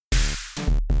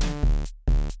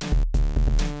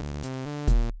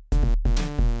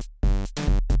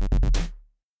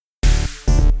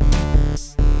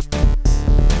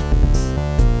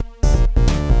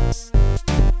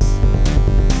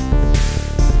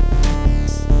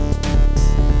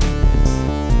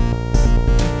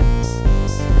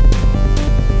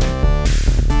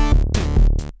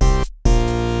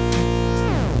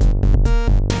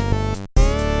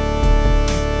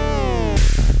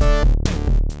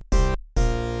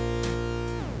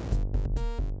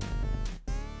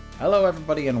Hello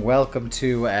everybody and welcome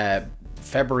to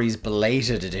February's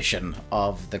belated edition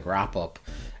of the Grap Up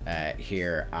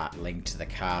here at Link to the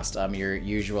Cast. I'm your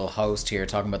usual host here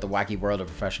talking about the wacky world of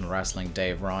professional wrestling,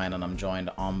 Dave Ryan, and I'm joined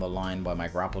on the line by my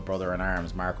grapple brother in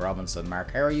arms, Mark Robinson.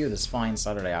 Mark, how are you this fine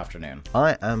Saturday afternoon?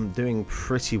 I am doing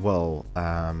pretty well.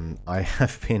 I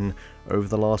have been, over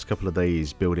the last couple of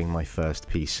days, building my first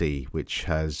PC, which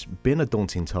has been a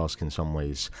daunting task in some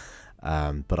ways,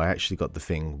 but I actually got the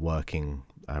thing working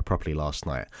properly last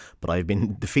night. But I've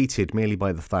been defeated merely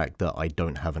by the fact that I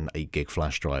don't have an 8 gig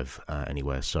flash drive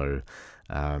anywhere. So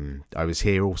I was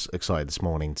here all excited this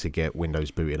morning to get Windows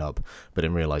booted up, but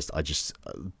then realized I just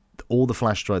all the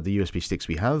flash drive, the USB sticks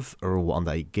we have are all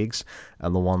under 8 gigs,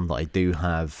 and the one that I do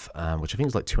have, which I think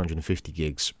is like 250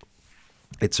 gigs,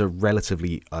 it's a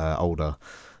relatively older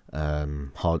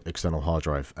external hard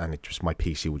drive, and my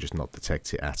PC will just not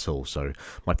detect it at all. So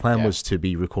my plan was to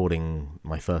be recording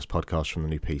my first podcast from the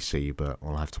new PC, but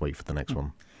I'll have to wait for the next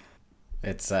one.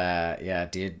 It's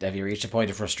have you reached a point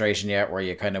of frustration yet where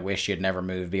you kind of wish you'd never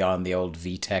moved beyond the old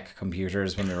VTech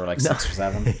computers when we were like 6 or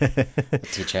 7?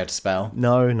 Teach you how to spell?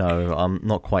 No, I'm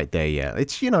not quite there yet.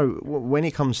 It's, when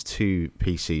it comes to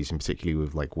PCs, and particularly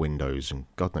with like Windows, and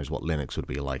God knows what Linux would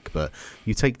be like, but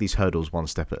you take these hurdles one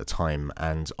step at a time.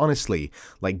 And honestly,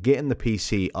 like getting the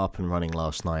PC up and running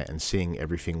last night and seeing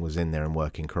everything was in there and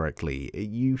working correctly,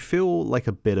 you feel like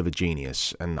a bit of a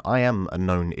genius. And I am a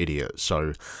known idiot,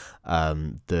 so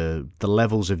the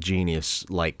levels of genius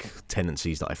like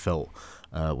tendencies that I felt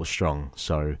was strong.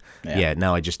 So yeah,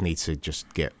 now I just need to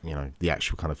just get the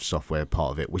actual kind of software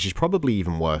part of it, which is probably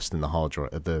even worse than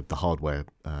the the hardware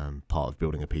part of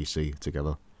building a PC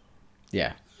together.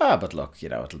 Yeah. But look,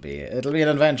 it'll be an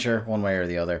adventure one way or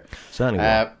the other. Certainly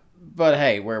will. But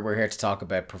hey, we're here to talk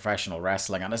about professional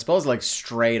wrestling, and I suppose like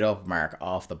straight up, Mark,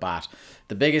 off the bat,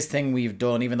 the biggest thing we've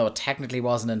done, even though it technically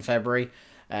wasn't in February,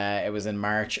 it was in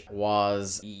March,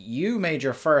 was you made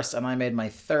your first and I made my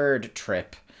third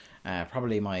trip,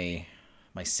 probably my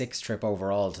sixth trip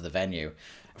overall to the venue,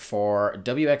 for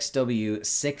wXw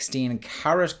 16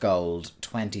 Carat Gold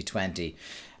 2020.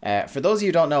 For those of you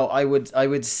who don't know, I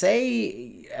would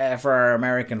say for our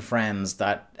American friends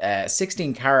that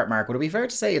 16 Carat, Mark, would it be fair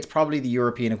to say it's probably the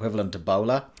European equivalent to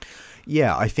Bola?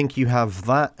 Yeah, I think you have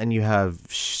that, and you have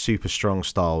Super Strong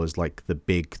Style as like the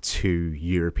big two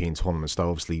European tournaments.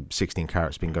 Though obviously 16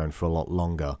 Carat's been going for a lot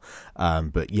longer.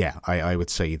 But yeah, I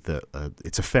would say that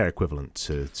it's a fair equivalent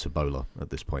to Bola at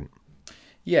this point.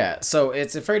 Yeah, so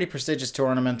it's a fairly prestigious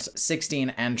tournament, 16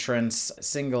 entrants,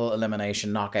 single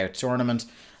elimination knockout tournament,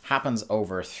 happens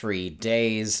over 3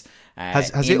 days.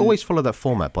 Has it always followed that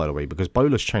format, by the way? Because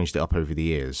Bola's changed it up over the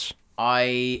years.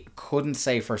 I couldn't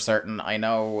say for certain. I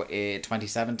know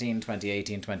 2017,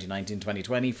 2018, 2019,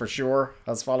 2020 for sure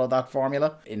has followed that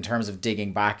formula. In terms of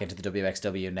digging back into the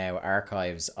wXw Now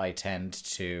archives, I tend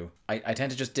to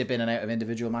just dip in and out of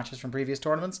individual matches from previous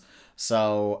tournaments.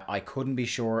 So I couldn't be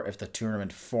sure if the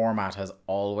tournament format has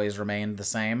always remained the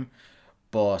same.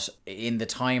 But in the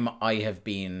time I have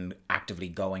been actively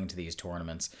going to these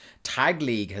tournaments, Tag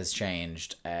League has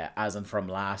changed, as in from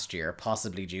last year,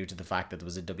 possibly due to the fact that there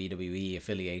was a WWE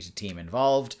affiliated team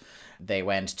involved. They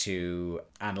went to,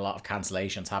 and a lot of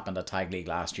cancellations happened at Tag League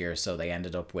last year, so they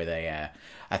ended up with a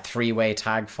 3-way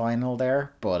tag final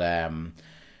there, but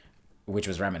which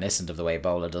was reminiscent of the way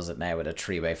Bola does it now with a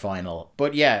 3-way final.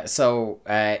 But yeah, so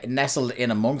nestled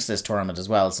in amongst this tournament as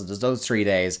well. So there's those 3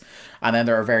 days. And then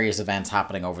there are various events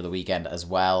happening over the weekend as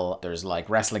well. There's like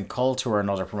Wrestling Cult, who are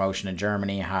another promotion in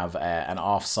Germany, have an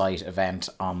off-site event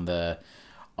on I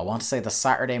want to say the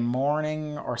Saturday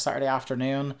morning or Saturday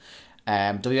afternoon.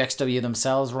 wXw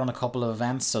themselves run a couple of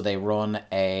events. So they run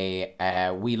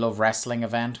a We Love Wrestling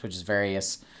event, which is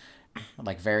various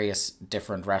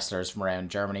different wrestlers from around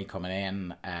Germany coming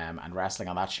in and wrestling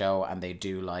on that show, and they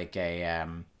do like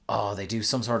they do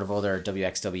some sort of other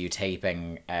wXw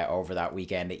taping over that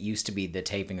weekend. It used to be the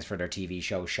tapings for their TV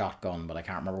show Shotgun, but I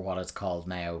can't remember what it's called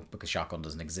now because Shotgun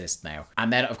doesn't exist now.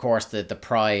 And then of course the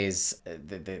prize,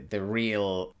 the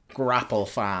real Grapple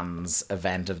fans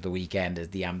event of the weekend is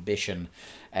the Ambition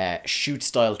shoot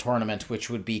style tournament, which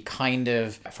would be kind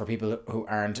of, for people who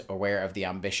aren't aware of the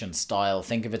Ambition style,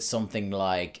 think of it something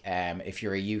like if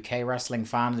you're a UK wrestling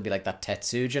fan, it'd be like that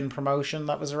Tetsujin promotion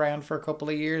that was around for a couple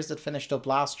of years that finished up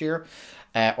last year,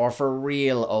 or for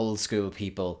real old school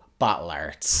people, Battle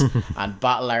Arts. And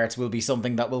Battle Arts will be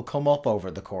something that will come up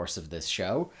over the course of this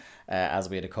show, as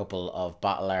we had a couple of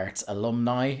Battle Arts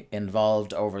alumni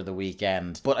involved over the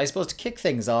weekend. But I suppose to kick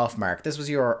things off, Mark, this was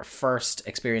your first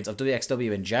experience of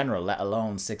wXw in general, let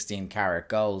alone 16 Carat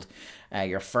Gold,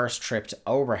 your first trip to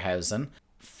Oberhausen.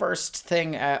 First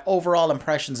thing, overall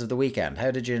impressions of the weekend.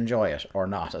 How did you enjoy it, or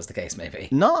not, as the case may be?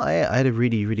 No, I had a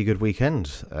really, really good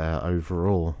weekend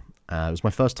overall. It was my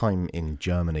first time in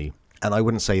Germany. And I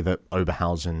wouldn't say that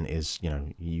Oberhausen is,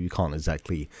 you can't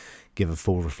exactly give a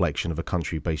full reflection of a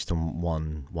country based on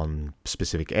one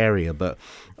specific area. But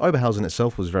Oberhausen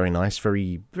itself was very nice,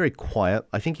 very, very quiet.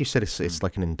 I think you said it's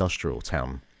like an industrial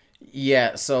town.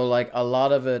 Yeah, so like a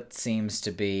lot of it seems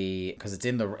to be, because it's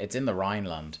in the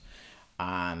Rhineland,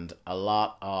 and a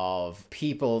lot of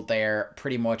people there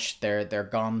pretty much they're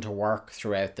gone to work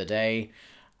throughout the day,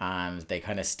 and they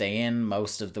kind of stay in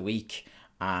most of the week.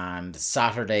 And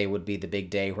Saturday would be the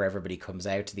big day where everybody comes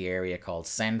out to the area called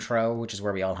Centro, which is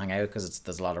where we all hang out because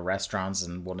there's a lot of restaurants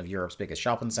and one of Europe's biggest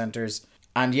shopping centres.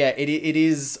 And yeah, it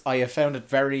is. I have found it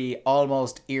very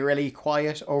almost eerily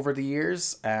quiet over the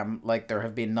years. Like there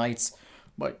have been nights.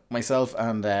 Myself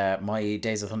and my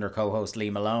Days of Thunder co-host Lee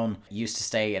Malone used to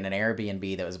stay in an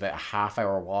Airbnb that was about a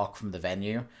half-hour walk from the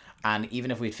venue. And even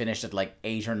if we'd finished at like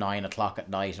 8 or 9 o'clock at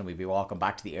night and we'd be walking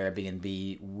back to the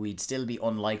Airbnb, we'd still be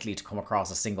unlikely to come across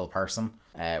a single person.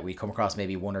 We'd come across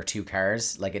maybe 1 or 2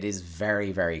 cars. Like it is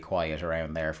very, very quiet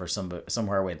around there for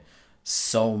somewhere with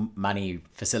so many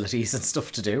facilities and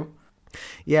stuff to do.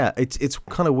 Yeah, it's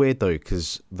kind of weird though,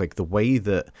 because like the way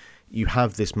that you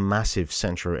have this massive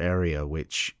central area,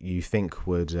 which you think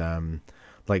would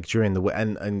like during the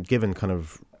and given kind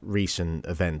of recent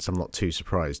events, I'm not too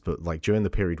surprised, but like during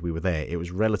the period we were there, it was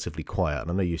relatively quiet.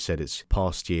 And I know you said it's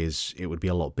past years it would be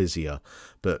a lot busier,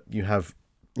 but you have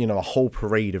a whole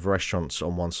parade of restaurants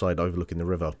on one side overlooking the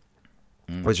river,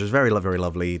 which was very, very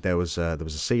lovely. There was a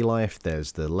sea life.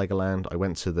 There's the Legoland. I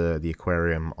went to the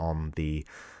aquarium on the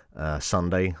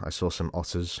Sunday. I saw some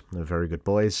otters. They're very good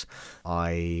boys.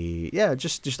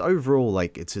 Just overall,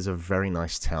 like it is a very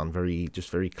nice town. Very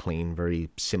clean, very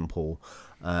simple.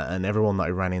 And everyone that I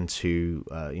ran into,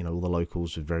 all the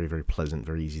locals were very, very pleasant,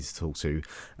 very easy to talk to.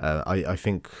 I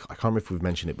think, I can't remember if we've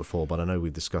mentioned it before, but I know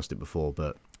we've discussed it before,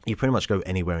 but you pretty much go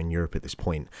anywhere in Europe at this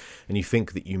point, and you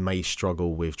think that you may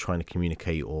struggle with trying to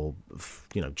communicate or,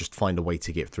 just find a way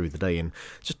to get through the day, and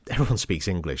just everyone speaks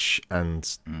English,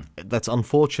 and that's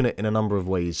unfortunate in a number of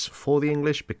ways for the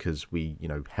English, because we,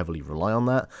 heavily rely on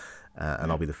that.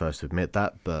 And I'll be the first to admit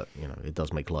that, but, it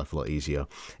does make life a lot easier.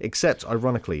 Except,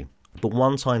 ironically, the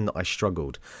one time that I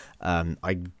struggled,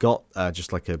 I got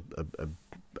just like a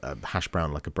hash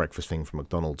brown, like a breakfast thing from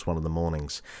McDonald's one of the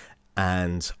mornings.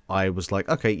 And I was like,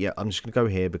 okay, yeah, I'm just going to go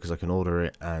here because I can order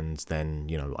it. And then,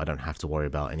 I don't have to worry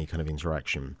about any kind of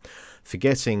interaction.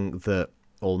 Forgetting that,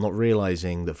 or not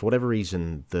realizing that for whatever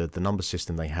reason, the number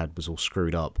system they had was all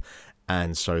screwed up.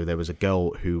 And so there was a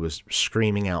girl who was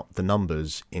screaming out the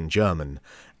numbers in German.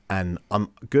 And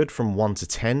I'm good from 1 to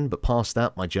 10, but past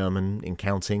that, my German in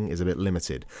counting is a bit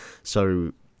limited.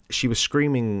 So she was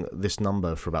screaming this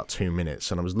number for about 2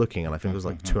 minutes, and I was looking, and I think it was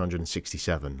like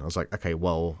 267. I was like, okay,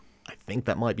 well, I think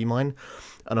that might be mine.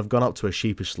 And I've gone up to her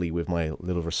sheepishly with my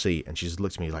little receipt, and she just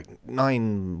looked at me like,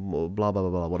 9, blah, blah, blah,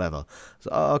 blah, whatever. So,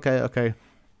 oh, okay.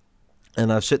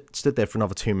 And I've stood there for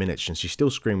another 2 minutes, and she's still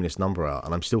screaming this number out,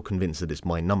 and I'm still convinced that it's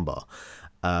my number.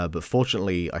 But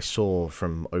fortunately, I saw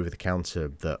from over the counter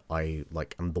that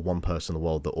I'm the one person in the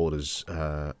world that orders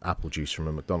apple juice from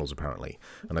a McDonald's, apparently.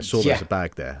 And I saw there's a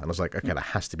bag there, and I was like, okay, that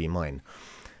has to be mine.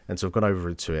 And so I've gone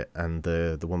over to it, and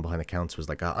the one behind the counter was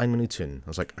like, "Ein Minuten." I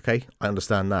was like, okay, I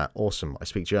understand that. Awesome. I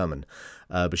speak German.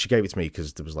 But she gave it to me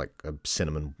because there was like a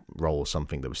cinnamon roll or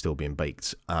something that was still being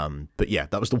baked. But yeah,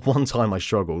 that was the one time I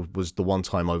struggled, was the one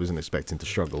time I wasn't expecting to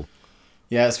struggle.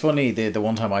 Yeah, it's funny. The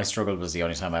one time I struggled was the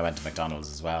only time I went to McDonald's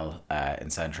as well, in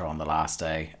Central on the last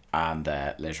day. And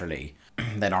literally,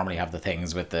 they normally have the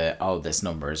things with this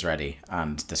number is ready.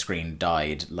 And the screen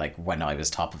died like when I was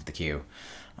top of the queue.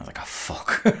 I was like, oh,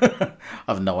 fuck. I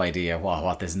have no idea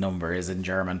what this number is in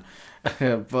German.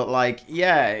 But like,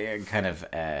 yeah, kind of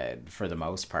for the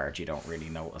most part, you don't really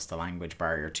notice the language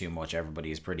barrier too much.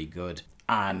 Everybody is pretty good.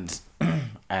 And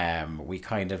we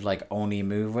kind of like only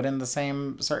move within the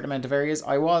same certain amount of areas.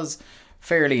 I was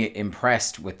fairly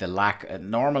impressed with the lack.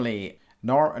 Normally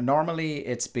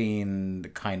it's been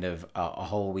kind of a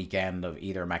whole weekend of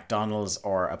either McDonald's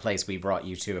or a place we brought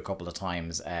you to a couple of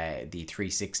times, the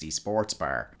 360 Sports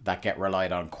Bar, that get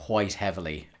relied on quite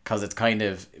heavily. Because it's kind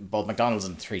of, both McDonald's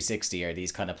and 360 are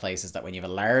these kind of places that when you have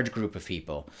a large group of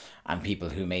people and people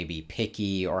who may be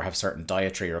picky or have certain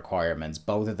dietary requirements,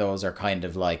 both of those are kind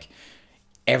of like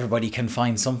everybody can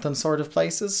find something sort of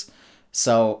places.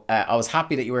 So I was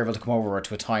happy that you were able to come over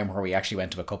to a time where we actually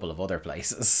went to a couple of other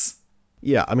places.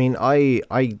 Yeah, I mean, I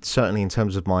certainly, in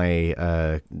terms of my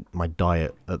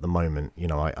diet at the moment,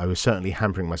 I was certainly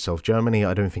hampering myself. Germany,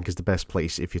 I don't think is the best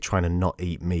place if you're trying to not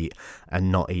eat meat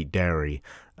and not eat dairy,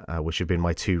 which have been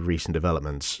my two recent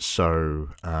developments. So,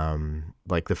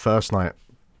 like the first night,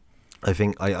 I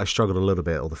think I struggled a little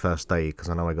bit, or the first day, because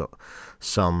I know I got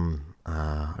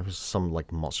it was some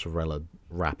like mozzarella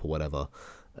wrap or whatever.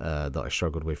 That I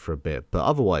struggled with for a bit, but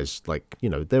otherwise, like,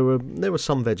 there were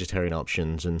some vegetarian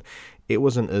options, and it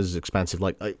wasn't as expensive.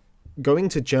 Like, going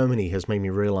to Germany has made me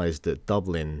realize that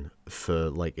Dublin,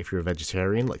 for like, if you're a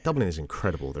vegetarian, like, Dublin is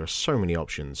incredible. There are so many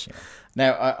options. Yeah.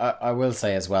 Now, I will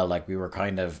say as well, like, we were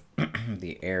kind of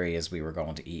the areas we were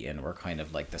going to eat in were kind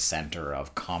of like the center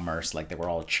of commerce. Like, they were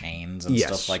all chains and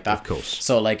stuff like that. Of course.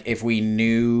 So, like, if we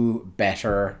knew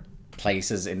better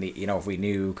places in the, if we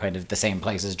knew kind of the same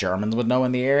places Germans would know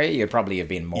in the area, you'd probably have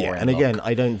been more. Yeah, and again,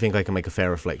 I don't think I can make a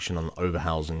fair reflection on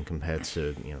Oberhausen compared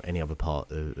to any other part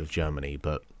of Germany,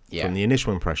 but from the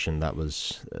initial impression, that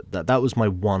was my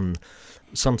one.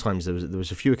 Sometimes there was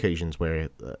a few occasions where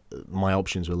my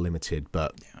options were limited,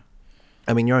 but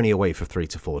I mean, you're only away for 3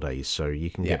 to 4 days, so you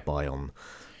can get by on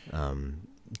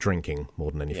drinking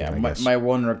more than anything. I guess. My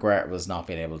one regret was not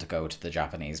being able to go to the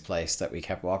Japanese place that we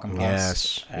kept walking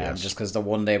past. Yes. Just because the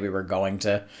one day we were going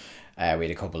to, we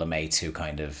had a couple of mates who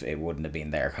kind of, it wouldn't have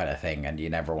been their kind of thing, and you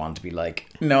never want to be like,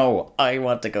 no, I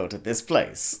want to go to this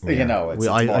place. Yeah.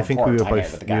 I think we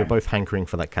were both hankering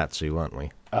for that katsu, weren't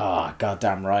we? Oh,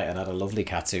 goddamn right. I had a lovely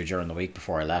katsu during the week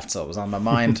before I left, so it was on my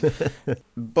mind.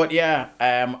 But yeah,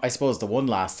 I suppose the one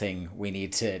last thing we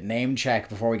need to name check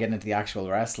before we get into the actual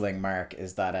wrestling, Mark,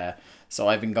 is that so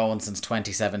I've been going since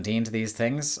 2017 to these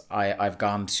things. I've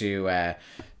gone to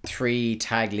 3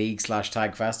 tag league /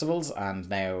 tag festivals and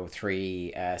now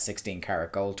 3 16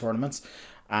 karat gold tournaments.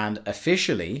 And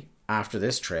officially, after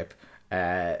this trip,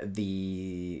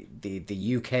 the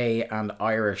UK and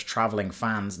Irish travelling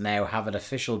fans now have an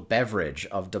official beverage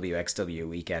of wXw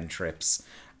weekend trips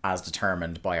as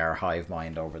determined by our hive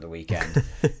mind over the weekend.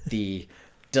 The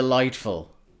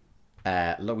delightful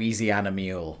Louisiana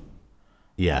Mule.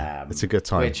 Yeah, it's a good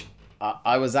time. Which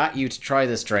I was at you to try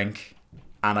this drink,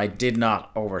 and I did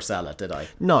not oversell it, did I?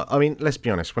 No, I mean, let's be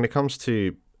honest. When it comes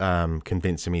to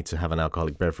convincing me to have an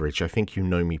alcoholic beverage, I think you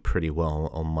know me pretty well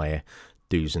on my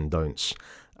do's and don'ts.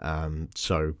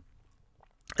 So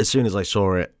as soon as I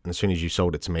saw it, and as soon as you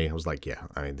sold it to me, I was like, yeah,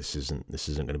 I mean, this isn't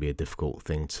going to be a difficult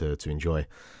thing to enjoy.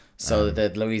 So the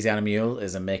Louisiana Mule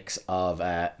is a mix of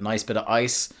a nice bit of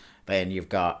ice, then you've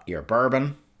got your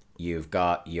bourbon, you've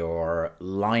got your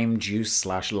lime juice /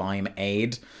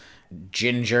 limeade,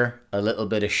 ginger, a little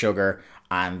bit of sugar,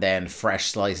 and then fresh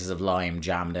slices of lime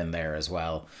jammed in there as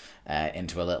well.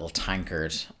 Into a little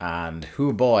tankard, and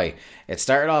hoo boy, it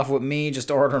started off with me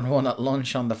just ordering one at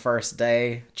lunch on the first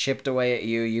day, chipped away at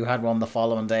you had one the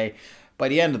following day. By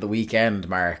the end of the weekend,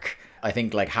 Mark, I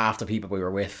think like half the people we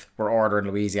were with were ordering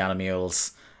Louisiana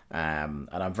Mules, and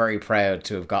I'm very proud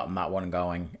to have gotten that one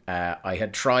going. I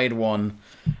had tried one,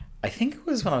 I think it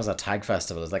was when I was at Tag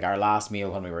Festival. It was like our last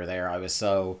meal when we were there. I was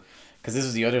so, because this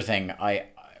was the other thing,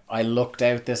 I looked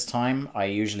out this time. I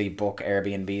usually book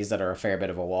Airbnbs that are a fair bit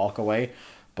of a walk away,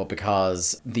 but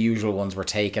because the usual ones were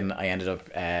taken, I ended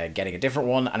up getting a different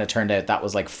one, and it turned out that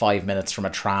was like 5 minutes from a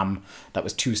tram that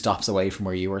was 2 stops away from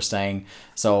where you were staying.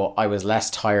 So I was less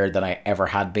tired than I ever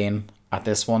had been at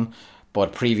this one,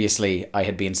 but previously I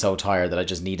had been so tired that I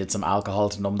just needed some alcohol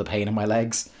to numb the pain in my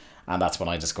legs. And that's when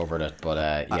I discovered it. But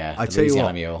I tell you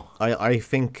what, I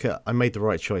think I made the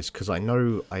right choice, because I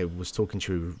know I was talking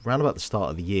to you around about the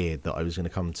start of the year that I was going to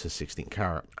come to 16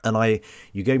 Carat, and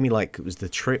you gave me, like, it was the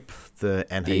trip, the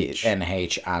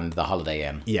NH and the Holiday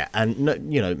Inn. Yeah, and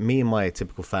me in my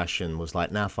typical fashion was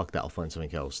like, nah, fuck that, I'll find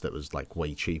something else that was like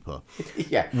way cheaper.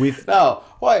 Yeah.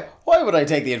 Why would I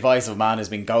take the advice of a man who's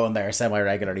been going there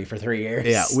semi-regularly for 3 years?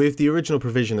 Yeah, with the original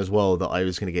provision as well that I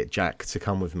was going to get Jack to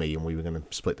come with me and we were going to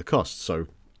split the cost. So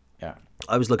yeah,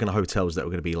 I was looking at hotels that were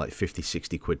going to be like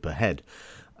 50-60 quid per head,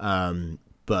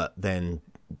 but then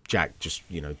Jack just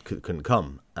couldn't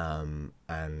come,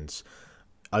 and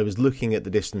I was looking at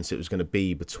the distance it was going to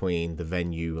be between the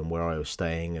venue and where I was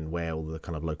staying and where all the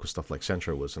kind of local stuff like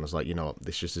Centro was, and I was like,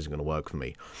 this just isn't going to work for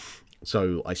me.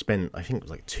 So I spent, I think it was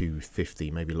like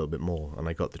 $250, maybe a little bit more, and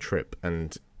I got the trip.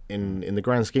 And in the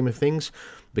grand scheme of things,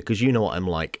 because you know what I'm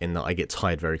like, in that I get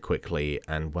tired very quickly,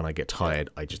 and when I get tired,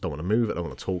 I just don't want to move, I don't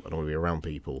want to talk, I don't want to be around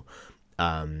people,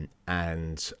 and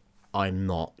I'm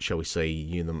not, shall we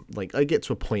say, like, I get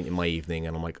to a point in my evening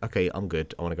and I'm like, okay, I'm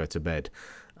good, I want to go to bed.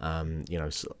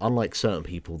 Unlike certain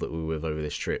people that we were with over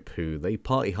this trip, who they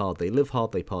party hard, they live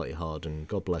hard, they party hard, and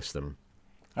God bless them.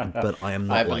 but I am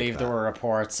not I like believe that. there were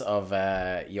reports of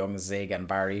young Zig and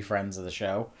Barry, friends of the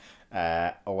show,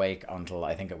 awake until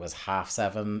I think it was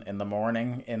 7:30 in the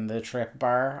morning in the Trip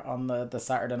bar on the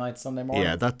Saturday night, Sunday Yeah,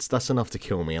 morning. that's enough to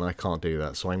kill me, and I can't do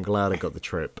that. So I'm glad I got the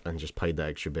trip and just paid that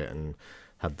extra bit and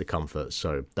had the comfort.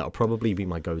 So that'll probably be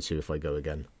my go-to if I go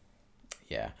again.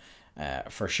 Yeah,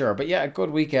 for sure. But yeah, a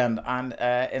good weekend. And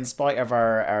in spite of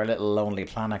our little Lonely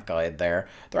Planet guide there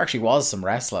actually was some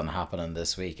wrestling happening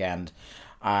this weekend.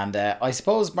 And I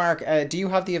suppose, Mark, do you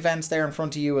have the events there in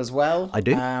front of you as well? I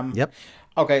do. Yep.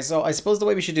 Okay, so I suppose the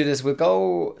way we should do this, we'll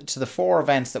go to the 4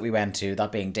 events that we went to,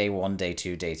 that being day 1, day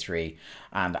 2, day 3,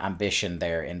 and Ambition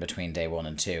there in between day 1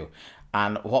 and 2.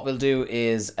 And what we'll do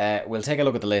is we'll take a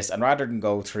look at the list, and rather than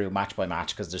go through match by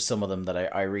match, because there's some of them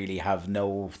that I really have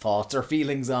no thoughts or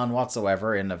feelings on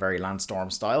whatsoever in a very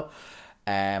Landstorm style,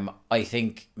 I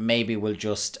think maybe we'll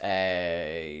just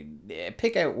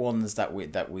pick out ones that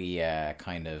we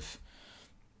kind of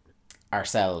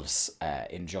ourselves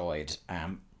enjoyed.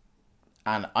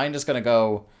 And I'm just going to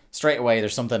go straight away.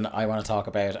 There's something I want to talk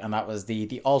about, and that was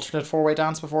the alternate 4-way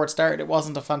dance before it started. It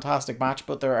wasn't a fantastic match,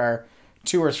 but there are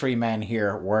 2 or 3 men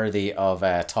here worthy of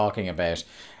talking about.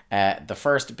 The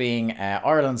first being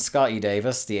Ireland's Scotty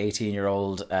Davis, the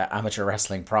 18-year-old amateur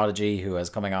wrestling prodigy who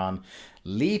is coming on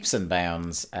leaps and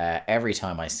bounds every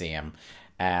time I see him.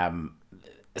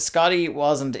 Scotty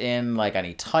wasn't in like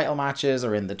any title matches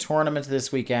or in the tournament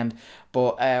this weekend,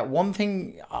 but one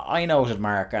thing I noted,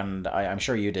 Mark, and I'm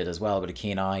sure you did as well with a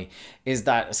keen eye, is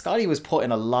that Scotty was put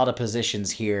in a lot of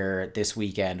positions here this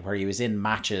weekend where he was in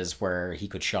matches where he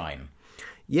could shine.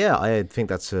 Yeah, I think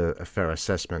that's a fair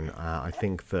assessment. I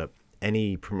think that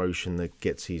any promotion that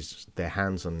gets their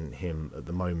hands on him at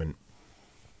the moment,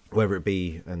 whether it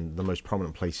be, and the most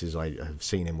prominent places I have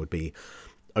seen him would be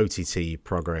OTT,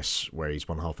 Progress, where he's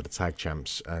one half of the tag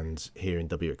champs, and here in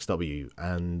wXw,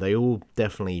 and they all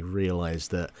definitely realise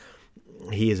that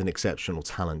he is an exceptional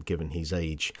talent given his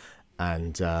age.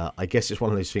 And I guess it's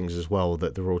one of those things as well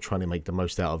that they're all trying to make the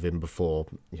most out of him before,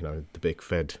 the big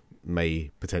Fed may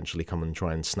potentially come and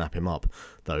try and snap him up.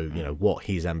 Though, what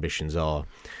his ambitions are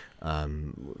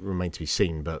remain to be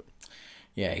seen. But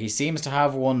yeah, he seems to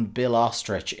have one Bill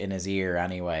Ostrich in his ear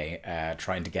anyway,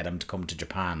 trying to get him to come to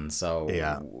Japan. So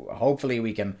yeah, hopefully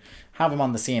we can have him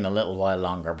on the scene a little while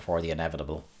longer before the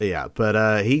inevitable. Yeah,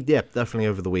 but he definitely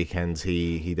over the weekend,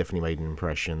 he definitely made an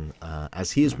impression,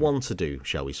 as he is one to do,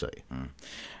 shall we say.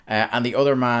 And the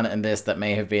other man in this that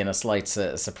may have been a slight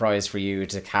surprise for you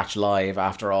to catch live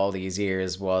after all these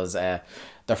years was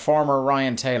the former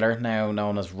Ryan Taylor, now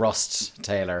known as Rust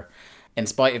Taylor. In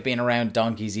spite of being around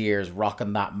donkey's years,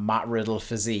 rocking that Matt Riddle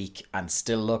physique and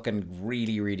still looking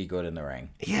really, really good in the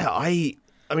ring. Yeah, I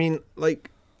mean, like,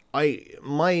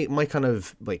 my kind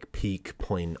of like peak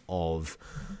point of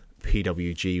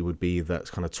PWG would be that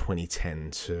kind of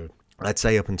 2010 to, I'd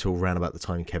say, up until around about the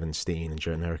time Kevin Steen and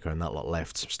Joe Nerico and that lot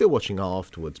left. Still watching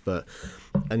afterwards, but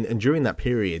and during that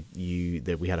period,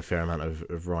 that we had a fair amount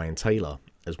of Ryan Taylor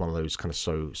as one of those kind of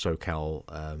SoCal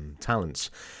talents.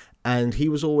 And he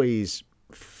was always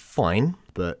fine,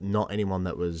 but not anyone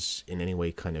that was in any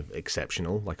way kind of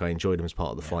exceptional. Like, I enjoyed him as part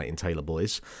of the Fighting Taylor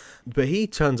Boys. But he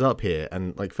turns up here,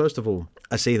 and, like, first of all,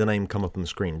 I see the name come up on the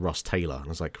screen, Russ Taylor. And I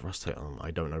was like, Russ Taylor?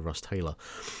 I don't know Russ Taylor.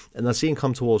 And I see him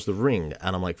come towards the ring,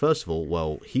 and I'm like, first of all,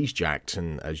 well, he's jacked,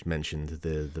 and as you mentioned,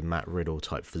 the Matt Riddle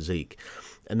type physique.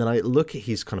 And then I look at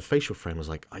his kind of facial frame, I was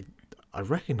like, I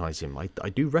recognize him. I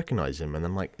do recognize him. And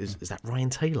I'm like, is that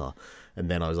Ryan Taylor? And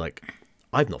then I was like,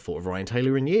 I've not thought of Ryan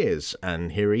Taylor in years,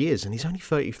 and here he is, and he's only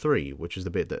 33, which is the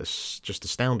bit that just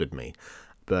astounded me.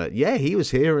 But yeah, he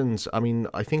was here, and I mean,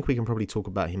 I think we can probably talk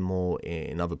about him more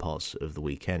in other parts of the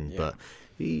weekend. Yeah. But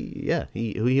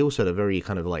he also had a very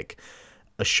kind of like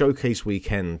a showcase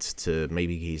weekend to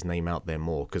maybe get his name out there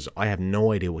more, because I have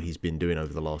no idea what he's been doing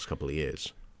over the last couple of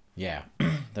years. Yeah,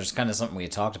 there's kind of something we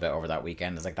talked about over that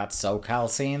weekend. It's like that SoCal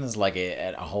scene is like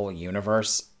a whole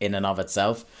universe in and of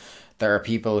itself. There are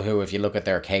people who, if you look at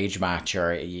their cage match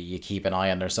or you keep an eye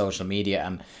on their social media,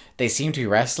 and they seem to be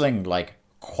wrestling like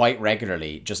quite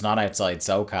regularly, just not outside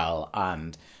SoCal,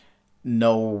 and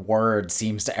no word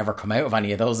seems to ever come out of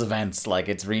any of those events. Like,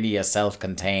 it's really a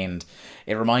self-contained.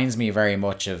 It reminds me very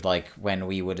much of like when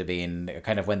we would have been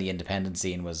kind of when the independent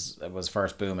scene was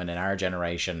first booming in our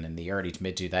generation in the early to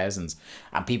mid 2000s,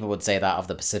 and people would say that of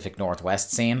the Pacific Northwest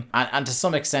scene, and to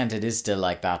some extent it is still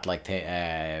like that. Like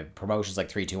the promotions like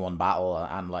 321 Battle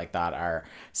and like that are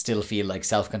still feel like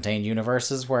self-contained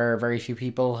universes where very few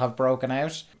people have broken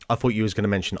out. I thought you was going to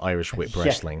mention Irish Whip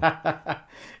Wrestling.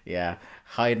 Yeah,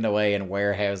 hiding away in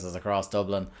warehouses across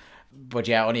Dublin. But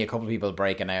yeah, only a couple of people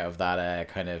breaking out of that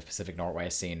kind of Pacific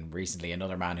Northwest scene recently.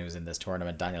 Another man who was in this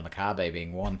tournament, Daniel Makabe,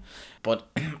 being one. But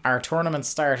our tournament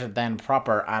started then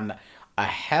proper, and a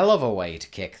hell of a way to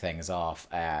kick things off.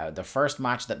 The first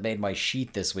match that made my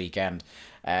sheet this weekend,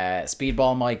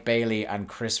 Speedball Mike Bailey and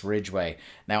Chris Ridgway.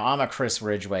 Now, I'm a Chris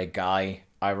Ridgway guy.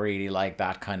 I really like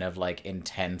that kind of like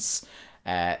intense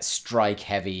strike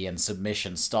heavy and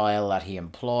submission style that he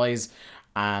employs.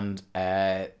 And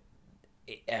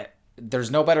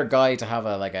there's no better guy to have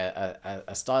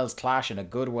a styles clash in a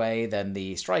good way than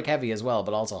the strike heavy as well,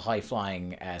 but also high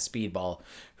flying Speedball,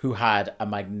 who had a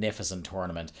magnificent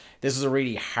tournament. This was a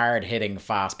really hard hitting,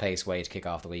 fast paced way to kick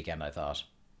off the weekend, I thought.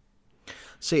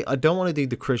 See, I don't want to do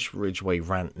the Chris Ridgway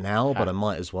rant now, but I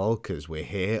might as well because we're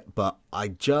here. But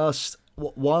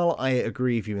while I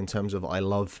agree with you in terms of I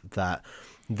love that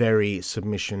very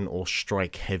submission or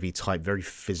strike heavy type, very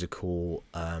physical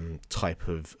type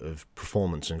of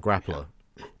performance and grappler,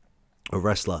 a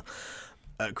wrestler,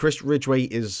 Chris Ridgway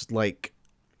is like,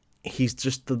 he's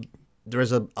just there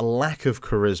is a lack of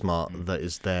charisma that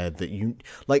is there that you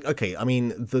like. Okay, I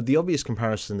mean the obvious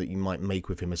comparison that you might make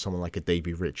with him is someone like a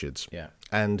Davey Richards. Yeah.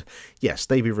 And yes,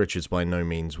 Davey Richards by no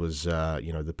means was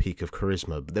the peak of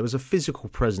charisma, but there was a physical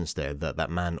presence there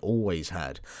that man always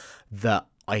had that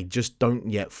I just don't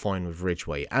yet find with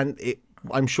Ridgway. And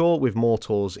I'm sure with more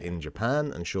tours in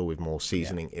Japan, and sure with more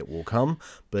seasoning, it will come,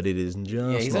 but it is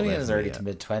just he's only in his early to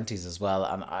mid 20s as well,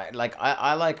 and I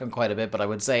like him quite a bit. But I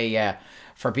would say,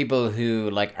 for people who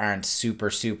like aren't super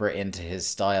into his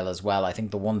style as well, I think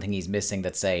the one thing he's missing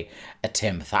that say a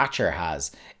Tim Thatcher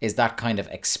has is that kind of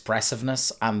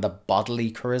expressiveness and the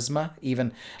bodily charisma.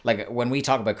 Even like when we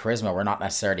talk about charisma, we're not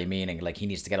necessarily meaning like he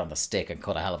needs to get on the stick and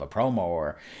cut a hell of a promo,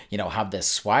 or have this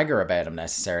swagger about him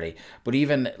necessarily. But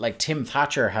even like Tim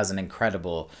Thatcher has an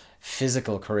incredible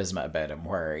physical charisma about him,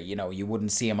 where you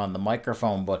wouldn't see him on the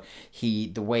microphone, but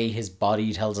the way his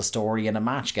body tells a story in a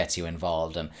match gets you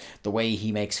involved, and the way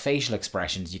he makes facial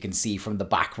expressions you can see from the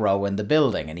back row in the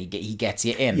building, and he gets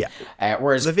you in.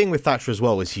 Whereas the thing with Thatcher as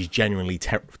well is he's genuinely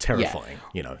terrifying.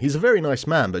 He's a very nice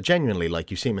man, but genuinely, like,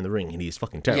 you see him in the ring and he's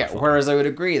fucking terrifying. Whereas I would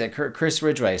agree that Chris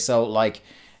Ridgway, so like,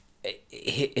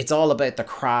 it's all about the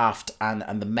craft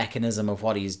and the mechanism of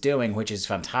what he's doing, which is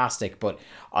fantastic. But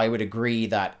I would agree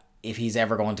that if he's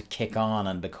ever going to kick on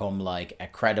and become like a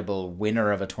credible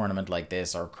winner of a tournament like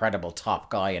this, or a credible top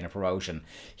guy in a promotion,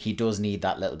 he does need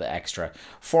that little bit extra.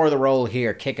 For the role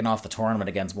here, kicking off the tournament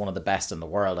against one of the best in the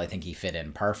world, I think he fit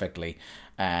in perfectly.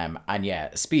 And yeah,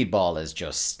 Speedball is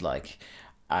just like,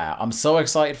 I'm so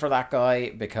excited for that guy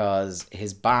because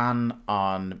his ban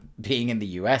on being in the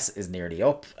US is nearly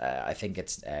up. I think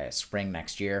it's spring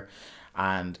next year.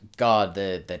 And God,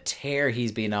 the tear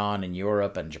he's been on in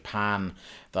Europe and Japan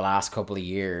the last couple of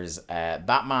years,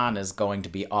 that man is going to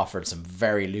be offered some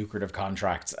very lucrative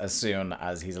contracts as soon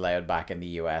as he's allowed back in the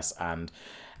US. And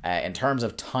in terms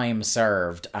of time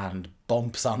served and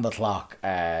bumps on the clock,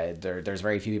 there's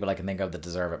very few people I can think of that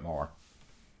deserve it more.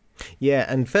 Yeah,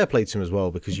 and fair play to him as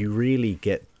well, because you really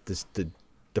get this,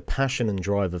 the passion and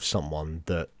drive of someone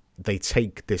that they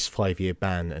take this 5-year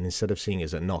ban, and instead of seeing it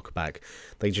as a knockback,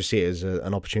 they just see it as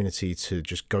an opportunity to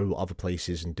just go other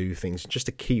places and do things, just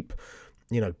to keep,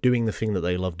 doing the thing that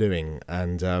they love doing.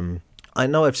 And I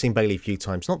know I've seen Bailey a few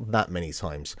times, not that many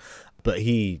times, but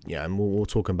and we'll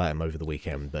talk about him over the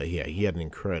weekend, but yeah, he had an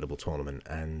incredible tournament.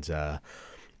 And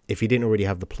if he didn't already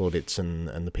have the plaudits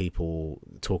and the people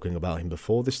talking about him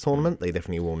before this tournament, they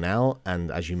definitely will now.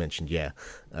 And as you mentioned,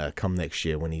 come next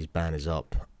year when his ban is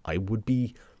up, I would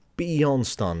be beyond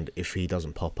stunned if he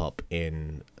doesn't pop up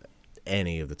in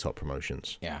any of the top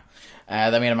promotions.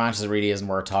 I mean, a match that really isn't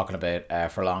worth talking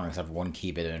about for long, except for one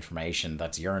key bit of information.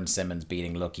 That's Jurn Simmons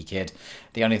beating Lucky Kid.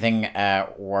 The only thing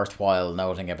worthwhile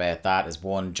noting about that is,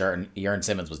 one, Jurn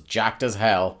Simmons was jacked as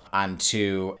hell, and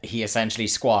two, he essentially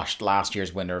squashed last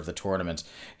year's winner of the tournament,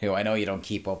 who I know you don't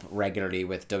keep up regularly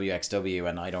with wXw,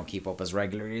 and I don't keep up as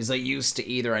regularly as I used to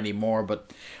either anymore,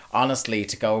 but honestly,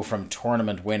 to go from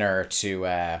tournament winner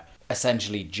to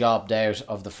essentially jobbed out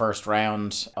of the first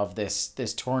round of this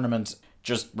tournament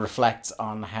just reflects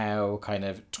on how kind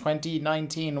of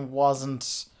 2019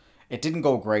 it didn't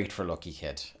go great for Lucky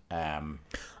Kid. I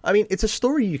mean, it's a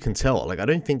story you can tell. Like, I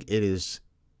don't think it's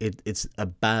a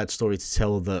bad story to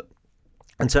tell, that,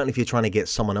 and certainly if you're trying to get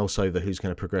someone else over who's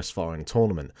going to progress far in a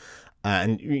tournament.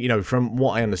 And from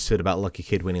what I understood about Lucky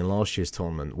Kid winning last year's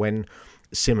tournament, when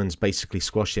Simmons basically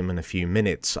squashed him in a few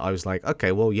minutes, I was like,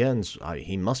 okay, well,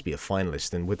 he must be a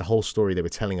finalist. And with the whole story they were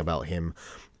telling about him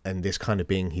and this kind of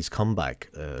being his comeback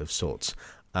of sorts,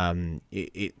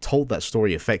 it told that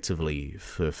story effectively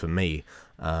for me.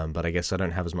 But I guess I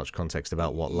don't have as much context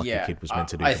about what Lucky Kid was meant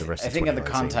to do for the rest of 2019. I think in the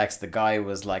context, the guy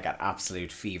was like at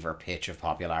absolute fever pitch of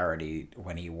popularity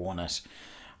when he won it.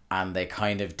 And they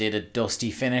kind of did a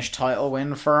dusty finish title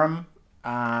win for him.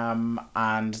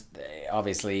 And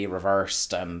obviously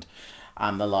reversed and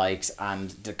the likes.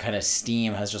 And the kind of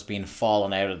steam has just been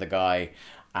falling out of the guy.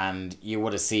 And you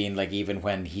would have seen, like, even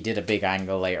when he did a big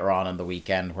angle later on in the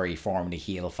weekend where he formed a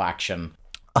heel faction.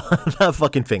 That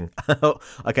fucking thing.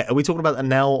 Okay, are we talking about that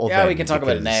now or yeah, then? we can talk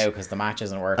about it now because the match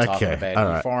isn't worth talking about.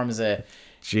 Right. He forms a...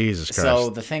 Jesus Christ. So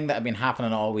the thing that had been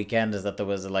happening all weekend is that there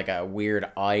was like a weird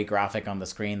eye graphic on the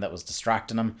screen that was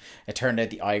distracting him. It turned out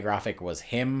the eye graphic was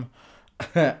him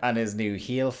and his new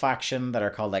heel faction that are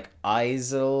called like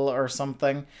Isil or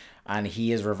something. And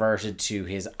he has reverted to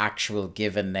his actual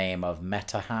given name of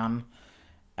Metahan.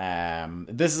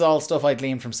 This is all stuff I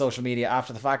gleaned from social media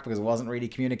after the fact because it wasn't really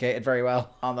communicated very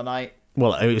well on the night.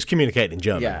 Well, it was communicated in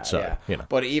German, you know.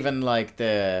 But even like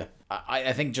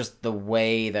I think just the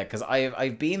way that, because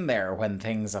I've been there when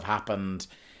things have happened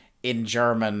in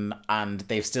German and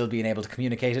they've still been able to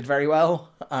communicate it very well,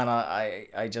 and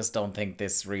I just don't think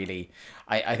this really,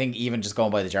 I think even just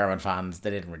going by the German fans,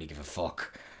 they didn't really give a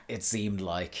fuck. It seemed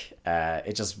like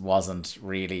it just wasn't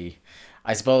really.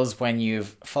 I suppose when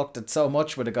you've fucked it so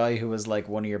much with a guy who was like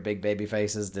one of your big baby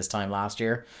faces this time last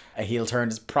year, a heel turn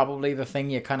is probably the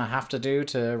thing you kind of have to do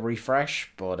to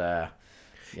refresh. But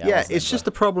yeah, it's just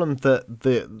the problem that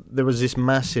there was this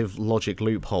massive logic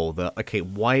loophole that, okay,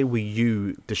 why were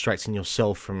you distracting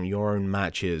yourself from your own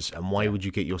matches, and why would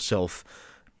you get yourself,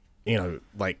 you know,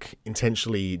 like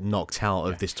intentionally knocked out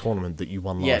of this tournament that you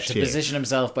won last year? Yeah, to position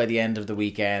himself by the end of the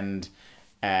weekend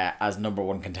as number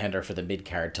one contender for the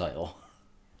mid-card title.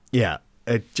 Yeah,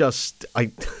 and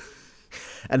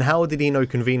how did he know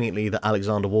conveniently that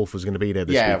Alexander Wolf was going to be there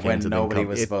this weekend? Yeah, when nobody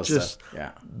was supposed to.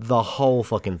 Yeah. The whole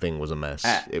fucking thing was a mess.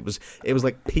 It was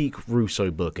like peak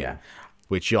Russo booking,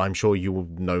 which I'm sure you will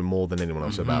know more than anyone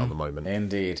else about at the moment.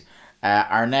 Indeed.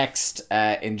 Our next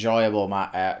thoroughly enjoyable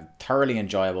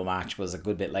match was a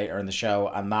good bit later in the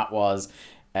show, and that was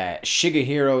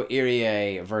Shigehiro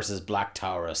Irie versus Black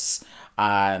Taurus.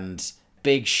 And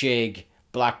Big Shig,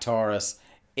 Black Taurus,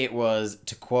 it was,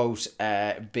 to quote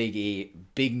Big E,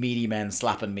 big meaty men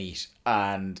slapping meat,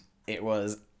 and it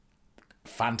was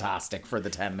fantastic for the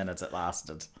 10 minutes it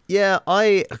lasted. Yeah,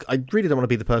 I really don't want to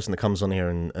be the person that comes on here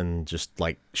and just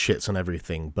like shits on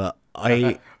everything, but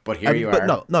but here you are.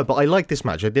 But I like this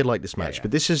match. I did like this match,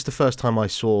 but this is the first time I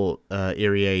saw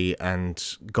Irie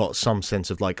and got some sense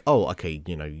of like, oh, okay,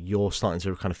 you know, you're starting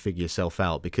to kind of figure yourself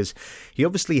out, because he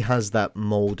obviously has that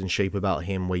mold and shape about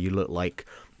him where you look like,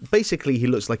 basically he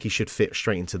looks like he should fit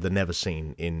straight into the Never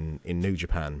scene in New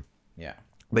Japan. Yeah.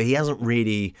 But he hasn't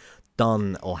really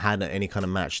done or had any kind of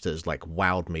match that has like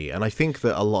wowed me, and I think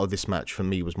that a lot of this match for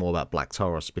me was more about Black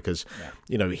Taurus because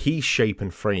you know, his shape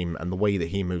and frame and the way that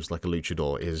he moves like a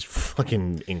luchador is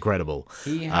fucking incredible.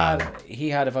 He had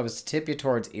if I was to tip you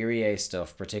towards Irie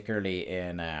stuff, particularly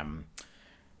in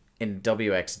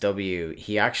wXw,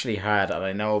 he actually had, and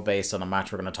I know based on a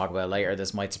match we're going to talk about later,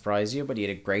 this might surprise you, but he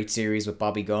had a great series with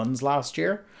Bobby Guns last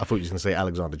year. I thought you were going to say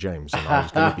Alexander James, and I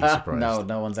was going to be surprised.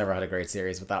 No one's ever had a great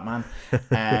series with that man.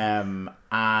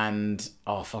 And,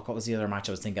 oh fuck, what was the other match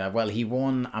I was thinking of? Well, he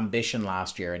won Ambition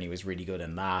last year, and he was really good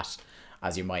in that,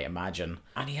 as you might imagine.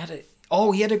 And he had a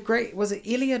great, was it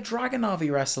Ilya Dragunov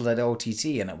he wrestled at OTT,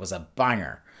 and it was a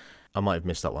banger. I might have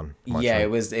missed that one. It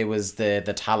was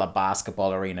the Tala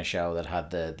Basketball Arena show that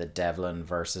had the Devlin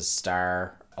versus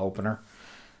Star opener.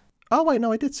 Oh wait,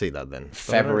 no, I did see that then.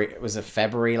 Was it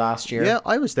February last year? Yeah,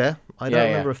 I was there. I don't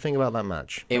remember a thing about that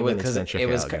match. It was because it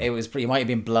was pretty, it might have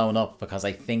been blown up because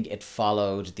I think it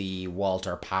followed the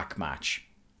Walter Pack match.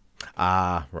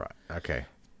 Ah, right, okay.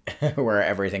 Where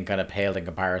everything kind of paled in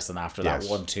comparison after that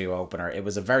 1-2 opener. It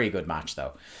was a very good match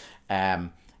though.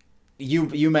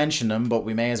 You mentioned him, but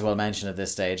we may as well mention at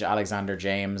this stage, Alexander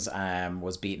James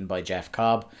was beaten by Jeff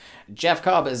Cobb. Jeff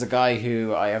Cobb is a guy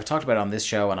who I have talked about on this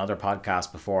show and other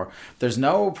podcasts before. There's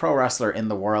no pro wrestler in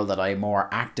the world that I more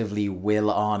actively will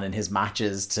on in his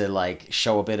matches to like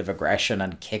show a bit of aggression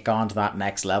and kick on to that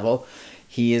next level.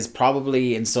 He is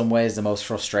probably in some ways the most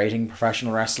frustrating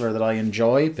professional wrestler that I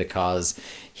enjoy because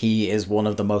he is one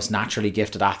of the most naturally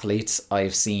gifted athletes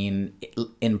I've seen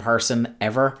in person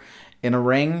ever in a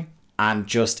ring. And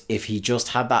just, if he just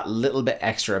had that little bit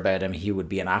extra about him, he would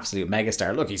be an absolute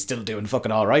megastar. Look, he's still doing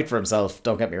fucking all right for himself,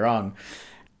 don't get me wrong.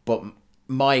 But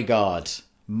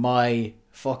my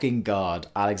fucking God,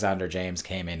 Alexander James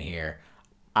came in here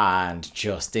and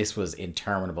just, this was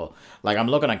interminable. Like, I'm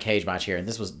looking at Cage Match here, and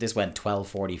this went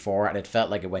 12:44, and it felt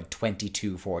like it went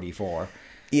 22:44.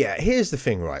 Yeah, here's the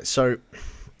thing, right? So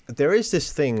there is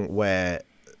this thing where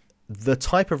the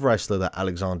type of wrestler that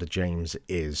Alexander James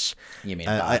is. You mean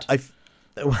bad?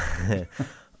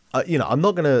 I'm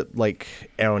not gonna like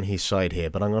err on his side here,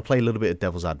 but I'm gonna play a little bit of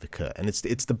devil's advocate, and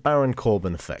it's the Baron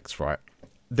Corbin effect, right?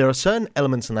 There are certain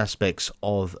elements and aspects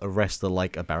of a wrestler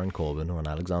like a Baron Corbin or an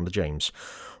Alexander James,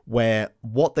 where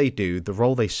what they do, the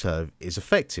role they serve, is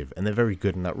effective, and they're very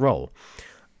good in that role.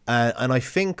 And I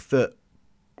think that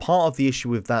part of the issue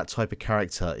with that type of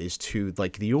character is to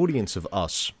like the audience of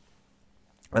us.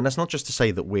 And that's not just to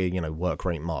say that we're, work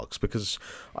rate marks, because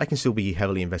I can still be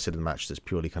heavily invested in a match that's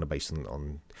purely kind of based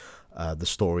on the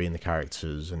story and the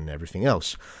characters and everything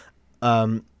else.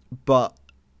 But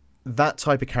that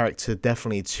type of character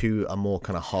definitely to a more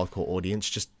kind of hardcore audience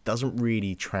just doesn't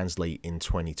really translate in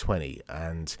 2020.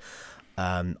 And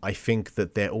I think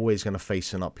that they're always going to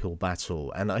face an uphill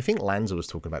battle. And I think Lanza was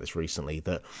talking about this recently,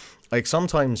 that like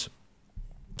sometimes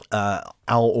our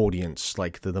audience,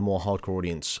 like the more hardcore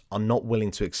audience, are not willing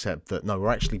to accept that, no,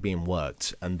 we're actually being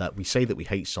worked, and that we say that we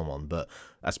hate someone, but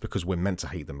that's because we're meant to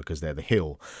hate them because they're the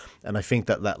heel. And I think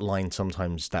that line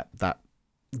sometimes that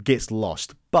gets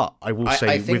lost. But I will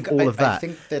say, with all of that, I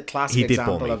think the classic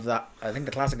example of that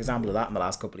in the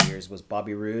last couple of years was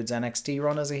Bobby Roode's NXT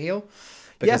run as a heel.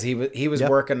 Because he was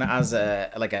working as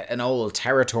an old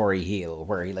territory heel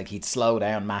where he'd slow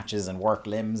down matches and work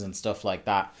limbs and stuff like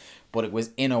that, but it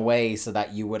was in a way so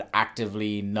that you would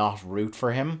actively not root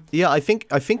for him. Yeah, I think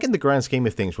in the grand scheme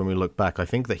of things, when we look back, I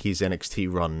think that his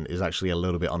NXT run is actually a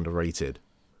little bit underrated.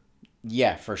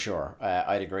 Yeah, for sure.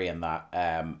 I'd agree in that.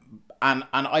 And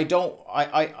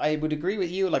I would agree with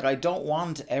you. Like, I don't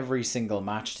want every single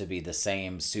match to be the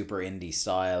same super indie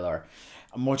style, or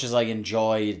much as I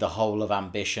enjoy the whole of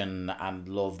Ambition and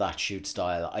love that shoot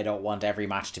style, I don't want every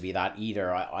match to be that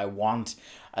either. I want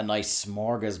a nice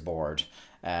smorgasbord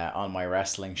on my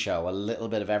wrestling show. A little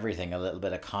bit of everything, a little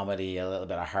bit of comedy, a little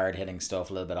bit of hard-hitting stuff,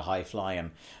 a little bit of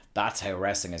high-flying. That's how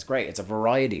wrestling is great. It's a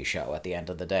variety show at the end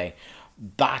of the day.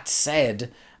 That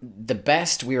said,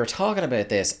 we were talking about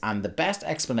this, and the best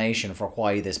explanation for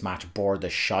why this match bored the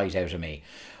shite out of me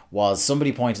was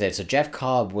somebody pointed out, so Jeff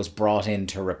Cobb was brought in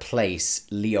to replace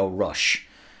Lio Rush,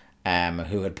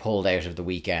 who had pulled out of the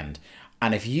weekend.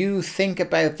 And if you think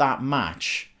about that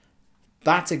match,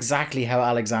 that's exactly how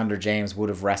Alexander James would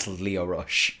have wrestled Lio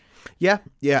Rush. Yeah.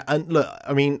 And look,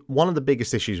 I mean, one of the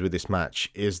biggest issues with this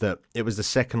match is that it was the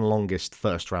second longest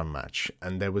first round match,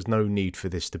 and there was no need for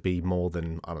this to be more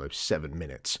than, 7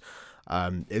 minutes.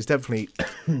 It's definitely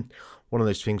one of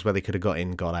those things where they could have got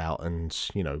in, got out, and,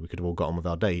 we could have all got on with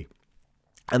our day.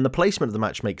 And the placement of the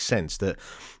match makes sense, that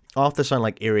after something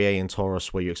like Irie and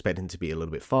Taurus, where you expect him to be a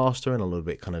little bit faster and a little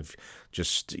bit kind of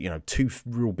just, two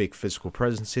real big physical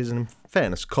presences, and in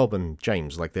fairness, Cobb and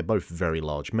James, they're both very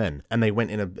large men, and they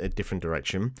went in a different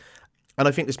direction. And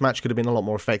I think this match could have been a lot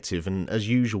more effective, and as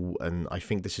usual, and I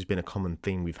think this has been a common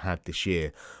theme we've had this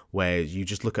year, where you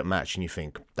just look at a match and you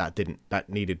think, that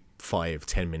needed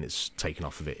 5-10 minutes taken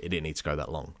off of it. It didn't need to go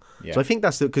that long. Yeah. So I think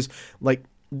that's because,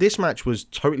 this match was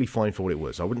totally fine for what it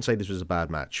was. I wouldn't say this was a bad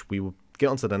match. We will get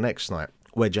on to the next night,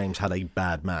 where James had a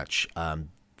bad match.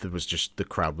 There was just, the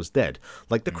crowd was dead.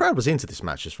 The crowd was into this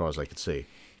match as far as I could see.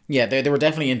 Yeah, they were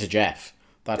definitely into Jeff.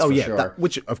 That's for sure.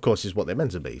 Which, of course, is what they're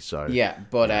meant to be. So yeah,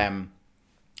 but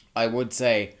I would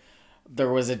say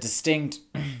there was a distinct,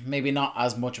 maybe not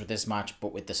as much with this match,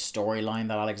 but with the storyline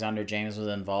that Alexander James was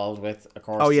involved with, of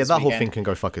course. Oh yeah, that whole thing can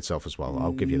go fuck itself as well.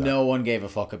 I'll give you that. No one gave a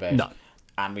fuck about. No.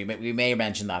 And we may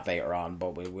mention that later on,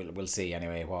 but we'll see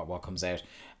anyway what comes out.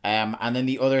 And then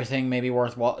the other thing maybe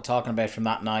worth talking about from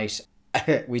that night,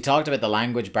 we talked about the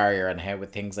language barrier and how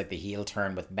with things like the heel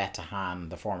turn with Metahan,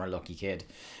 the former Lucky Kid,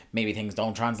 maybe things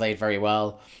don't translate very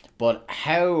well. But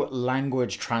how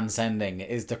language transcending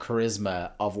is the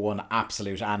charisma of one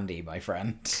absolute Andy, my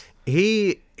friend?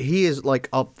 He is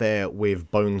up there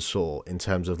with Bonesaw in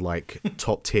terms of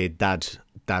top tier dad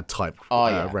type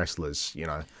wrestlers,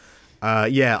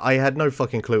 Yeah, I had no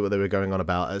fucking clue what they were going on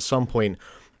about. At some point,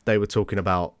 they were talking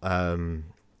about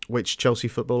which Chelsea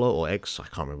footballer or ex, I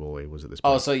can't remember what it was at this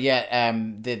point. Oh, so yeah,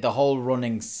 the whole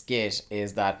running skit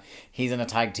is that he's in a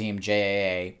tag team,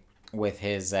 JAA, with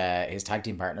his tag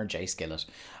team partner, Jay Skillett.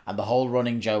 And the whole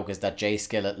running joke is that Jay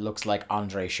Skillett looks like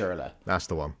Andre Schurrle. That's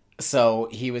the one. So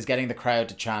he was getting the crowd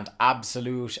to chant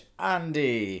Absolute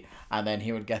Andy, and then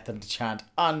he would get them to chant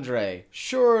Andre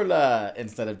Schurrle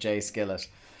instead of Jay Skillett.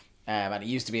 And it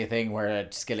used to be a thing where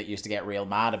Skillett used to get real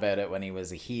mad about it when he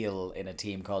was a heel in a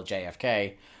team called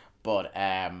JFK. But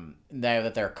now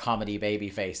that they're comedy baby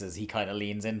faces, he kind of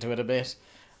leans into it a bit.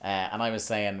 And I was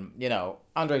saying,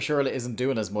 Andre Schurrle isn't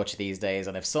doing as much these days,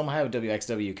 and if somehow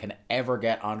wXW can ever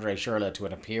get Andre Schurrle to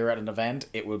appear at an event,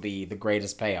 it will be the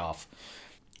greatest payoff.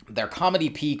 Their comedy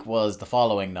peak was the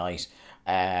following night,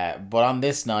 but on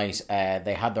this night,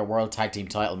 they had their World Tag Team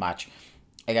title match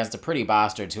against the Pretty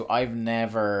Bastards, who I've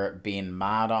never been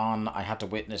mad on. I had to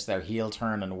witness their heel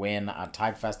turn and win at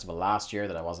Tag Festival last year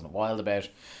that I wasn't wild about.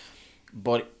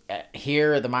 But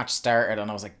here the match started and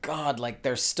I was like, God, like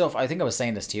there's stuff. I think I was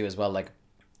saying this to you as well. Like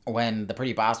when the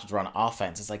Pretty Bastards were on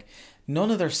offense, it's like none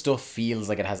of their stuff feels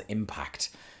like it has impact,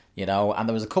 And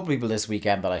there was a couple people this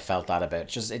weekend that I felt that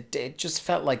about. It just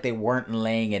felt like they weren't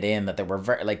laying it in, that they were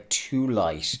very too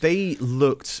light. They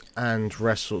looked and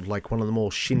wrestled like one of the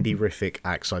more shindy-rific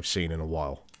acts I've seen in a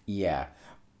while. Yeah,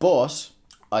 but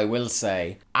I will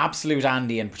say, Absolute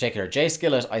Andy in particular, Jay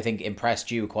Skillett, I think,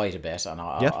 impressed you quite a bit, and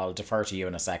I'll defer to you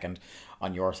in a second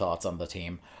on your thoughts on the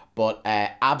team. But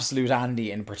Absolute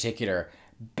Andy in particular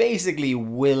basically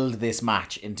willed this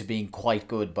match into being quite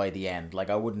good by the end. Like,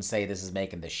 I wouldn't say this is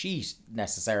making the sheet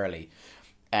necessarily,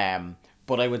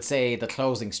 but I would say the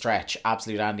closing stretch,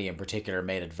 Absolute Andy in particular,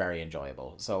 made it very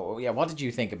enjoyable. So, yeah, what did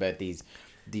you think about these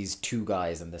two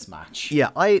guys in this match?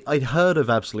 Yeah, I'd heard of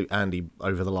Absolute Andy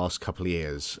over the last couple of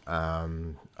years.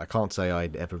 I can't say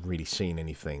I'd ever really seen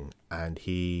anything. And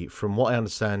he, from what I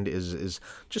understand, is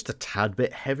just a tad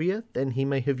bit heavier than he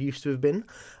may have used to have been.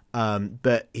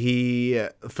 But he,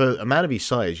 for a man of his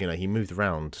size, he moved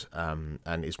around.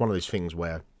 And it's one of those things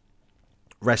where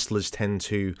wrestlers tend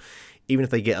to, even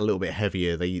if they get a little bit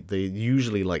heavier, they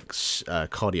usually like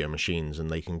cardio machines, and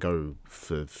they can go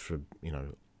for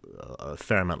a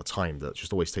fair amount of time that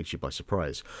just always takes you by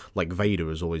surprise. Like Vader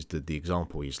has always did the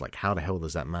example. He's like, how the hell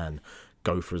does that man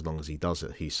go for as long as he does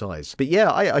at his size? But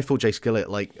yeah, I thought Jay Skillett,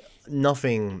 like,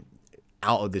 nothing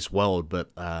out of this world,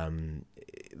 but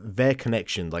their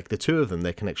connection, like the two of them,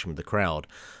 their connection with the crowd,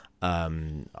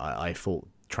 I thought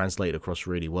translated across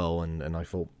really well, and I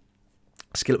thought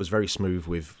Skillett was very smooth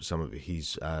with some of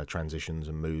his transitions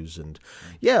and moves, and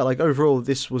yeah, like overall,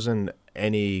 this wasn't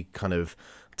any kind of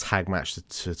tag match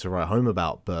to write home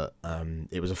about, but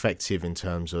it was effective in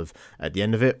terms of, at the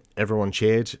end of it, everyone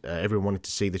cheered, everyone wanted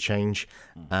to see the change,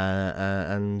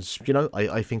 and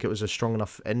I think it was a strong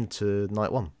enough end to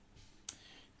night one.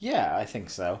 Yeah, I think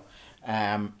so.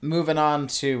 Moving on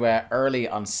to early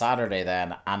on Saturday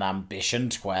then, an Ambition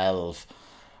 12.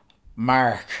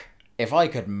 Mark, if I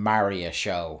could marry a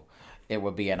show, it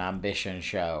would be an Ambition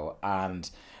show. And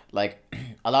like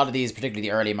a lot of these, particularly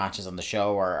the early matches on the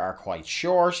show, are quite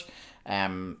short.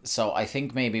 So I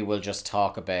think maybe we'll just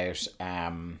talk about,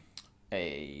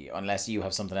 unless you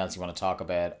have something else you want to talk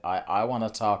about, I want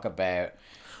to talk about.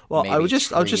 Well, I'll just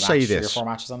say this. 3 or 4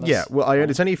 matches on this. Yeah, well,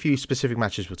 there's only a few specific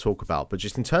matches we'll talk about, but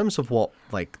just in terms of what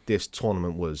like this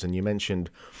tournament was, and you mentioned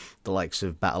the likes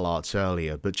of Battle Arts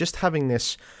earlier, but just having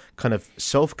this kind of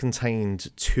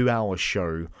self-contained 2-hour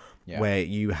show where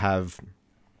you have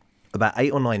about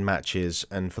 8 or 9 matches,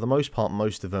 and for the most part,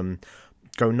 most of them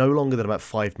go no longer than about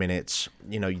 5 minutes.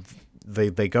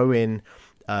 They go in.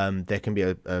 There can be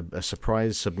a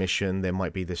surprise submission. There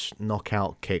might be this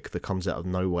knockout kick that comes out of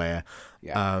nowhere.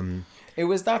 Yeah. It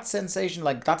was that sensation.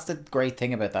 Like, that's the great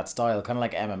thing about that style, kind of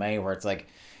like MMA, where it's like,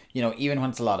 even when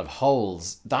it's a lot of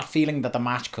holds, that feeling that the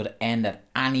match could end at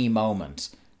any moment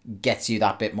gets you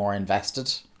that bit more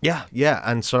invested. Yeah.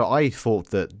 And so I thought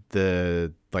that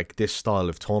this style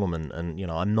of tournament, and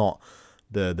I'm not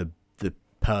the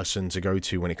person to go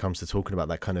to when it comes to talking about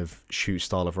that kind of shoot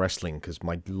style of wrestling, because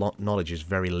my knowledge is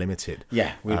very limited.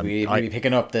 Yeah, we'd be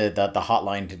picking up the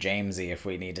hotline to Jamesy if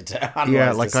we needed to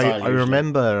analyze the style. I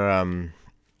remember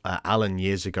Alan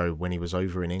years ago when he was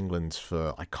over in England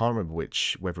for, I can't remember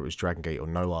whether it was Dragon Gate or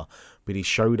Noah, but he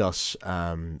showed us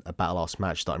a Battle Arts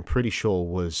match that I'm pretty sure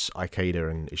was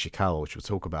Ikeda and Ishikawa, which we'll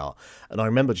talk about. And I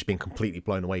remember just being completely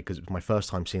blown away because it was my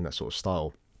first time seeing that sort of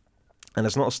style. And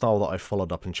it's not a style that I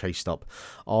followed up and chased up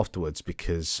afterwards,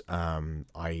 because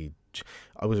I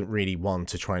wasn't really one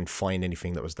to try and find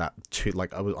anything that was that too,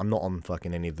 like, I'm not on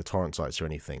fucking any of the torrent sites or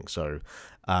anything. So,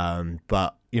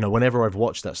 but whenever I've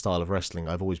watched that style of wrestling,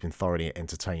 I've always been thoroughly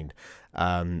entertained.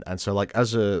 And so, like,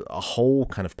 as a whole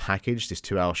kind of package, this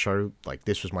 2-hour show, like,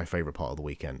 this was my favorite part of the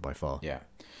weekend by far. Yeah.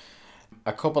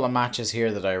 A couple of matches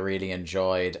here that I really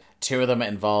enjoyed. 2 of them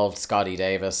involved Scotty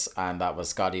Davis, and that was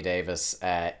Scotty Davis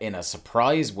in a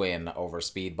surprise win over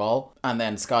Speedball, and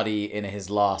then Scotty in his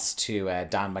loss to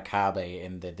Dan McCabe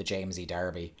in the Jamesy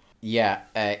Derby. Yeah,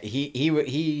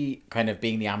 he kind of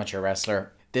being the amateur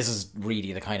wrestler, this is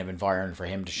really the kind of environment for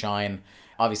him to shine.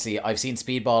 Obviously, I've seen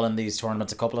Speedball in these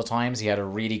tournaments a couple of times. He had a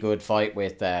really good fight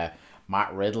with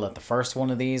Matt Riddle at the first one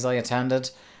of these I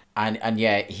attended. And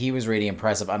yeah, he was really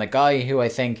impressive. And a guy who I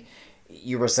think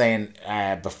you were saying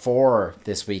before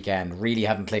this weekend really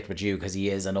hadn't clicked with you because he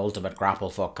is an ultimate grapple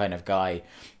fuck kind of guy,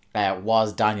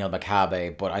 was Daniel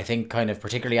Makabe. But I think kind of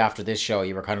particularly after this show,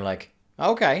 you were kind of like,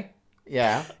 okay,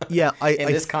 yeah. Yeah, in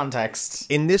this context.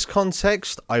 In this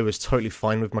context, I was totally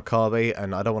fine with Makabe,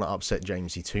 and I don't want to upset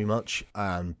Jamesy too much.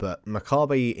 But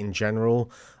Makabe in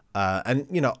general, and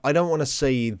you know, I don't want to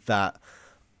say that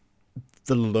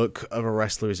the look of a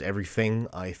wrestler is everything.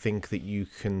 I think that you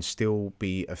can still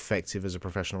be effective as a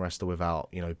professional wrestler without,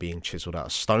 you know, being chiseled out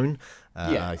of stone.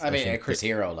 I mean, Chris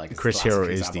Hero, like Chris Hero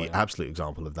is the absolute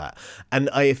example of that. And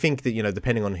I think that, you know,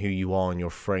 depending on who you are in your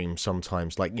frame,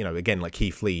 sometimes, like, you know, again, like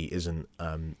Keith Lee isn't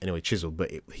anyway chiseled,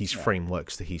 but his frame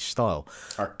works to his style.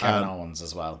 Or Kevin Owens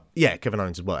as well. Yeah, Kevin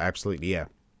Owens as well, absolutely, yeah.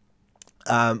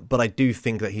 But I do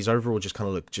think that his overall just kind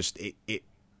of look, just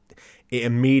it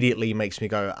immediately makes me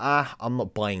go, I'm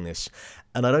not buying this.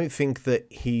 And I don't think that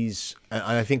and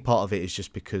I think part of it is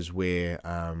just because we're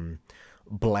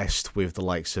blessed with the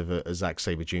likes of a Zack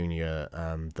Sabre Jr.,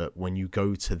 that when you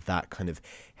go to that kind of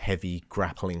heavy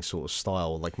grappling sort of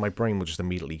style, like my brain will just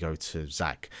immediately go to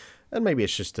Zack. And maybe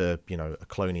it's just a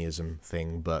colonialism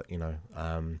thing, but, you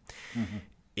know,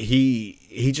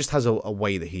 he just has a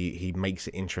way that he makes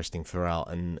it interesting throughout,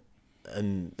 and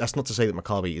that's not to say that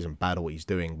Makabe isn't bad at what he's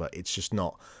doing, but it's just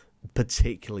not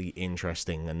particularly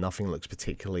interesting, and nothing looks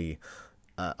particularly.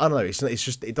 I don't know. It's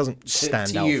just it doesn't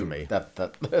stand out for me.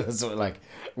 That's like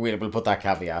we'll put that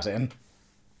caveat in.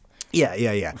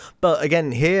 Yeah. But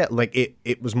again, here, like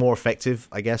it was more effective,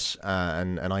 I guess,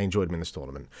 and I enjoyed him in this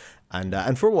tournament,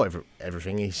 and for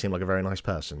everything, he seemed like a very nice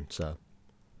person. So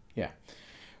yeah,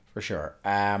 for sure.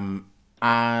 And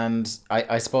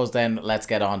I suppose then let's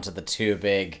get on to the two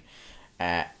big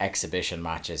exhibition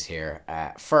matches here.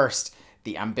 First,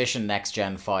 the Ambition Next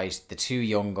Gen fight, the two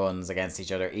young guns against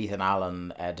each other, Ethan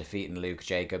Allen defeating Luke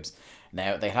Jacobs.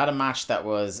 Now, they had a match that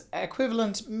was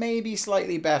equivalent, maybe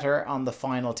slightly better, on the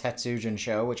final Tetsujin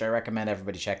show, which I recommend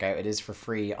everybody check out. It is for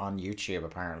free on YouTube,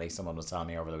 apparently. Someone was telling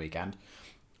me over the weekend.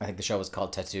 I think the show was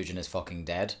called Tetsujin is Fucking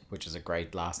Dead, which is a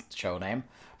great last show name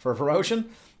for a promotion.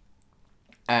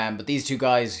 But these two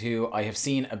guys who I have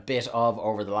seen a bit of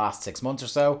over the last 6 months or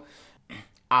so,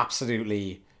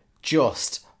 absolutely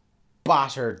just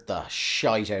battered the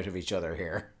shite out of each other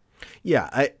here. Yeah,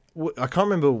 I can't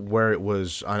remember where it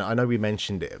was. I know we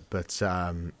mentioned it, but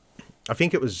I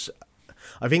think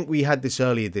we had this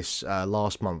earlier this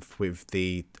last month with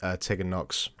the Tegan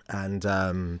Knox and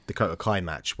Dakota Kai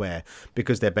match, where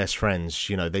because they're best friends,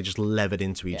 you know, they just levered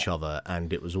into each other,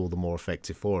 and it was all the more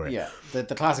effective for it. Yeah, the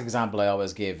classic example I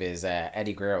always give is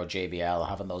Eddie Guerrero JBL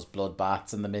having those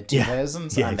bloodbaths in the mid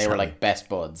 2000s, and they were like best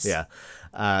buds. Yeah.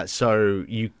 So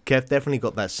you definitely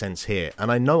got that sense here,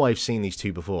 and I know I've seen these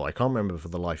two before. I can't remember for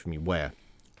the life of me where.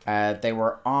 They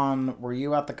were on. Were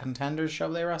you at the Contenders show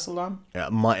they wrestled on? Yeah,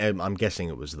 I'm guessing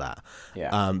it was that.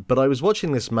 Yeah. But I was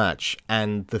watching this match,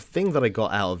 and the thing that I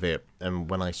got out of it, and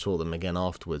when I saw them again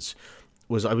afterwards,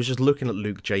 was I was just looking at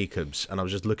Luke Jacobs, and I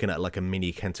was just looking at like a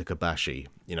mini Kenta Kobashi.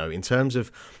 You know, in terms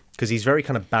of because he's very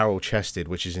kind of barrel chested,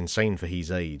 which is insane for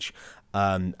his age.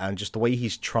 And just the way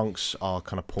his trunks are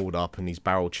kind of pulled up and his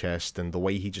barrel chest, and the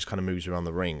way he just kind of moves around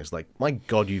the ring is like, my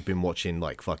God, you've been watching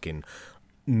like fucking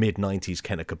mid-90s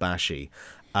Kenta Kobashi.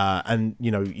 And,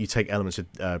 you know, you take elements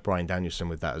of Bryan Danielson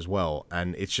with that as well.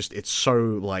 And it's so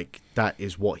like that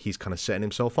is what he's kind of setting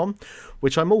himself on,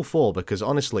 which I'm all for, because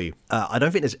honestly, I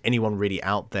don't think there's anyone really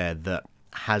out there that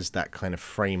has that kind of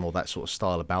frame or that sort of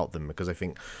style about them, because I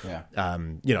think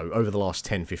you know, over the last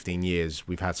 10-15 years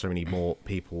we've had so many more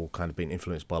people kind of being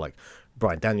influenced by like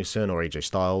Bryan Danielson or AJ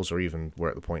Styles, or even we're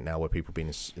at the point now where people are being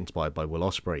inspired by Will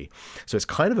Ospreay. So it's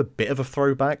kind of a bit of a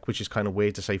throwback, which is kind of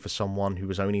weird to say for someone who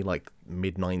was only like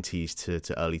mid-90s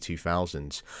to early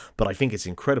 2000s, but I think it's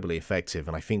incredibly effective,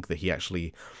 and I think that he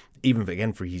actually, even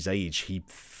again for his age, he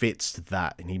fits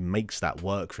that and he makes that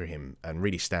work for him and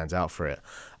really stands out for it.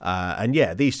 And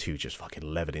yeah, these two just fucking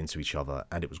levered into each other,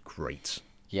 and it was great.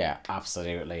 Yeah,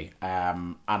 absolutely.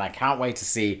 And I can't wait to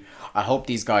see. I hope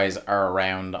these guys are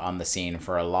around on the scene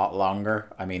for a lot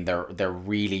longer. I mean, they're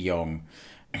really young,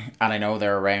 and I know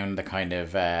they're around the kind of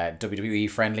WWE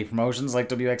friendly promotions like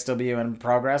wXw and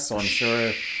Progress. So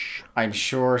I'm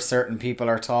sure certain people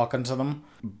are talking to them,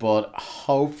 but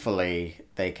hopefully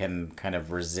they can kind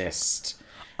of resist.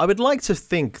 I would like to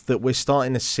think that we're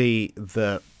starting to see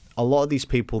that a lot of these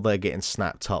people that are getting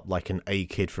snapped up, like an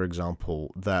A-Kid, for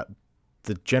example, that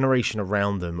the generation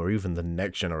around them, or even the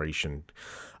next generation,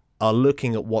 are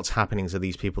looking at what's happening to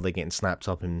these people they're getting snapped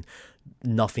up and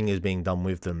nothing is being done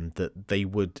with them, that they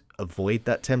would avoid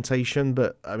that temptation.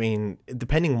 But I mean,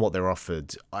 depending on what they're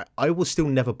offered, I will still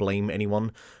never blame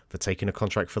anyone for taking a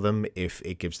contract for them if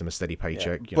it gives them a steady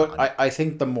paycheck. But I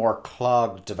think the more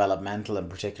clogged developmental in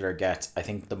particular gets, I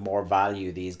think the more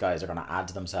value these guys are going to add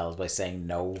to themselves by saying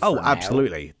no. Oh,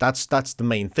 absolutely. That's the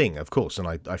main thing, of course, and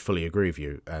I fully agree with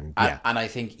you. And I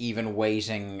think even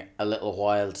waiting a little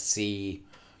while to see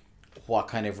what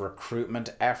kind of recruitment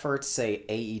efforts, say,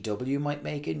 AEW might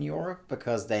make in Europe,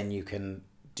 because then you can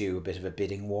do a bit of a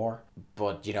bidding war.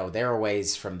 But, there are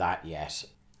ways from that yet.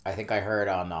 I think I heard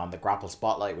on the Grapple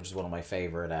Spotlight, which is one of my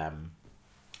favourite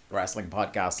wrestling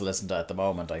podcasts to listen to at the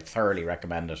moment. I thoroughly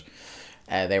recommend it.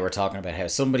 They were talking about how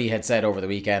somebody had said over the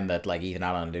weekend that like Ethan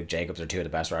Allen and Luke Jacobs are two of the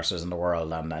best wrestlers in the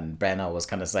world, and Benno was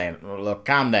kind of saying, look,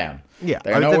 calm down. Yeah,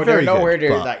 they're nowhere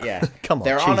near that yet. Come on,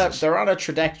 they're on a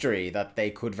trajectory that they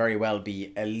could very well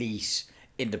be elite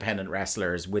independent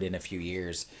wrestlers within a few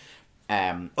years.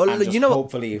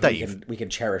 Hopefully Dave, we can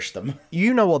cherish them.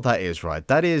 You know what that is, right?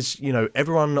 That is,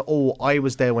 everyone. I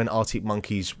was there when Arctic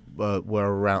Monkeys were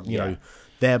around. You know,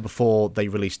 there before they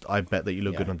released I Bet That You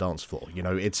Look Good on Dance Floor.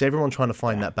 It's everyone trying to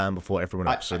find that band before everyone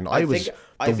else. And I was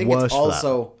the worst for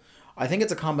that. I think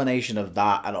it's a combination of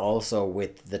that, and also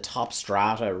with the top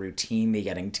strata routinely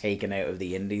getting taken out of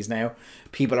the indies now.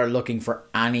 People are looking for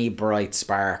any bright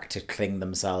spark to cling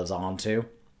themselves onto.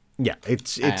 Yeah,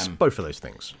 it's both of those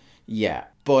things. Yeah,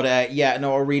 but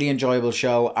a really enjoyable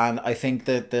show, and I think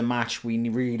that the match we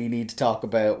really need to talk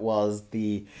about was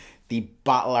the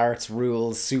Battle Arts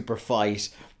Rules super fight.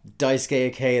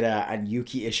 Daisuke Ikeda and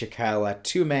Yuki Ishikawa,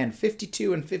 two men,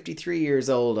 52 and 53 years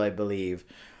old, I believe.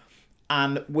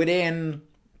 And within,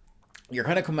 you're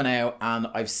kind of coming out, and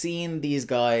I've seen these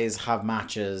guys have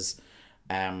matches,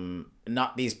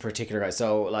 not these particular guys.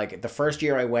 So, like, the first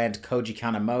year I went, Koji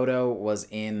Kanemoto was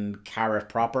in Carat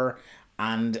proper,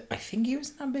 and I think he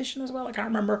was in Ambition as well, I can't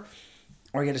remember.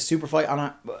 Or he had a super fight on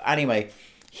it. But anyway,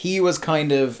 he was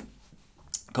kind of,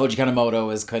 Koji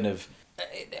Kanemoto is kind of,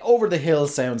 over the hill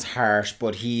sounds harsh,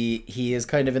 but he is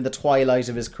kind of in the twilight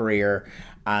of his career,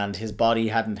 and his body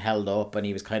hadn't held up, and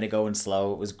he was kind of going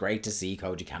slow. It was great to see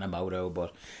Koji Kanemoto,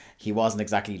 but he wasn't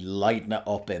exactly lighting it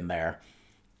up in there.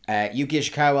 Yuki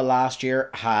Ishikawa last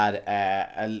year had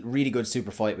a really good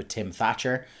super fight with Tim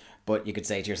Thatcher, but you could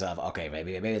say to yourself, okay,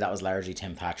 maybe that was largely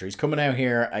Tim Thatcher. He's coming out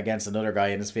here against another guy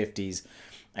in his 50s,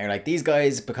 and you're like, these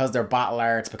guys, because they're battle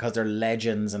arts, because they're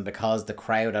legends, and because the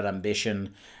crowd at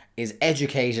Ambition is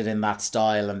educated in that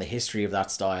style and the history of that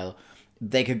style,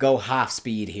 they could go half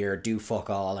speed here, do fuck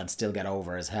all, and still get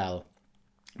over as hell.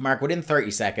 Mark, within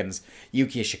 30 seconds,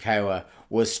 Yuki Ishikawa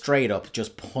was straight up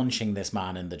just punching this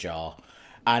man in the jaw.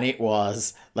 And it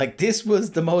was, like, this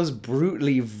was the most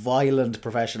brutally violent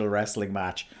professional wrestling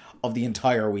match of the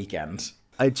entire weekend.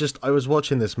 I was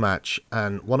watching this match,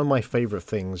 and one of my favourite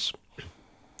things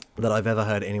that I've ever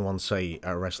heard anyone say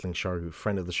at a wrestling show,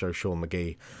 friend of the show, Sean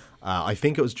McGee, I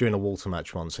think it was during a Walter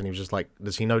match once, and he was just like,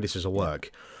 does he know this is a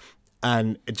work?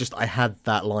 And I had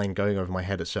that line going over my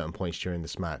head at certain points during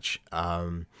this match.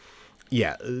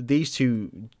 These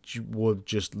two were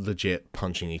just legit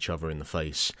punching each other in the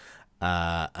face.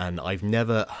 And I've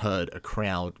never heard a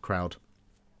crowd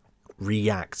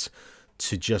react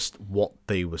to just what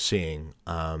they were seeing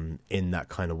in that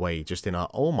kind of way. Just in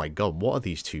oh my God, what are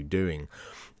these two doing?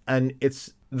 And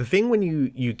it's the thing when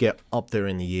you get up there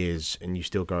in the years and you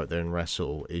still go out there and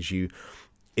wrestle is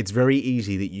it's very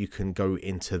easy that you can go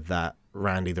into that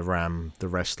Randy the Ram, the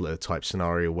wrestler type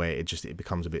scenario where it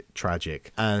becomes a bit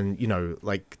tragic. And,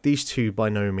 like these two by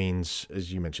no means,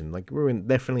 as you mentioned, like we're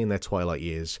definitely in their twilight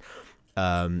years,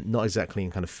 not exactly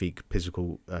in kind of peak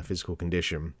physical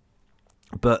condition,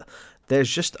 but there's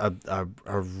just a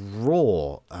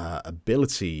raw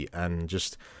ability and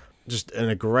just an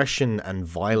aggression and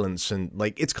violence, and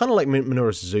like it's kind of like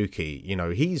Minoru Suzuki.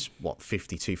 He's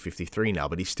 52, 53 now,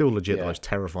 but he's still legit the most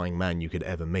terrifying man you could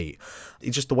ever meet.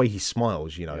 It's just the way he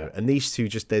smiles, and these two,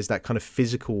 there's that kind of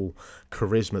physical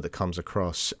charisma that comes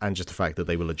across, and just the fact that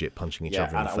they were legit punching each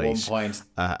other in the face. One point,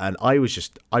 and I was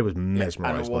mesmerized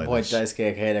by this. And at one point,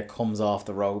 Daisuke Ikeda comes off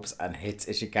the ropes and hits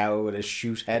Ishikawa with a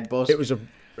shoot headbutt. It was a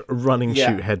running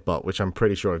shoot headbutt, which I'm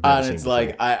pretty sure I've never seen before.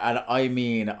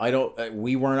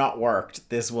 We were not worked.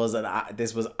 This was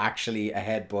actually a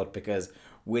headbutt, because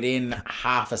within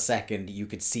half a second you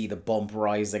could see the bump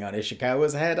rising on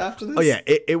Ishikawa's head after this. Oh yeah,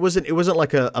 it wasn't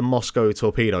like a Moscow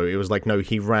torpedo. It was like, no,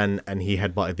 he ran and he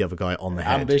headbutted the other guy on the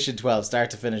head. Ambition 12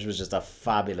 start to finish was just a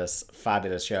fabulous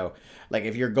show. Like,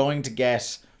 if you're going to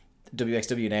get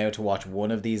WXW now to watch one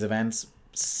of these events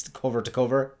cover to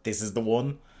cover, this is the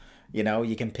one. You know,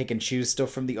 you can pick and choose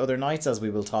stuff from the other nights, as we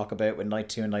will talk about with night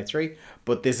 2 and night 3.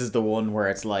 But this is the one where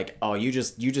it's like, oh, you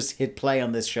just hit play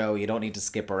on this show. You don't need to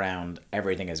skip around.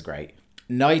 Everything is great.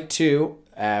 Night 2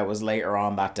 was later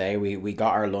on that day. We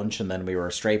got our lunch and then we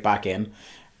were straight back in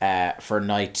for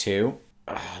night 2.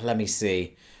 Let me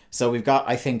see. So we've got,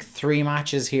 I think, 3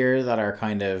 matches here that are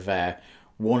kind of...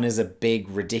 one is a big,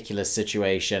 ridiculous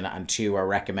situation and 2 are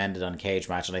recommended on Cage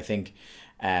Match. And I think...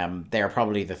 they're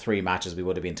probably the 3 matches we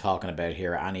would have been talking about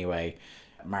here anyway,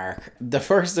 Mark. The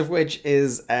first of which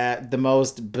is the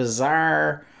most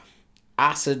bizarre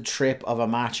acid trip of a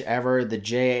match ever, the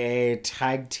JA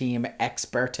Tag Team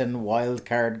Experten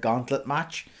Wildcard Gauntlet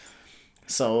match.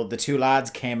 So the 2 lads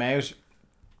came out,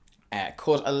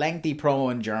 cut a lengthy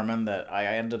promo in German that I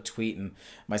ended up tweeting.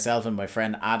 Myself and my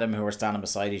friend Adam, who were standing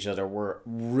beside each other, were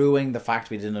ruining the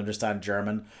fact we didn't understand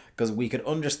German, because we could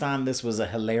understand this was a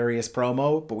hilarious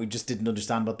promo, but we just didn't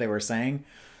understand what they were saying.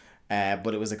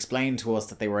 But it was explained to us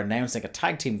that they were announcing a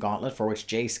tag team gauntlet for which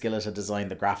Jay Skillett had designed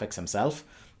the graphics himself,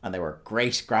 and they were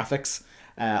great graphics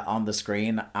on the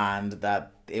screen, and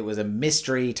that it was a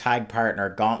mystery tag partner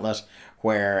gauntlet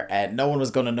where no one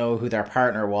was going to know who their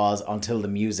partner was until the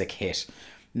music hit.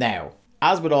 Now,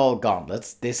 as with all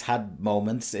gauntlets, this had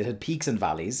moments, it had peaks and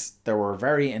valleys. There were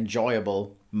very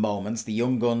enjoyable moments. The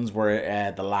Young Guns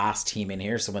were the last team in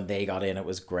here, so when they got in, it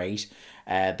was great.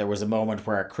 There was a moment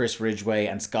where Chris Ridgway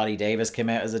and Scotty Davis came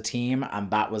out as a team,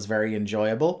 and that was very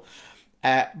enjoyable.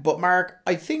 But Mark,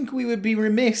 I think we would be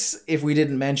remiss if we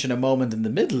didn't mention a moment in the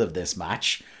middle of this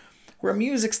match where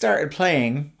music started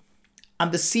playing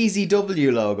and the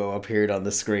CZW logo appeared on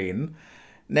the screen.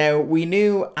 Now, we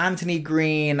knew Anthony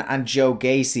Green and Joe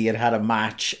Gacy had a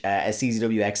match, a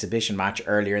CZW exhibition match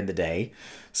earlier in the day.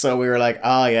 So we were like,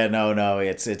 oh yeah, no,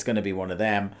 it's going to be one of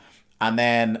them. And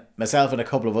then myself and a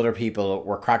couple of other people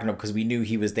were cracking up because we knew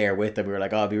he was there with them. We were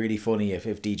like, oh, it'd be really funny if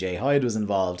DJ Hyde was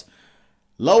involved.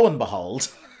 Lo and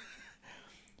behold,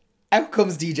 out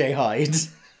comes DJ Hyde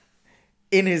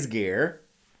in his gear.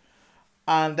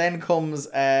 And then comes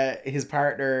his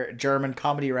partner, German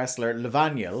comedy wrestler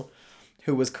Levaniel,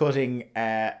 who was cutting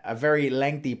a very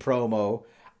lengthy promo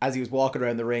as he was walking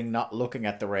around the ring, not looking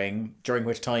at the ring, during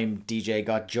which time DJ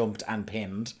got jumped and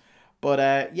pinned.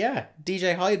 But yeah,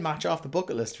 DJ Hyde match off the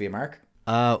bucket list for you, Mark.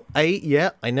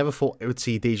 I never thought I would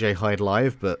see DJ Hyde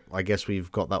live, but I guess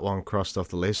we've got that one crossed off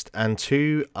the list. And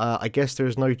 2, I guess there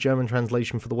is no German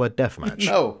translation for the word deathmatch.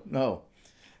 No,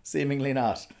 seemingly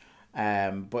not.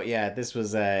 But yeah, this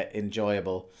was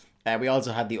enjoyable. We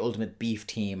also had the Ultimate Beef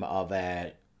team of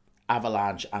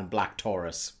Avalanche and Black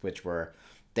Taurus, which were,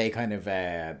 they kind of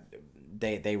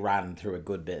they ran through a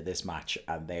good bit of this match,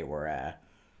 and they were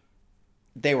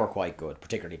quite good,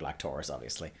 particularly Black Taurus.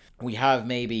 Obviously, we have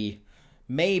maybe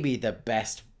the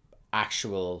best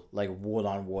actual like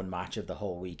one-on-one match of the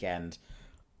whole weekend: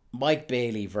 Mike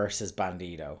Bailey versus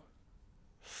Bandito.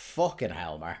 Fucking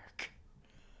hell, Mark.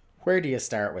 Where do you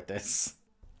start with this?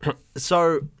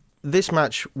 So, this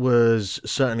match was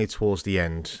certainly towards the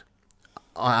end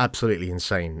absolutely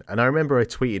insane. And I remember I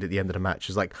tweeted at the end of the match,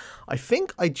 was like, I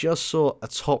think I just saw a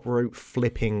top rope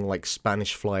flipping like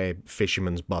Spanish fly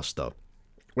fisherman's buster,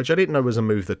 which I didn't know was a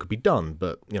move that could be done,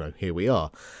 but, you know, here we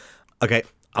are. Okay,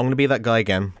 I'm going to be that guy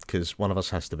again, because one of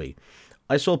us has to be.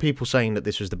 I saw people saying that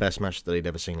this was the best match that they'd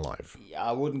ever seen live. Yeah,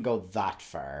 I wouldn't go that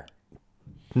far.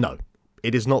 No.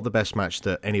 It is not the best match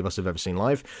that any of us have ever seen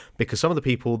live, because some of the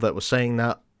people that were saying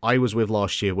that I was with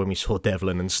last year when we saw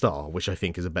Devlin and Starr, which I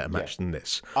think is a better match than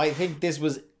this. I think this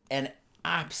was an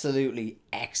absolutely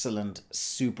excellent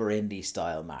super indie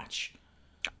style match.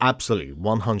 Absolutely,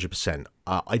 100%.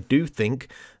 I do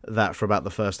think that for about the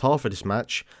first half of this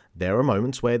match, there are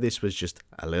moments where this was just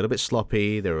a little bit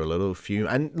sloppy, there were a little few...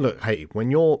 And look, hey, when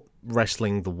you're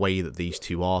wrestling the way that these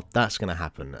two are, that's going to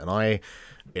happen. And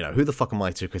who the fuck am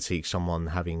I to critique someone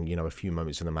having, a few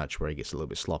moments in the match where he gets a little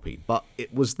bit sloppy? But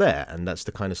it was there, and that's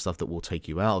the kind of stuff that will take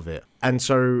you out of it. And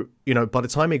so, by the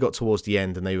time it got towards the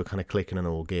end and they were kind of clicking in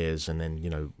all gears, and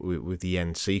then, with the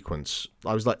end sequence,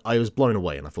 I was blown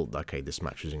away, and I thought, okay, this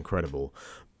match was incredible.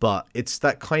 But it's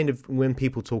that kind of, when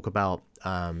people talk about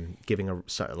giving a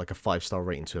 5-star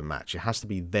rating to a match, it has to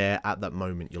be there at that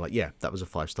moment. You're like, yeah, that was a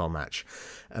 5-star match.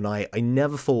 And I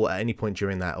never thought at any point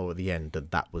during that or at the end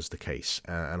that was the case.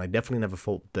 And I definitely never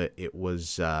thought that it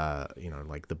was,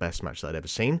 like the best match that I'd ever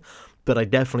seen. But I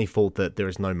definitely thought that there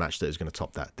is no match that is going to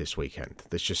top that this weekend.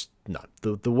 There's just, no.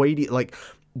 The way,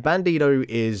 Bandito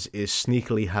is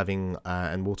sneakily having,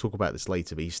 and we'll talk about this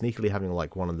later, but he's sneakily having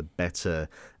one of the better...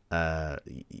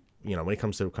 when it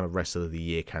comes to kind of rest of the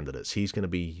year candidates, he's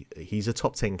a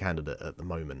top 10 candidate at the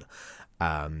moment.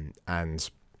 And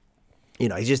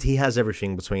he has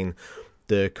everything between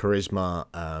the charisma,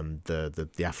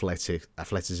 the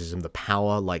athleticism, the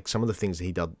power, like some of the things that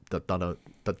he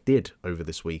did over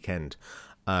this weekend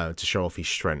to show off his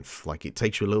strength. Like, it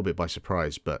takes you a little bit by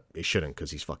surprise, but it shouldn't,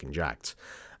 because he's fucking jacked.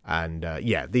 And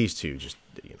these two just,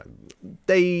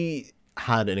 they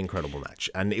had an incredible match,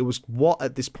 and it was what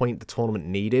at this point the tournament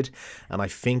needed. And I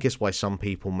think it's why some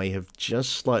people may have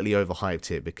just slightly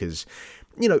overhyped it, because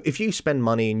if you spend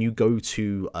money and you go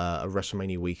to a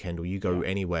WrestleMania weekend, or you go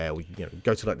anywhere, or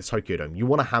go to like the Tokyo Dome, you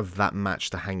want to have that match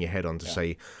to hang your head on to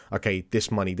say, okay, this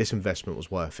investment was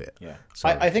worth it. So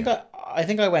I think I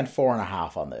went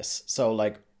 4.5 on this. So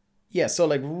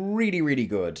really, really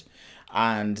good.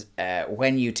 And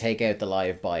when you take out the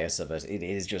live bias of it, it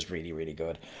is just really, really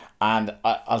good. And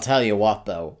I'll tell you what,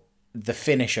 though, the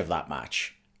finish of that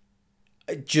match,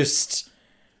 just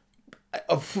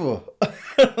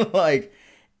like,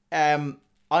 I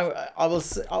will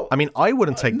say, I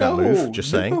wouldn't take that move, just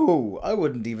saying. No, I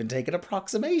wouldn't even take an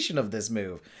approximation of this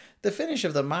move. The finish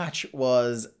of the match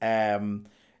was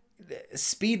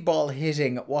speedball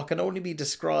hitting what can only be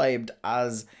described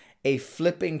as a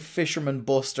flipping fisherman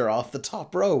buster off the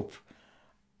top rope.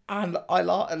 And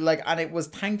and it was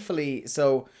thankfully,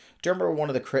 so do you remember one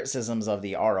of the criticisms of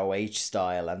the ROH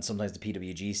style and sometimes the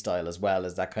PWG style as well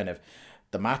is that kind of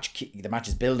the match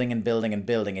is building and building and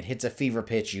building. It hits a fever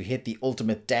pitch. You hit the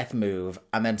ultimate death move,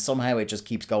 and then somehow it just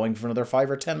keeps going for another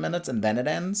 5 or 10 minutes, and then it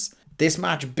ends. This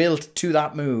match built to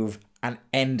that move and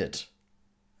ended.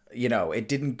 It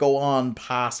didn't go on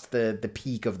past the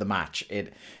peak of the match.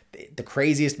 The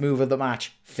craziest move of the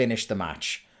match finished the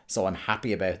match. So I'm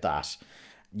happy about that.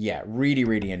 Yeah, really,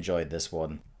 really enjoyed this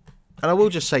one. And I will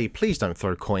just say, please don't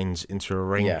throw coins into a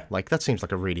ring. Yeah. Like, that seems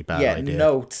like a really bad idea. Yeah,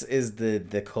 notes is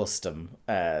the custom.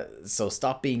 So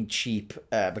stop being cheap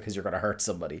because you're going to hurt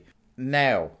somebody.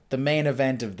 Now, the main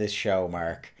event of this show,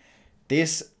 Mark.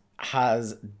 This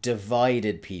has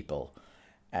divided people.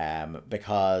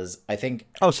 Because I think...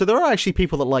 Oh, so there are actually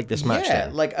people that like this match then?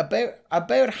 Yeah, like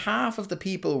about half of the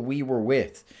people we were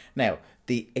with. Now,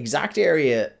 the exact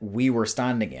area we were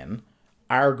standing in,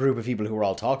 our group of people who were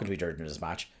all talking to each other in this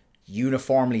match,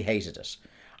 uniformly hated it.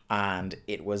 And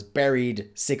it was buried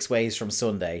 6 ways from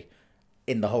Sunday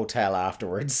in the hotel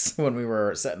afterwards when we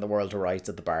were setting the world to rights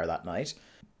at the bar that night.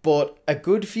 But a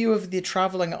good few of the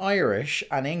travelling Irish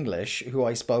and English who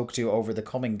I spoke to over the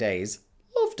coming days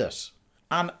loved it.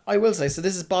 And I will say, so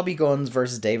this is Bobby Guns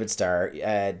versus David Starr,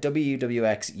 WXW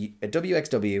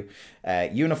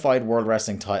Unified World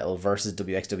Wrestling Title versus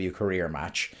WXW Career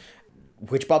match,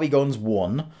 which Bobby Guns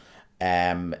won.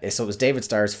 So it was David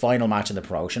Starr's final match in the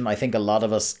promotion. I think a lot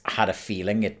of us had a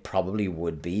feeling it probably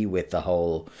would be, with the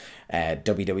whole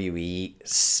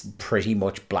WWE pretty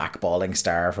much blackballing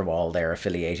Starr from all their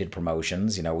affiliated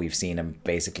promotions. We've seen him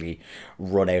basically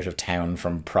run out of town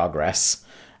from Progress.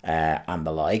 And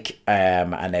the like, and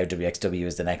now WXW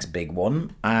is the next big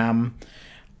one. And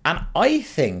I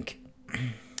think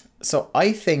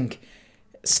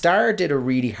Starr did a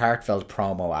really heartfelt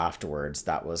promo afterwards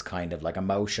that was kind of like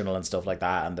emotional and stuff like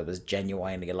that, and there was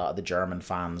genuinely a lot of the German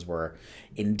fans were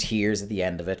in tears at the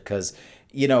end of it, because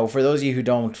for those of you who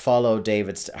haven't followed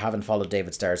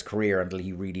David Starr's career until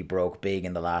he really broke big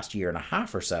in the last year and a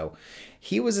half or so,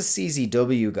 he was a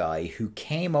CZW guy who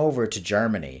came over to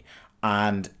Germany.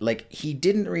 And he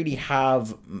didn't really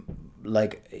have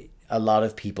a lot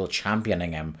of people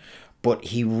championing him, but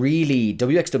he really,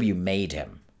 WXW made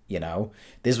him.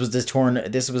 This was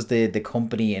the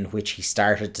company in which he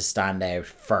started to stand out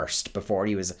first, before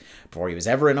he was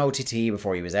ever in OTT,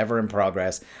 before he was ever in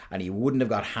Progress, and he wouldn't have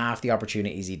got half the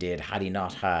opportunities he did had he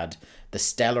not had the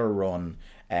stellar run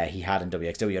he had in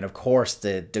WXW. And of course,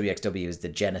 the WXW is the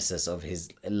genesis of his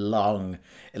long,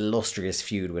 illustrious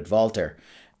feud with Walter.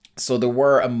 So there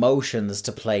were emotions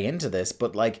to play into this,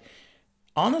 but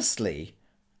honestly,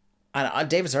 and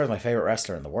David Starr is my favourite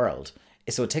wrestler in the world,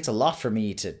 so it takes a lot for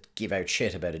me to give out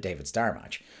shit about a David Starr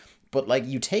match. But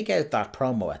you take out that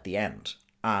promo at the end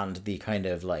and the kind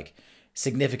of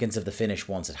significance of the finish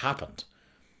once it happened,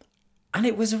 and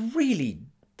it was a really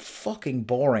fucking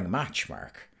boring match,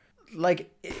 Mark.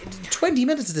 20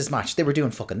 minutes of this match, they were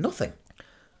doing fucking nothing.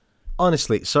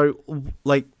 Honestly, so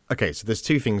okay, so there's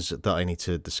two things that I need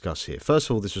to discuss here. First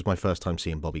of all, this was my first time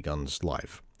seeing Bobby Guns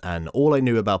live. And all I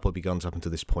knew about Bobby Guns up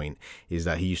until this point is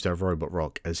that he used to have Robot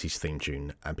Rock as his theme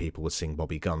tune, and people would sing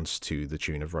Bobby Guns to the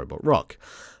tune of Robot Rock.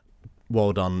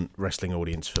 Well done, wrestling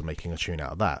audience, for making a tune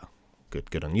out of that.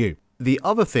 Good on you. The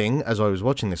other thing, as I was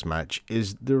watching this match,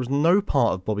 is there was no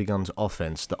part of Bobby Guns'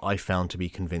 offense that I found to be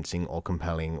convincing or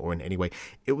compelling or in any way.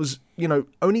 It was,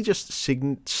 only just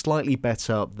slightly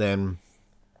better than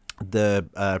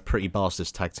the Pretty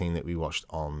Bastards tag team that we watched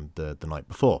on the night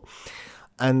before.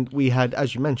 And we had,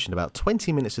 as you mentioned, about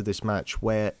 20 minutes of this match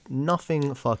where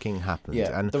nothing fucking happened.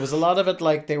 Yeah, and there was a lot of it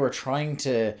like they were trying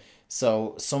to...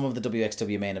 So some of the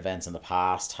wXw main events in the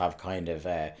past have kind of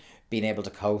been able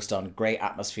to coast on great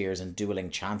atmospheres and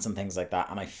dueling chants and things like that.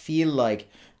 And I feel like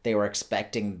they were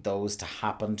expecting those to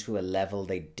happen to a level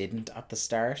they didn't at the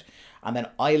start. And then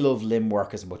I love limb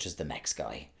work as much as the next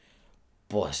guy.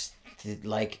 But,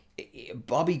 like,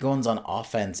 Bobby Guns on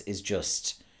offense is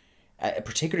just...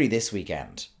 particularly this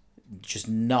weekend, just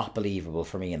not believable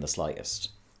for me in the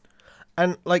slightest.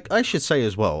 And, like, I should say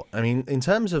as well, I mean, in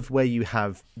terms of where you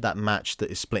have that match that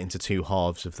is split into two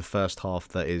halves, of the first half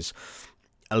that is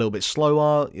a little bit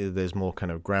slower, there's more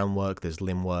kind of groundwork, there's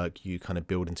limb work, you kind of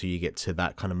build until you get to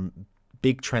that kind of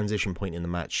big transition point in the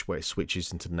match where it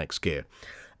switches into the next gear.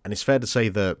 And it's fair to say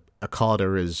that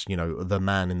Okada is, you know, the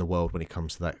man in the world when it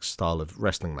comes to that style of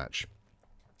wrestling match.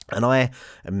 And I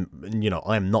am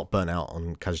not burnt out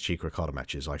on Kazuchika Okada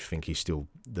matches. I think he's still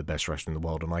the best wrestler in the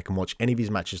world, and I can watch any of his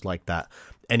matches like that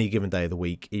any given day of the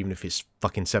week, even if it's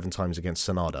fucking 7 times against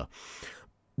Sanada.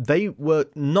 They were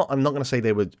not, I'm not going to say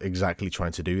they were exactly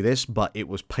trying to do this, but it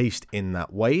was paced in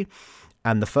that way.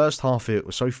 And the first half of it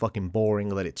was so fucking boring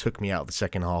that it took me out of the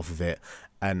second half of it.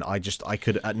 And I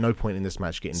could at no point in this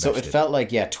match get invested. So it felt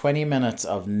like, 20 minutes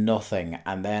of nothing.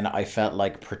 And then I felt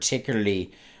like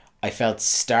I felt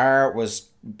Starr was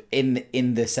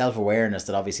in the self-awareness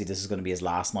that obviously this is going to be his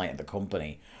last night at the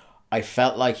company. I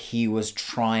felt like he was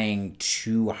trying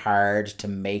too hard to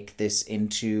make this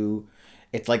into...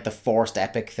 It's like the forced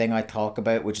epic thing I talk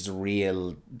about, which is a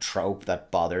real trope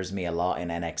that bothers me a lot in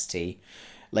NXT.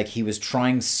 Like, he was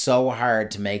trying so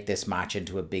hard to make this match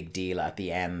into a big deal at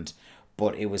the end,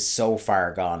 but it was so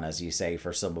far gone, as you say,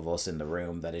 for some of us in the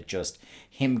room, that it just...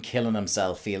 Him killing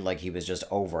himself feel like he was just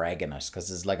over-egging it, because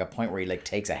there's like a point where he like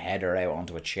takes a header out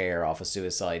onto a chair off a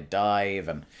suicide dive,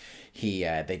 and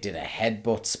they did a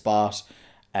headbutt spot,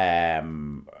 where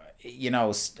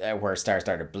Starr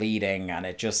started bleeding, and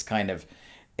it just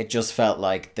felt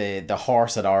like the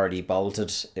horse had already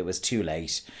bolted. It was too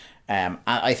late.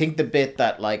 I think the bit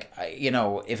that, like,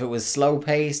 if it was slow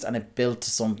paced and it built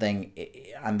to something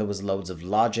and there was loads of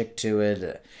logic to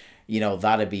it,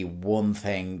 that'd be one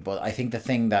thing. But I think the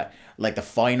thing that, like, the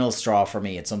final straw for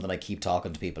me, it's something I keep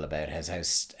talking to people about,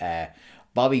 is how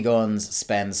Bobby Guns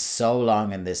spends so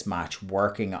long in this match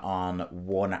working on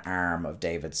one arm of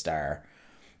David Starr.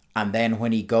 And then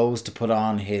when he goes to put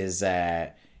on his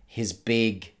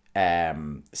big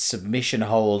submission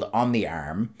hold on the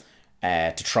arm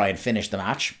to try and finish the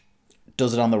match,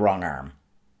 does it on the wrong arm,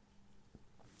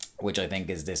 which I think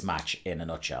is this match in a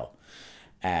nutshell.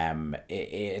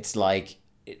 It's like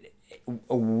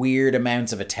weird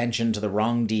amounts of attention to the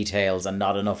wrong details and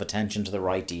not enough attention to the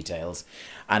right details.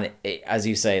 And it, as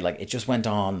you say, like, it just went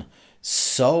on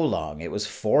so long. It was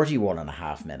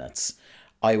 41.5 minutes.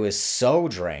 I was so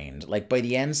drained. Like, by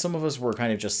the end, some of us were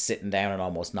kind of just sitting down and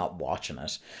almost not watching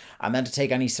it. And then to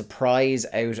take any surprise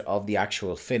out of the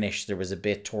actual finish, there was a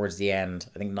bit towards the end,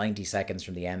 I think 90 seconds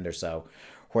from the end or so,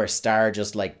 where Starr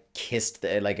just, like, kissed,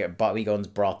 Bobby Guns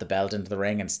brought the belt into the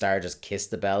ring and Starr just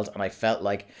kissed the belt. And I felt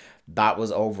like that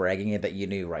was over-egging it, that you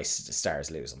knew, right,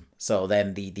 Starr's losing. So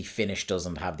then the finish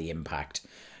doesn't have the impact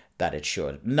that it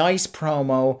should. Nice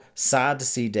promo. Sad to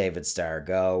see David Starr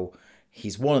go.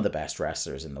 He's one of the best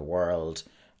wrestlers in the world.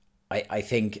 I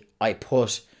think I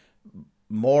put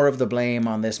more of the blame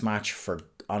on this match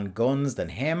on Guns than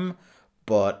him,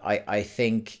 but I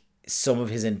think some of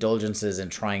his indulgences in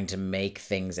trying to make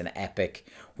things an epic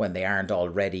when they aren't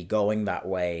already going that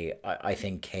way, I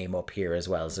think came up here as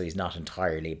well, so he's not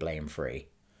entirely blame-free.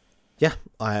 Yeah,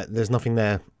 there's nothing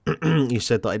there you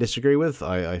said that I disagree with.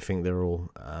 I think they're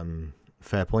all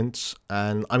fair points.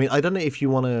 And I mean, I don't know if you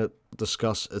want to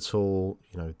discuss at all,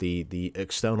 the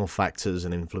external factors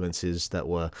and influences that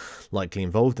were likely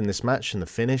involved in this match and the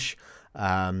finish.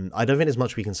 I don't think there's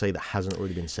much we can say that hasn't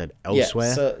already been said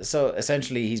elsewhere. Yeah, so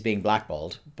essentially he's being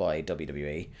blackballed by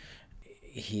WWE.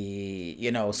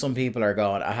 Some people are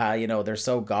going, they're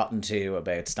so gotten to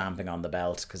about stamping on the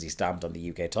belt because he stamped on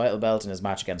the UK title belt in his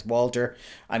match against Walter,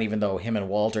 and even though him and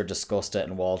Walter discussed it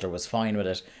and Walter was fine with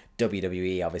it,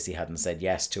 WWE obviously hadn't said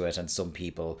yes to it, and some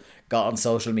people got on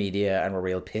social media and were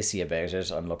real pissy about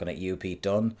it. I'm looking at you, Pete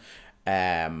Dunne.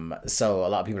 So a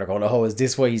lot of people are going, oh, is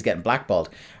this why he's getting blackballed?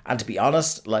 And to be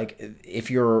honest, like, if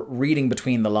you're reading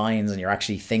between the lines and you're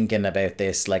actually thinking about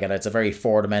this, like, and it's a very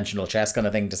four-dimensional chess kind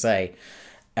of thing to say,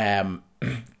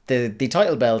 the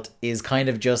title belt is kind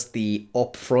of just the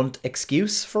upfront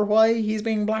excuse for why he's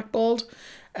being blackballed.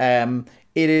 It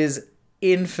is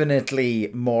infinitely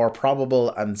more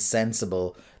probable and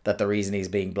sensible that the reason he's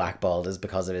being blackballed is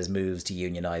because of his moves to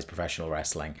unionize professional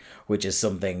wrestling, which is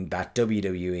something that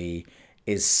WWE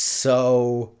is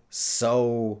so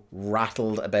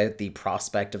rattled about the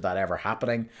prospect of that ever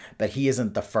happening, that he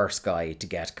isn't the first guy to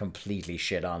get completely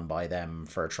shit on by them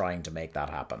for trying to make that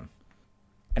happen.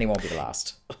 And he won't be the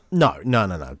last. No.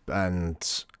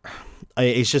 And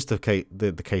it's just the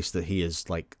case that he is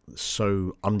like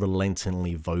so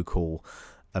unrelentingly vocal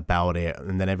about it,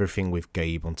 and then everything with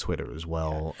Gabe on Twitter as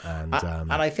well. And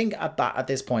I think at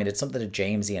this point, it's something that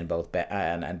Jamesy and both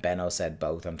and Benno said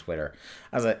both on Twitter.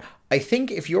 I think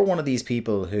if you're one of these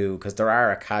people who, because there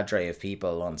are a cadre of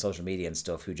people on social media and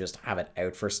stuff who just have it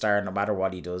out for Star, no matter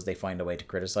what he does, they find a way to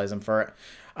criticize him for it.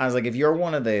 I was like, if you're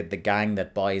one of the gang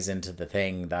that buys into the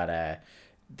thing that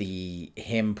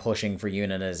him pushing for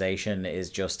unionization is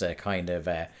just a kind of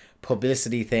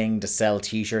publicity thing to sell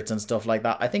t-shirts and stuff like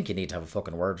that, I think you need to have a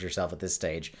fucking word with yourself at this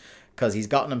stage, because he's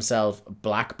gotten himself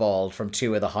blackballed from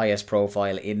two of the highest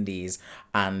profile indies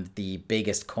and the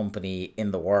biggest company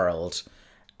in the world.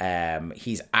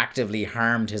 He's actively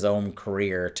harmed his own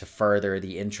career to further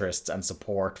the interests and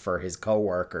support for his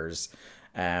co-workers.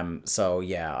 So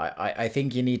yeah, I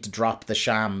think you need to drop the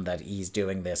sham that he's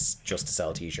doing this just to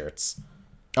sell t-shirts.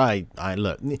 I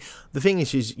look, the thing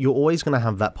is you're always going to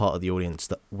have that part of the audience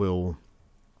that will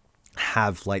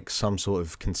have like some sort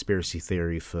of conspiracy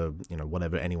theory for, you know,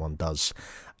 whatever anyone does.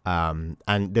 And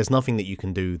there's nothing that you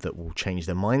can do that will change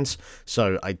their minds.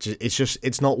 So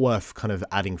it's not worth kind of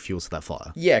adding fuel to that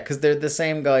fire. Yeah, because they're the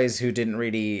same guys who didn't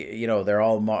really, you know, they're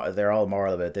all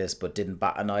moral about this, but didn't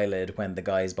bat an eyelid when the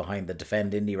guys behind the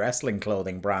Defend Indie Wrestling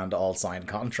clothing brand all signed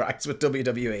contracts with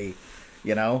WWE.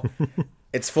 You know,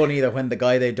 it's funny that when the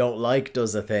guy they don't like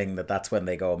does a thing, that's when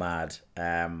they go mad.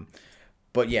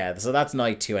 But yeah, so that's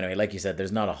night 2 anyway. Like you said,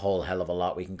 there's not a whole hell of a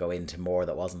lot we can go into more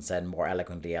that wasn't said more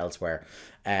eloquently elsewhere.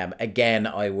 Again,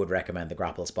 I would recommend the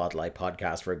Grapple Spotlight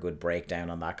podcast for a good breakdown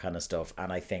on that kind of stuff.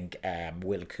 And I think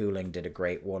Will Cooling did a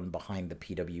great one behind the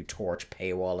PW Torch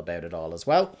paywall about it all as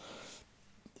well.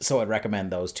 So I'd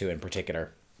recommend those two in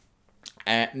particular.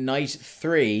 Night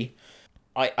 3,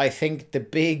 I think the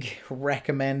big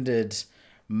recommended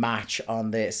match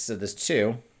on this, so there's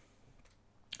 2.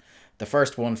 The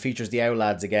first one features the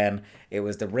Outlads again. It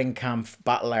was the Ringkampf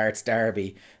Battle Arts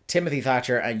Derby. Timothy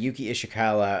Thatcher and Yuki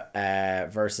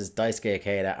Ishikawa versus Daisuke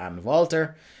Ikeda and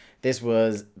Walter. This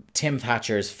was Tim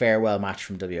Thatcher's farewell match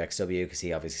from wXw, because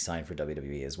he obviously signed for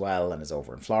WWE as well and is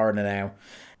over in Florida now.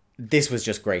 This was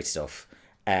just great stuff.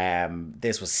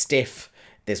 This was stiff.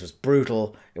 This was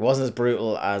brutal. It wasn't as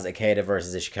brutal as Ikeda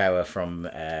versus Ishikawa from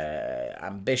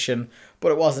Ambition,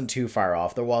 but it wasn't too far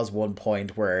off. There was one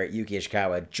point where Yuki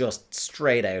Ishikawa just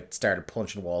straight out started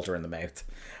punching Walter in the mouth.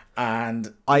 And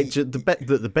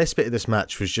the best bit of this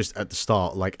match was just at the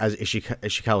start, like as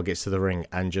Ishikawa gets to the ring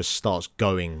and just starts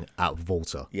going at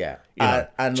Walter. Yeah.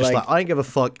 And just like I don't give a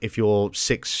fuck if you're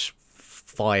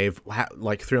 6'5",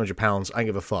 like 300 pounds. I don't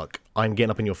give a fuck. I'm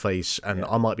getting up in your face, and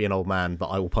I might be an old man, but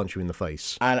I will punch you in the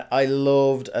face. And I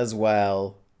loved as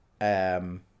well,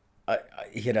 I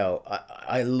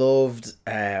loved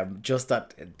just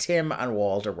that Tim and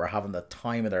Walter were having the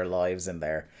time of their lives in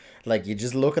there. Like, you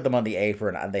just look at them on the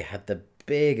apron, and they had the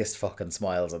biggest fucking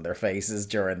smiles on their faces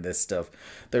during this stuff.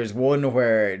 There's one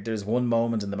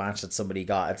moment in the match that somebody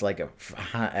got. It's like a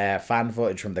fan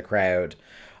footage from the crowd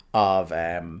of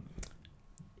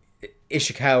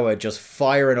Ishikawa just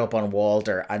firing up on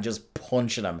Walter and just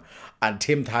punching him, and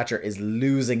Tim Thatcher is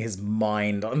losing his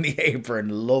mind on the apron,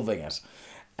 loving it.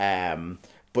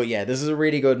 But yeah, this is a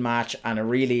really good match, and a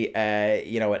really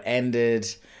it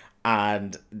ended,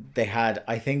 and they had,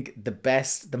 I think,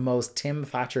 the most Tim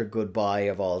Thatcher goodbye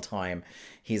of all time.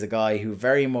 He's a guy who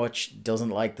very much doesn't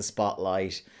like the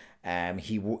spotlight.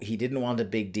 He didn't want a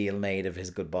big deal made of his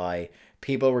goodbye.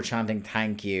 People were chanting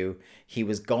thank you. He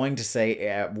was going to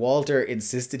say, Walter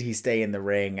insisted he stay in the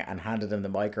ring and handed him the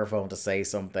microphone to say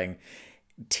something.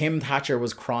 Tim Thatcher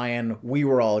was crying. We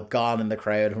were all gone in the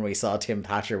crowd when we saw Tim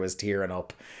Thatcher was tearing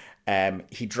up.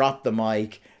 He dropped the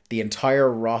mic. The entire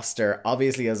roster,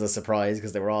 obviously as a surprise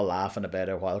because they were all laughing about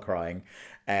it while crying,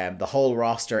 the whole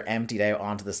roster emptied out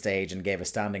onto the stage and gave a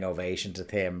standing ovation to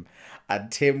Tim.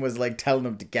 And Tim was like telling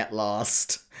them to get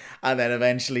lost. And then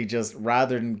eventually just,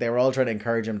 rather than, they were all trying to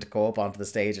encourage him to go up onto the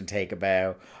stage and take a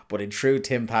bow. But in true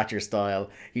Tim Thatcher style,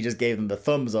 he just gave them the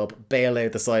thumbs up, bailed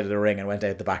out the side of the ring and went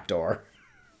out the back door.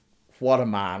 What a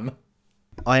man.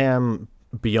 I am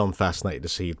beyond fascinated to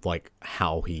see like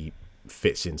how he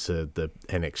fits into the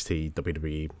NXT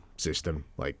WWE system.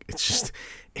 Like, it's just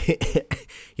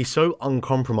he's so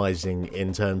uncompromising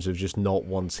in terms of just not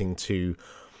wanting to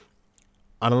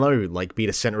I don't know, like be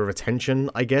the center of attention,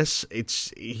 I guess.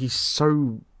 He's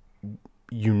so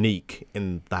unique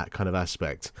in that kind of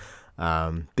aspect.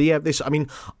 But yeah, I mean,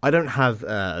 I don't have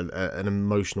an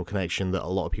emotional connection that a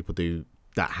lot of people do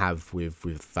that have with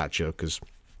Thatcher, because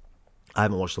I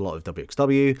haven't watched a lot of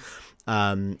wXw.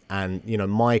 And, you know,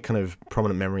 my kind of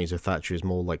prominent memories of Thatcher is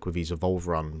more like with his Evolve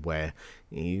run, where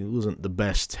he wasn't the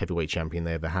best heavyweight champion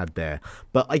they ever had there.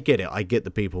 But I get it. I get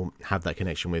that people have that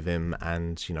connection with him.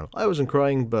 And, you know, I wasn't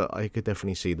crying, but I could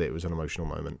definitely see that it was an emotional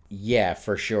moment. Yeah,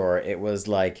 for sure. It was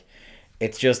like,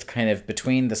 it's just kind of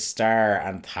between the Star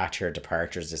and Thatcher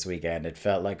departures this weekend, it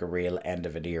felt like a real end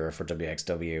of an era for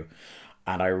wXw.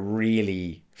 And I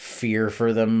really fear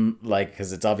for them, like,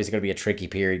 because it's obviously going to be a tricky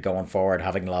period going forward,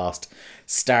 having lost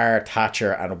Star,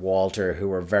 Thatcher, and Walter, who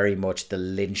were very much the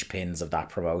linchpins of that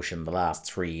promotion the last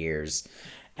 3 years.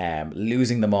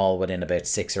 Losing them all within about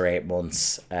 6 or 8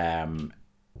 months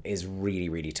is really,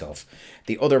 really tough.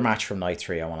 The other match from night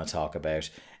 3 I want to talk about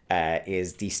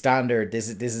is the standard. This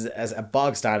is as a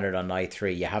bog standard on night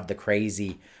 3. You have the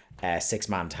crazy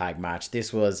 6-man tag match.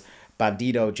 This was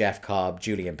Bandito, Jeff Cobb,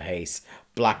 Julian Pace,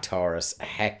 Black Taurus,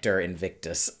 Hector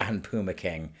Invictus, and Puma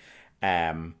King.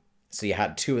 So you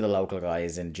had 2 of the local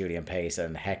guys in Julian Pace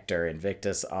and Hector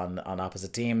Invictus on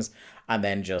opposite teams, and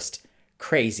then just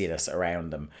craziness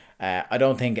around them. I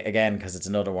don't think, again, because it's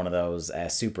another one of those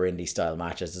super indie style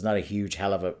matches, there's not a huge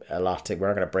hell of a lot to... We're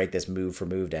not going to break this move for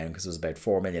move down, because it was about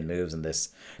 4 million moves in this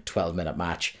 12-minute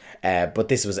match. But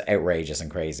this was outrageous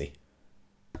and crazy.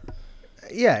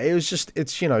 Yeah, it was just,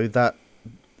 it's, you know, that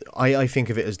I think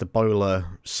of it as the bowler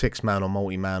 6-man or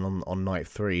multi-man on night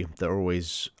 3 that are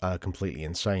always completely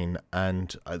insane.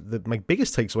 And my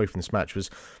biggest takeaway from this match was,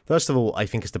 first of all, I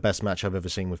think it's the best match I've ever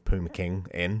seen with Puma King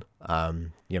in.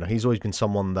 You know, he's always been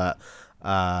someone that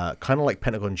kind of like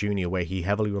Pentagon Jr., where he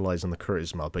heavily relies on the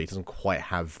charisma, but he doesn't quite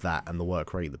have that and the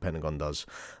work rate that Pentagon does.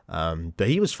 But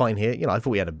he was fine here. You know, I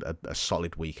thought we had a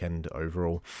solid weekend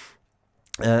overall.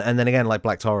 And then again, like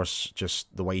Black Taurus,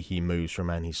 just the way he moves for a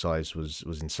man his size was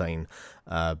insane.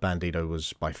 Bandito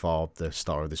was by far the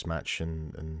star of this match,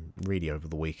 and really over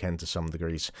the weekend to some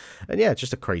degrees. And yeah,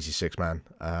 just a crazy 6-man.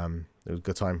 It was a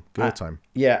good time. Good time.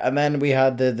 Yeah, and then we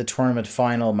had the tournament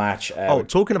final match.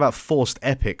 Talking about forced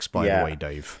epics, by the way,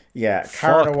 Dave. Yeah,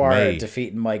 Carat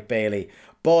defeating Mike Bailey.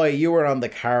 Boy, you were on the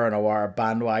Carat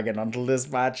bandwagon until this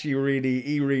match. He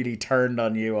really turned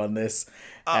on you on this.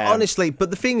 Honestly, but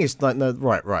the thing is, like, no,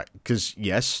 right, because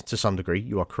yes, to some degree,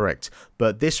 you are correct.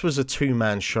 But this was a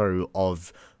 2-man show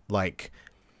of, like,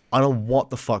 I don't know what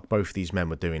the fuck both of these men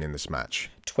were doing in this match.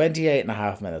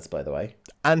 28.5 minutes, by the way.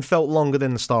 And felt longer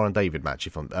than the Star and David match,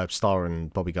 Star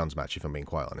and Bobby Guns match, if I'm being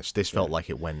quite honest. This felt like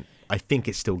it went, I think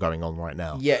it's still going on right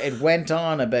now. Yeah, it went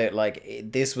on about, like,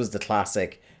 this was the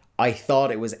classic. I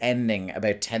thought it was ending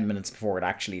about 10 minutes before it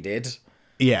actually did.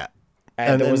 Yeah.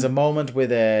 And there was a moment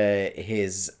with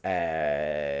his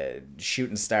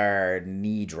shooting star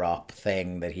knee drop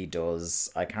thing that he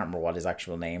does. I can't remember what his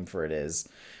actual name for it is.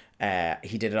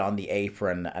 He did it on the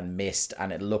apron and missed,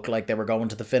 and it looked like they were going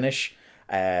to the finish.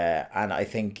 And I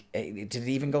think, did it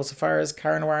even go so far as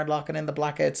Carat locking in the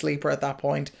blackout sleeper at that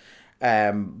point?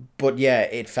 But yeah,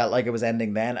 it felt like it was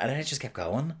ending then, and then it just kept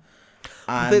going.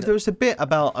 And there was a bit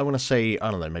about, I want to say, I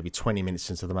don't know, maybe 20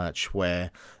 minutes into the match where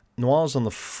Noir's on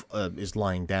is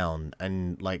lying down,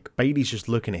 and like Bailey's just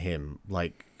looking at him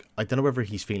like, I don't know whether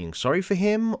he's feeling sorry for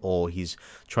him or he's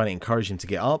trying to encourage him to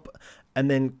get up,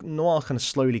 and then Noir kind of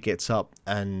slowly gets up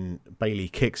and Bailey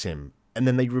kicks him, and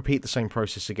then they repeat the same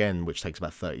process again, which takes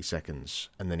about 30 seconds,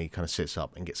 and then he kind of sits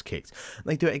up and gets kicked, and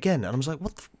they do it again, and I was like,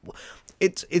 what the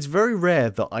it's very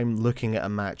rare that I'm looking at a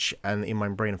match and in my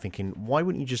brain I'm thinking, why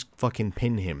wouldn't you just fucking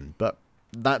pin him? But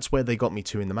that's where they got me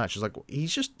to in the match. It's like,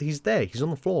 he's there, he's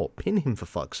on the floor, pin him for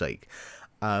fuck's sake.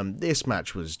 This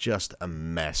match was just a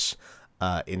mess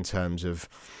in terms of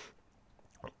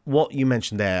what you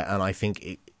mentioned there, and I think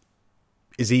it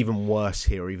is even worse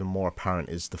here, or even more apparent,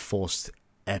 is the forced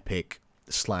epic /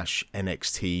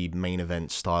 NXT main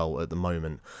event style at the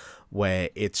moment, where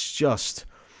it's just,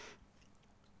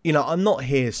 you know, I'm not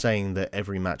here saying that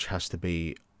every match has to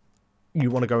be, you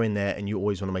want to go in there and you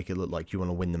always want to make it look like you want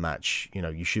to win the match. You know,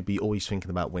 you should be always thinking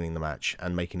about winning the match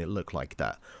and making it look like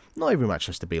that. Not every match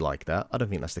has to be like that. I don't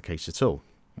think that's the case at all.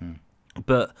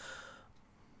 But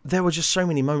there were just so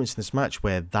many moments in this match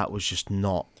where that was just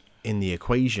not in the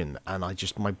equation, and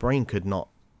my brain could not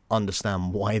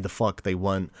understand why the fuck they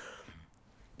weren't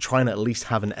trying to at least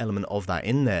have an element of that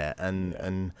in there.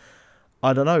 And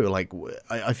I don't know, like,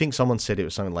 I think someone said it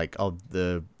was something like,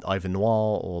 the either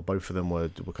Noir or both of them were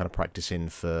kind of practicing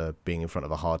for being in front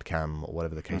of a hard cam or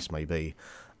whatever the case may be.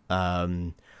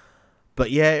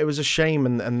 But yeah, it was a shame,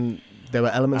 and there were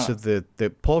elements of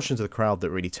the portions of the crowd that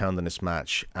really turned on this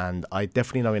match, and I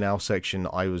definitely know in our section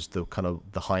I was the kind of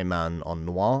the high man on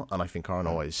Noir, and I think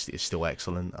Noir is still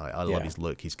excellent. I love his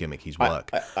look, his gimmick, his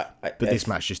work. But this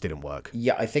match just didn't work.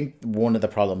 Yeah, I think one of the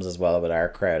problems as well with our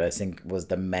crowd, I think, was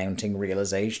the mounting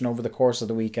realization over the course of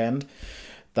the weekend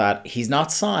that he's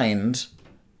not signed,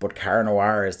 but Carat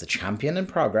Noir is the champion in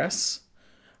progress,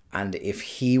 and if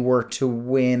he were to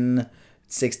win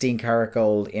 16 karat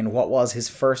gold in what was his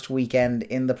first weekend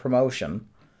in the promotion,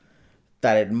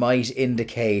 that it might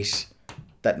indicate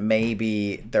that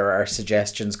maybe there are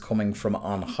suggestions coming from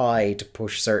on high to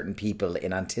push certain people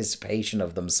in anticipation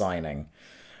of them signing.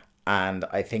 And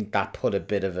I think that put a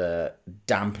bit of a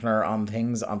dampener on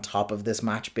things on top of this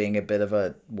match being a bit of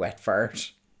a wet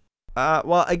fart.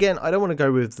 Well, again, I don't want to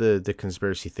go with the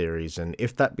conspiracy theories, and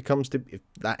if that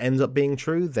ends up being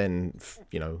true, then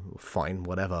fine,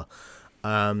 whatever.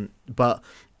 But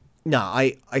no,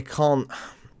 I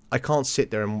can't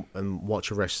sit there and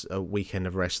watch a weekend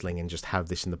of wrestling and just have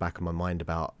this in the back of my mind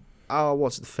about, oh,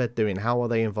 what's the Fed doing? How are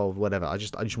they involved? Whatever. I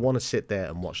just want to sit there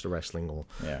and watch the wrestling or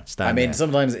stand I mean, there.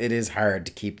 sometimes it is hard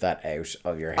to keep that out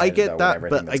of your head. I get that,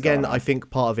 but again, I think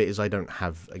part of it is I don't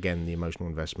have, again, the emotional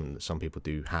investment that some people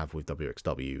do have with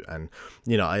wXw. And,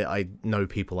 I know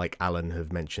people like Alan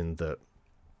have mentioned that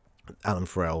Alan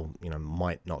Farrell,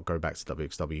 might not go back to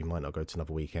wXw, might not go to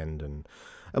another weekend, and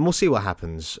we'll see what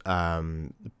happens.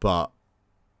 But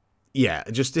yeah,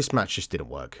 this match just didn't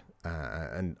work,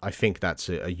 and I think that's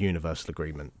a universal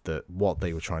agreement that what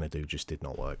they were trying to do just did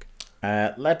not work.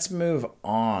 Let's move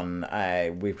on.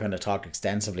 We've kind of talked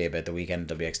extensively about the weekend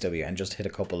WXW and just hit a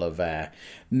couple of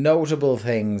notable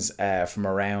things from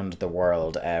around the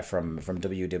world from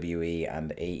WWE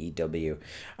and AEW.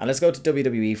 And let's go to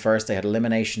WWE first. They had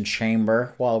Elimination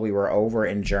Chamber while we were over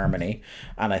in Germany.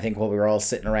 And I think while we were all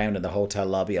sitting around in the hotel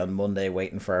lobby on Monday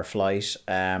waiting for our flight,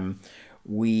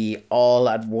 we all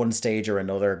at one stage or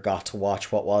another got to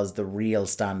watch what was the real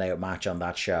standout match on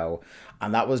that show.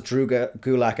 And that was Drew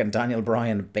Gulak and Daniel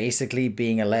Bryan basically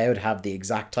being allowed to have the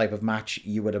exact type of match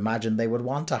you would imagine they would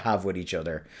want to have with each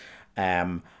other.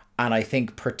 And I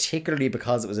think particularly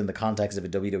because it was in the context of a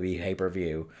WWE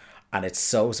pay-per-view, and it's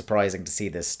so surprising to see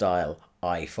this style,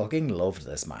 I fucking loved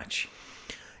this match.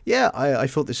 Yeah, I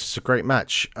thought this was a great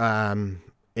match.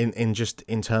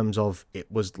 In terms of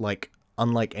it was like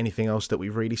unlike anything else that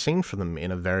we've really seen from them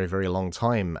in a very, very long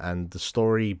time. And the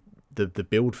story, the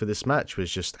build for this match was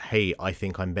just, hey, I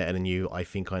think I'm better than you. I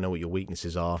think I know what your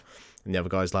weaknesses are. And the other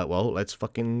guy's like, well, let's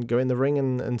fucking go in the ring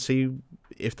and see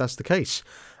if that's the case.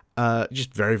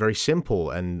 Just very, very simple.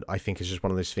 And I think it's just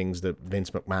one of those things that Vince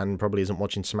McMahon probably isn't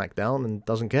watching SmackDown and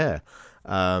doesn't care.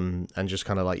 And just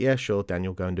kind of like, yeah, sure,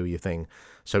 Daniel, go and do your thing.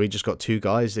 So he just got two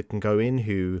guys that can go in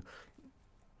who...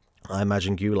 I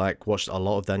imagine Gulak watched a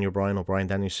lot of Daniel Bryan or Bryan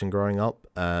Danielson growing up,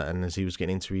 and as he was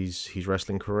getting into his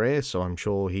wrestling career, so I'm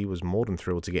sure he was more than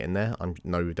thrilled to get in there. I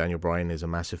know Daniel Bryan is a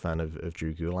massive fan of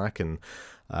Drew Gulak, and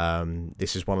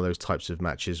this is one of those types of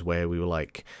matches where we were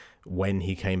like, when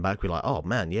he came back, we were like, oh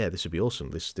man, yeah, this would be awesome.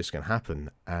 This can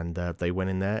happen. And they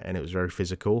went in there, and it was very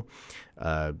physical.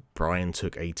 Bryan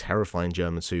took a terrifying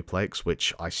German suplex,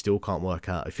 which I still can't work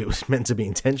out if it was meant to be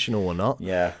intentional or not.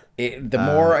 Yeah. The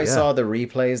more I saw the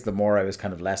replays, the more I was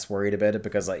kind of less worried about it,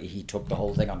 because he took the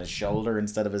whole thing on his shoulder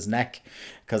instead of his neck.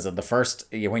 Because of the first,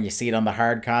 when you see it on the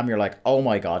hard cam, you're like, oh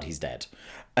my god, he's dead.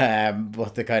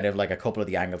 But the kind of like a couple of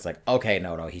the angles, like, okay,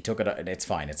 no, he took it, and it's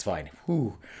fine.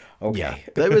 Whew. Okay. Yeah,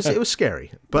 it was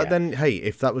scary. But then, hey,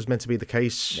 if that was meant to be the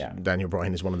case, Daniel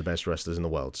Bryan is one of the best wrestlers in the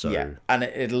world. So yeah, and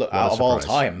of all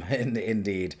time,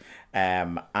 indeed.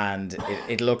 And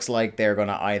it looks like they're going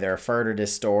to either further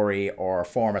this story or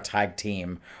form a tag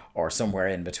team or somewhere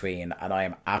in between. And I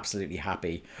am absolutely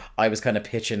happy. I was kind of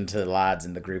pitching to the lads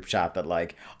in the group chat that,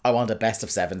 like, I want a best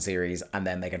of 7 series and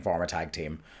then they can form a tag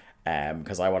team.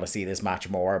 Because I want to see this match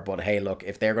more. But hey, look,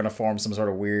 if they're going to form some sort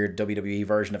of weird WWE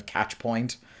version of Catch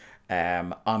Point,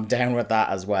 I'm down with that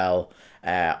as well.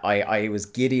 I was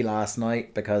giddy last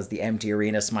night because the Empty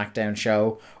Arena SmackDown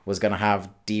show was going to have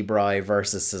D-Bry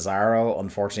versus Cesaro.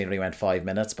 Unfortunately, it only went 5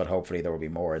 minutes, but hopefully there will be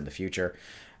more in the future.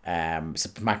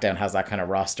 SmackDown has that kind of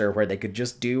roster where they could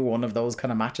just do one of those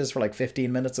kind of matches for like 15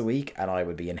 minutes a week, and I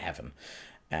would be in heaven.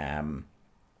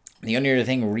 The only other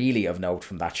thing really of note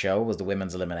from that show was the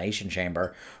Women's Elimination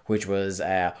Chamber, which was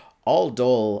all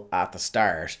dull at the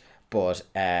start, but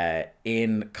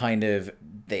in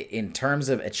terms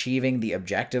of achieving the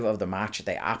objective of the match,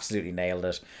 they absolutely nailed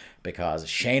it, because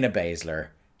Shayna Baszler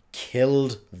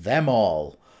killed them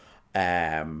all.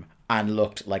 And and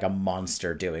looked like a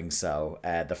monster doing so.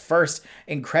 The first,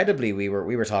 incredibly, we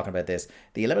were talking about this.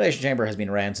 The Elimination Chamber has been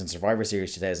around since Survivor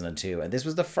Series 2002, and this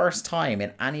was the first time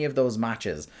in any of those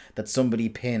matches that somebody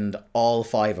pinned all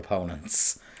 5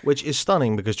 opponents. Which is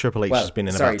stunning because Triple H has been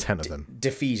in about 10 of them.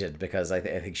 Defeated, because I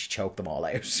think she choked them all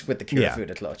out with the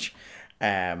Kirifuda clutch.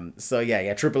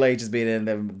 Triple H has been in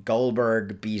them.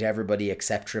 Goldberg beat everybody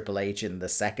except Triple H in the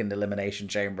second Elimination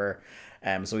Chamber.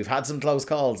 So we've had some close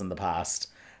calls in the past.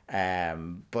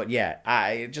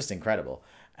 Just incredible.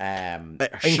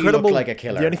 She looked like a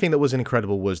killer. The only thing that was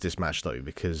incredible was this match, though,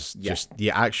 because just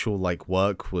the actual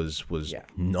work was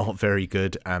not very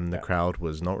good, and the crowd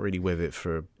was not really with it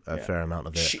for a fair amount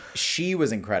of it. She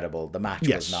was incredible. The match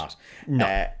was not.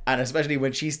 No. And especially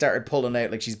when she started pulling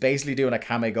out, like she's basically doing a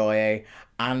Kamigoye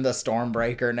and a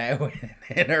Stormbreaker now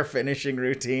in her finishing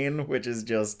routine, which is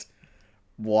just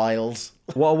wild.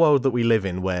 What a world that we live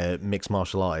in, where mixed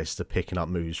martial artists are picking up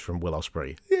moves from Will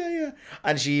Ospreay. Yeah.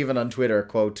 And she even on Twitter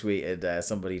quote tweeted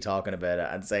somebody talking about it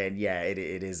and saying, it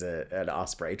is an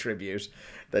Ospreay tribute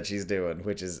that she's doing,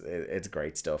 which is it's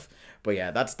great stuff. But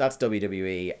yeah, that's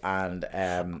WWE. And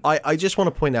I just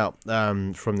want to point out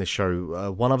from this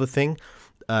show one other thing.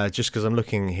 Just because I'm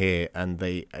looking here and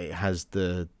it has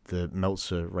the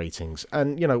Meltzer ratings,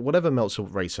 and whatever Meltzer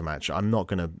rates a match, I'm not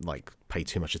gonna pay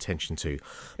too much attention to.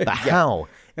 But how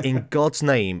in God's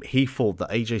name he thought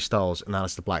that AJ Styles and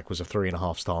Aleister Black was a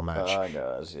 3.5 star match? Oh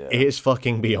gosh, yeah. It is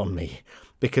fucking beyond me,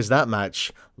 because that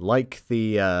match, like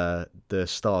the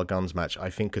Star Guns match, I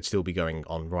think could still be going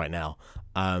on right now.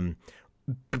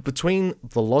 Between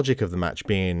the logic of the match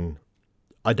being,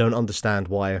 I don't understand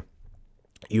why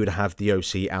you would have the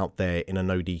OC out there in a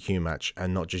no DQ match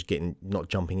and not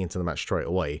jumping into the match straight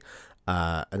away,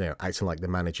 and acting like the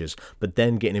managers, but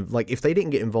then getting if they didn't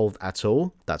get involved at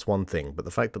all, that's one thing. But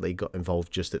the fact that they got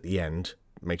involved just at the end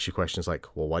makes you question,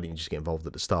 well, why didn't you just get involved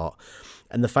at the start?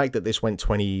 And the fact that this went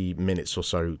 20 minutes or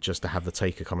so just to have the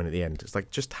Taker come in at the end, it's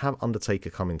just have Undertaker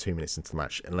come in 2 minutes into the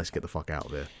match and let's get the fuck out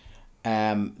of here.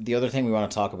 The other thing we want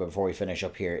to talk about before we finish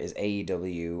up here is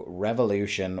AEW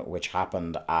Revolution, which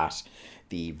happened at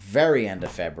the very end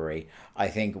of February. I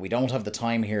think we don't have the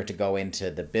time here to go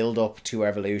into the build-up to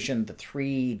Revolution. The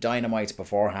 3 Dynamites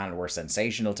beforehand were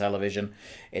sensational television.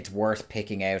 It's worth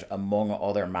picking out, among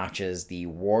other matches, the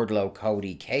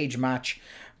Wardlow-Cody cage match,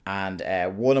 and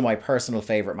one of my personal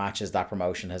favourite matches that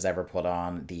promotion has ever put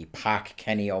on, the Pac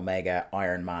Kenny Omega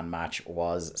Iron Man match,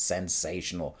 was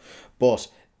sensational. But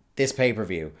this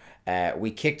pay-per-view,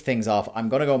 we kicked things off. I'm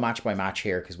going to go match by match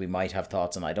here because we might have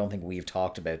thoughts, and I don't think we've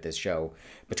talked about this show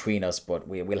between us, but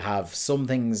we'll have some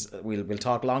things. We'll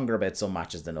talk longer about some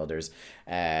matches than others.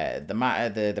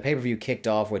 The pay-per-view kicked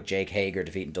off with Jake Hager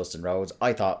defeating Dustin Rhodes.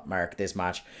 I thought, Mark, this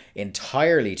match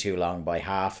entirely too long by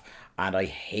half, and I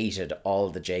hated all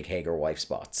the Jake Hager wife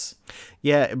spots.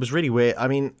 Yeah, it was really weird. I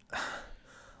mean,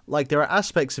 there are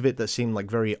aspects of it that seem like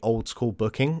very old school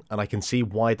booking, and I can see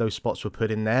why those spots were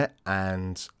put in there.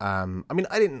 And I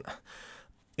didn't,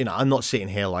 I'm not sitting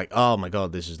here oh my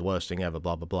god, this is the worst thing ever,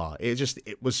 blah blah blah.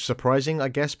 It was surprising, I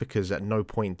guess, because at no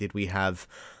point did we have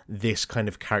this kind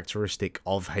of characteristic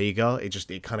of Hager.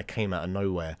 It kind of came out of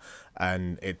nowhere,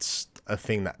 and it's a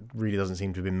thing that really doesn't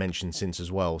seem to have been mentioned since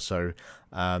as well. So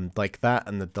that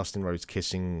and the Dustin Rhodes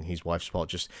kissing his wife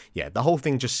spot, the whole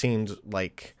thing just seemed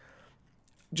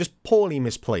just poorly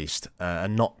misplaced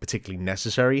and not particularly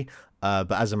necessary.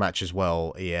 But as a match as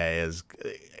well, it is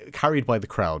carried by the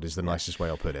crowd is the nicest way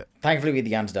I'll put it. Thankfully, we had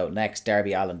the antidote next.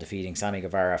 Darby Allin defeating Sammy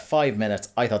Guevara. 5 minutes.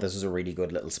 I thought this was a really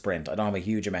good little sprint. I don't have a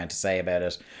huge amount to say about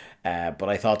it, but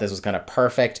I thought this was kind of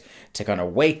perfect to kind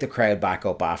of wake the crowd back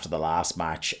up after the last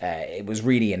match. It was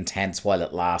really intense while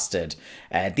it lasted.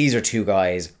 These are 2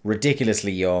 guys,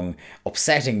 ridiculously young,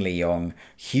 upsettingly young,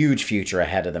 huge future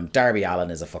ahead of them. Darby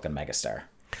Allin is a fucking megastar.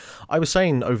 I was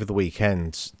saying over the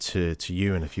weekend to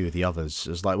you and a few of the others,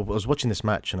 I was watching this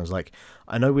match and I was like,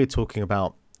 I know we're talking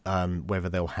about whether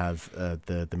they'll have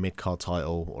the mid-card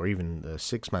title or even the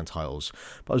 6-man titles,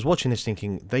 but I was watching this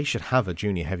thinking they should have a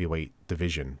junior heavyweight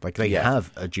division. They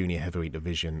have a junior heavyweight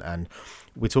division, and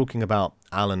we're talking about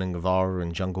Allen and Guevara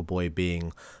and Jungle Boy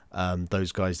being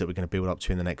those guys that we're going to build up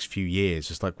to in the next few years.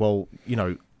 It's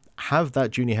have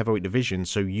that junior heavyweight division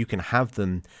so you can have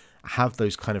them have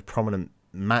those kind of prominent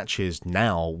matches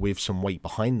now with some weight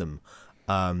behind them,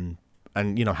 and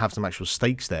have some actual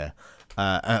stakes there,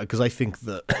 because I think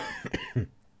that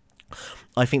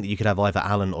you could have either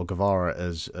Allen or Guevara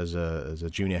as a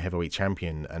junior heavyweight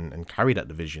champion and carry that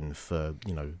division for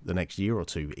the next year or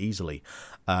two easily.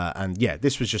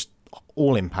 This was just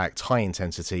all impact, high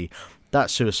intensity. That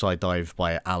suicide dive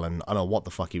by Allen, I don't know what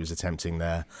the fuck he was attempting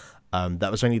there.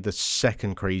 That was only the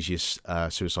second craziest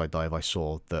suicide dive I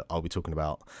saw that I'll be talking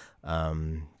about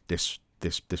this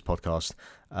podcast.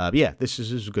 But yeah, this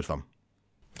is good fun.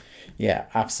 Yeah,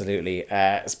 absolutely.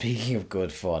 Speaking of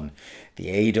good fun,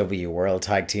 the AEW World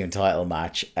Tag Team title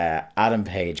match, Adam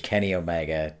Page, Kenny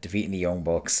Omega defeating the Young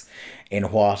Bucks in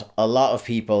what a lot of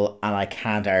people, and I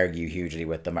can't argue hugely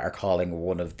with them, are calling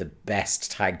one of the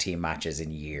best tag team matches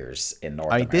in years in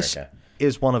North America. This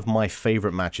is one of my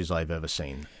favorite matches I've ever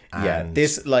seen. And yeah,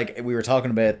 this, like, we were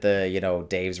talking about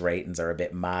Dave's ratings are a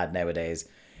bit mad nowadays.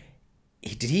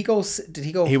 Did he go?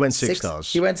 He went 6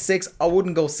 stars. He went 6. I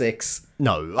wouldn't go 6.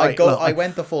 No, I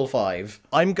went the full 5.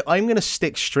 I'm gonna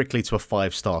stick strictly to a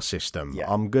 5-star system. Yeah.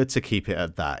 I'm good to keep it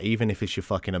at that, even if it's your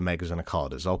fucking Omegas and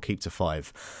Okadas. I'll keep to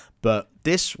 5. But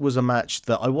this was a match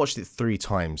that I watched it 3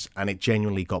 times, and it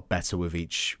genuinely got better with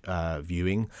each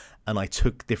viewing, and I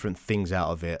took different things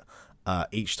out of it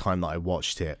each time that I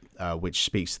watched it, which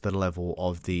speaks to the level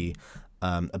of the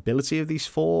ability of these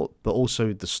 4, but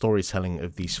also the storytelling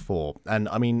of these 4. And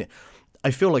I mean,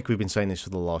 I feel like we've been saying this for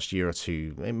the last year or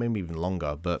two, maybe even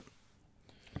longer, but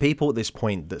people at this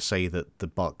point that say that the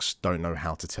Bucks don't know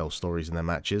how to tell stories in their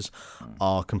matches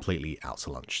are completely out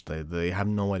to lunch. They have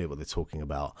no idea what they're talking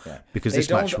about. Yeah. Because they this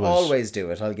match don't was always do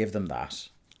it. I'll give them that.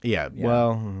 Yeah,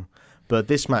 well, but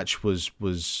this match was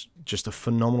just a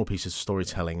phenomenal piece of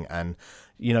storytelling, and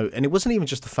and it wasn't even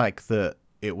just the fact that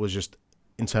it was just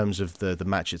in terms of the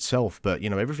match itself, but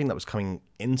everything that was coming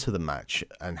into the match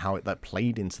and how that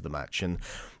played into the match, and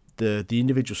the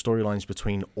individual storylines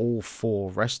between all 4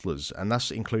 wrestlers, and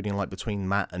that's including like between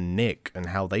Matt and Nick and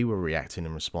how they were reacting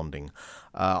and responding.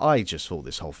 I just thought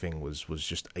this whole thing was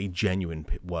just a genuine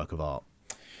work of art.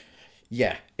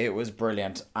 Yeah, it was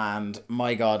brilliant, and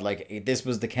my God, like, this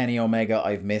was the Kenny Omega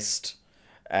I've missed.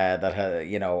 That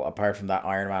had, apart from that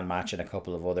Iron Man match and a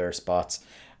couple of other spots.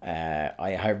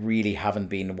 I really haven't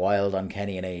been wild on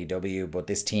Kenny and AEW, but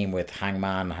this team with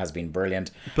Hangman has been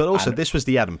brilliant. But also, this was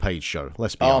the Adam Page show,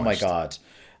 let's be honest. Oh my God.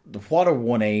 What a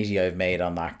 180 I've made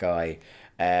on that guy.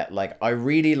 I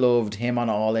really loved him on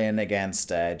All In against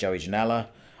Joey Janela.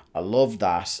 I loved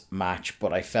that match,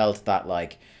 but I felt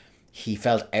that, he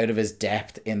felt out of his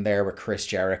depth in there with Chris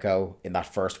Jericho in that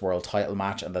first world title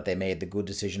match, and that they made the good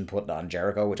decision putting it on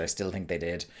Jericho, which I still think they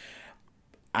did.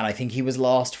 And I think he was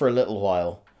lost for a little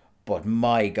while. But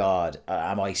my God,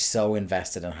 am I so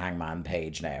invested in Hangman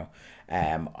Page now.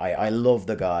 I love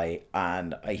the guy,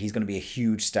 and he's going to be a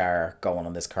huge star going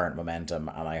on this current momentum,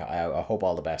 and I hope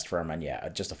all the best for him. And yeah,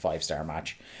 just a 5-star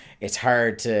match. It's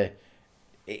hard to...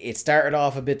 It started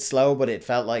off a bit slow, but it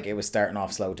felt like it was starting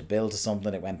off slow to build to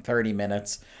something. It went 30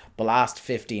 minutes. The last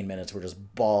 15 minutes were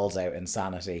just balls out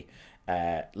insanity.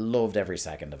 Loved every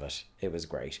second of it. It was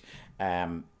great.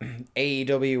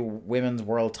 AEW Women's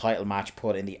World Title match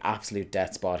put in the absolute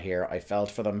death spot here. I felt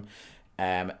for them.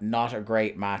 Not a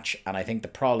great match, and I think the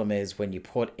problem is when you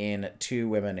put in 2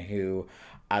 women who,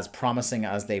 as promising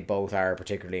as they both are,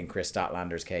 particularly in Chris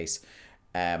Statlander's case,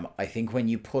 I think when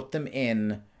you put them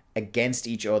in against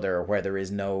each other where there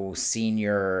is no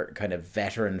senior kind of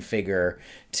veteran figure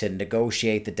to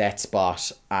negotiate the death spot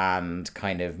and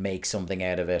kind of make something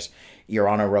out of it, you're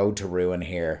on a road to ruin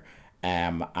here.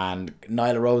 And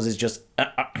Nyla Rose is just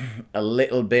a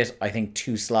little bit, I think,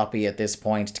 too sloppy at this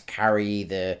point to carry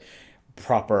the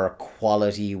proper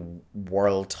quality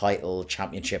world title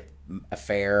championship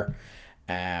affair.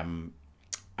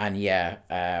 And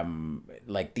yeah,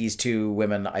 these 2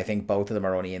 women, I think both of them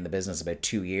are only in the business about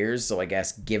 2 years. So I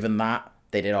guess given that,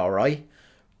 they did all right.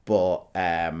 But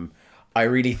I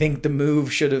really think the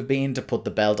move should have been to put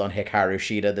the belt on Hikaru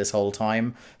Shida this whole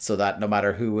time, so that no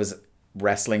matter who was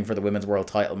wrestling for the women's world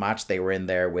title match, they were in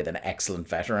there with an excellent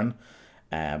veteran.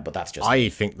 But that's just... I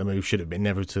think the move should have been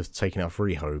never to have taken off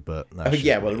Riho, but...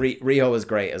 Riho was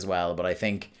great as well, but I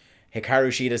think Hikaru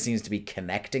Shida seems to be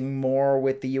connecting more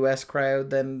with the US crowd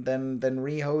than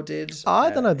Riho did. I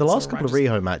don't know. The last couple of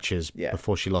Riho matches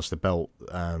before she lost the belt,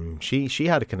 she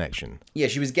had a connection. Yeah,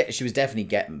 she was definitely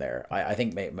getting there. I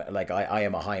think I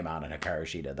am a high man on Hikaru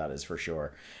Shida, that is for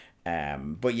sure.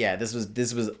 But yeah, this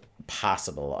was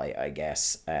passable, I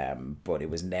guess. But it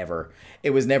was never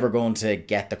going to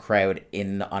get the crowd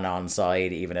in and on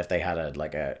side, even if they had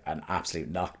an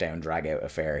absolute knockdown drag out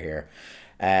affair here.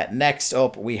 Next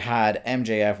up, we had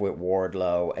MJF with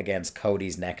Wardlow against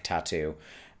Cody's neck tattoo.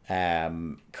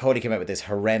 Cody came out with this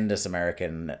horrendous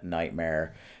American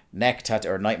Nightmare neck tattoo,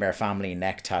 or Nightmare Family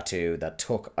neck tattoo, that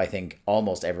took, I think,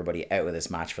 almost everybody out of this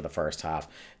match for the first half.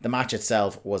 The match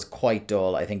itself was quite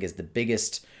dull. I think is the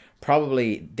biggest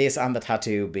Probably this and the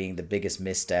tattoo being the biggest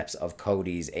missteps of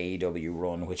Cody's AEW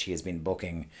run, which he has been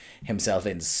booking himself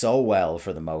in so well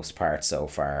for the most part so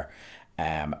far.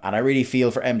 And I really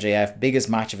feel for MJF, biggest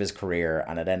match of his career,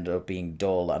 and it ended up being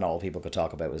dull, and all people could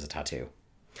talk about was a tattoo.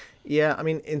 Yeah, I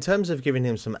mean, in terms of giving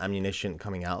him some ammunition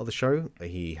coming out of the show,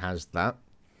 he has that.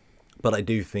 But I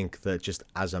do think that just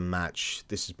as a match,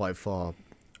 this is by far...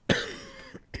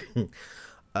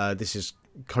 this is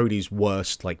Cody's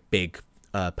worst, like, big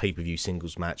pay-per-view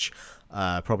singles match,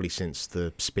 probably since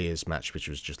the Spears match, which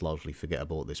was just largely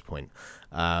forgettable at this point.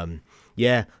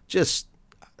 Just...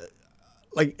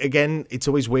 like, again, it's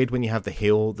always weird when you have the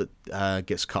heel that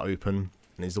gets cut open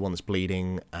and is the one that's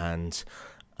bleeding, and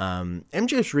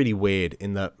MJF's really weird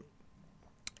in that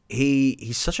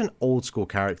he's such an old school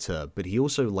character, but he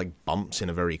also like bumps in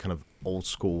a very kind of old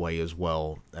school way as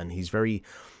well, and he's very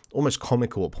almost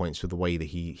comical at points with the way that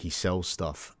he sells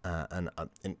stuff, and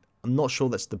I'm not sure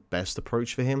that's the best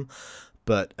approach for him,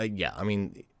 but yeah, I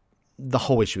mean, the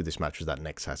whole issue with this match was that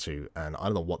neck tattoo, and I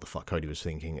don't know what the fuck Cody was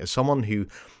thinking. As someone who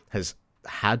has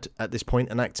had at this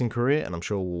point an acting career, and I'm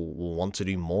sure will want to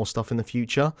do more stuff in the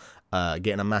future,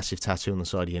 getting a massive tattoo on the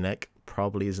side of your neck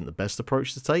probably isn't the best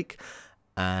approach to take.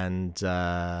 And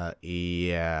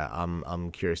yeah,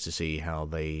 I'm curious to see how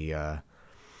they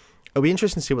it'll be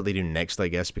interesting to see what they do next, I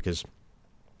guess, because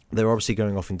they're obviously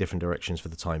going off in different directions for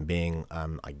the time being.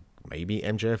 Maybe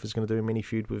MJF is going to do a mini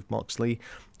feud with Moxley.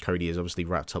 Cody is obviously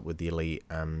wrapped up with the Elite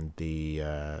and the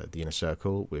Inner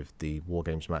Circle with the War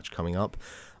Games match coming up.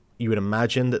 You would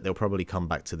imagine that they'll probably come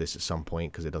back to this at some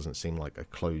point because it doesn't seem like a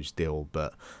closed deal.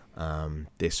 But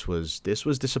this was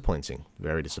disappointing,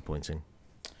 very disappointing.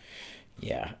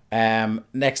 Yeah.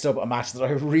 Next up, a match that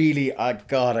I really,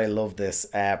 God, I love this.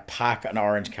 Pac and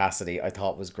Orange Cassidy, I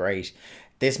thought was great.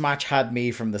 This match had me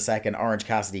from the second Orange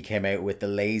Cassidy came out with the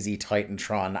lazy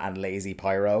Titantron and lazy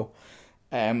Pyro.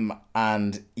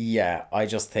 And yeah, I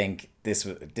just think this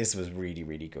was really,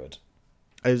 really good.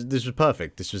 This was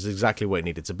perfect. This was exactly what it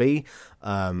needed to be.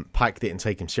 Pac didn't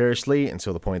take him seriously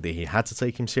until the point that he had to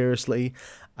take him seriously.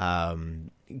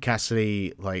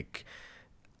 Cassidy, like,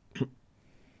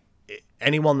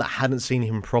 anyone that hadn't seen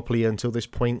him properly until this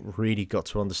point really got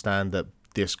to understand that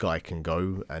this guy can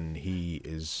go, and he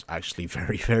is actually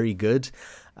very, very good.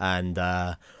 And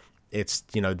it's,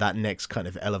 you know, that next kind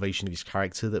of elevation of his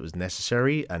character that was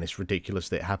necessary, and it's ridiculous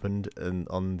that it happened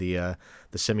on the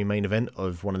semi-main event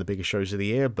of one of the biggest shows of the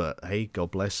year, but hey,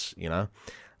 God bless, you know.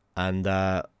 And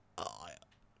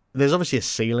there's obviously a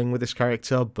ceiling with this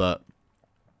character, but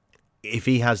if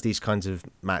he has these kinds of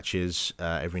matches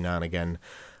every now and again,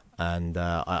 and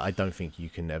I don't think you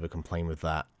can ever complain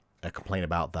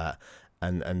about that.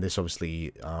 And this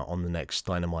obviously on the next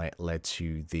Dynamite led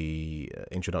to the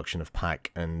introduction of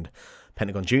Pac and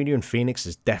Pentagon Jr. and Phoenix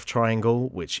as Death Triangle,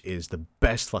 which is the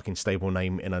best fucking stable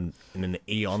name in an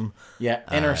eon. Yeah,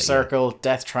 Inner Circle, yeah.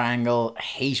 Death Triangle,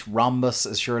 Hate Rhombus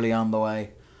is surely on the way.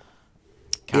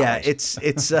 Yeah, it's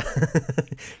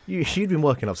you'd been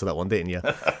working up to that one, didn't you?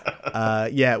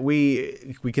 Yeah,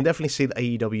 we can definitely see that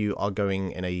AEW are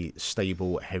going in a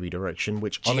stable, heavy direction.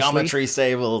 Which honestly, Geometry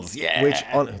Stables, yeah.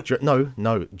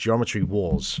 No, Geometry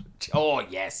Wars. Oh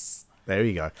yes, there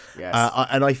you go. Yes,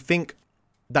 and I think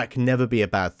that can never be a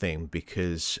bad thing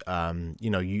because you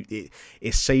know,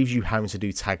 it saves you having to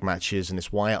do tag matches, and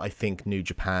it's why I think New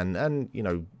Japan and, you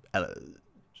know,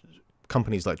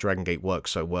 companies like Dragon Gate work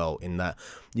so well in that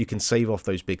you can save off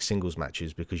those big singles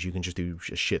matches because you can just do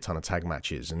a shit ton of tag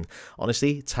matches. And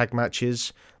honestly, tag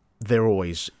matches, they're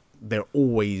always,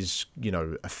 you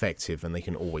know, effective, and they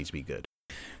can always be good.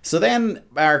 So then,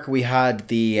 Mark, we had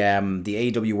the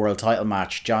AEW World Title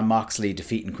match, Jon Moxley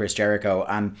defeating Chris Jericho,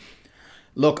 and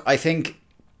look, I think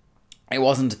it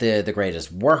wasn't the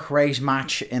greatest work rate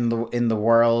match in the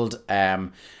world.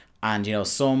 And, you know,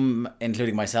 some,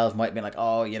 including myself, might be like,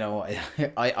 oh, you know,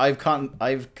 I've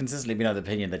consistently been of the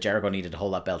opinion that Jericho needed to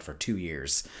hold that belt for 2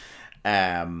 years.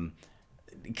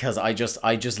 Because I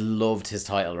just loved his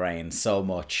title reign so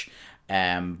much.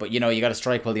 But, you know, you got to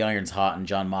strike while the iron's hot, and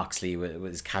Jon Moxley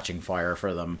was catching fire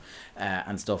for them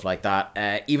and stuff like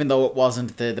that. Even though it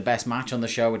wasn't the best match on the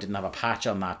show, it didn't have a patch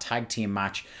on that tag team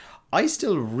match, I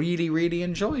still really, really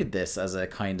enjoyed this as a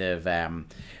kind of...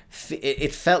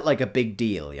 it felt like a big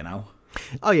deal, you know?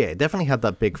 Oh, yeah, it definitely had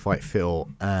that big fight feel,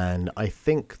 and I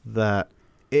think that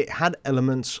it had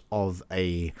elements of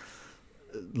a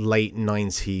late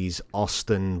 90s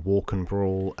Austin walk and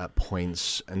brawl at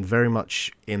points, and very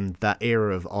much in that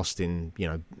era of Austin, you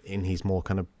know, in his more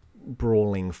kind of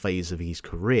brawling phase of his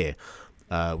career,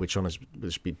 which,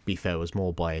 let's be fair, was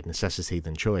more by necessity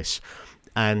than choice.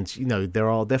 And, you know, there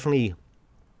are definitely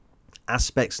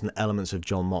aspects and elements of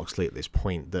Jon Moxley at this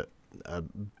point that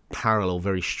parallel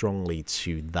very strongly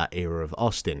to that era of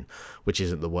Austin, which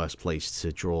isn't the worst place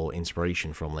to draw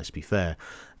inspiration from, let's be fair.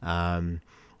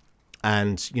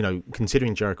 And, you know,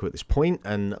 considering Jericho at this point,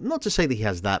 and not to say that he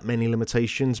has that many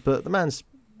limitations, but the man's,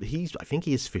 I think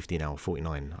he is 50 now,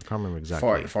 49. I can't remember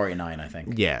exactly. 49, I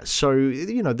think. Yeah, so,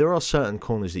 you know, there are certain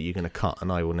corners that you're going to cut,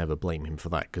 and I will never blame him for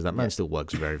that, because that man still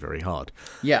works very, very hard.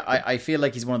 Yeah, I feel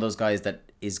like he's one of those guys that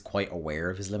is quite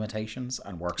aware of his limitations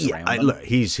and works around them. Look,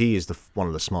 he is one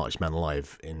of the smartest men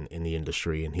alive in the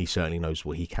industry, and he certainly knows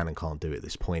what he can and can't do at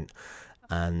this point.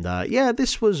 And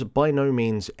this was by no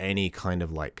means any kind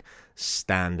of like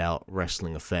standout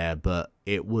wrestling affair, but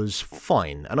it was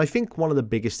fine. And I think one of the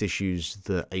biggest issues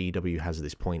that AEW has at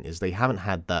this point is they haven't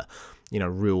had that, you know,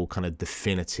 real kind of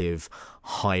definitive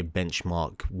high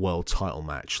benchmark world title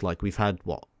match. Like we've had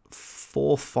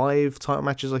 4 or 5 title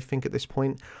matches, I think, at this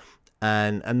point.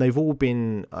 And they've all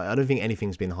been, I don't think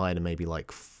anything's been higher than maybe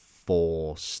like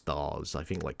 4 stars. I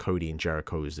think like Cody and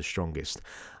Jericho is the strongest.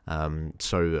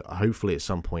 So hopefully at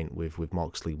some point with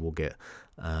Moxley we'll get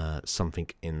something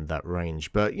in that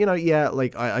range. But, you know, yeah,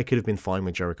 like I could have been fine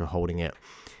with Jericho holding it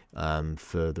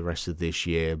for the rest of this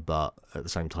year. But at the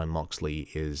same time, Moxley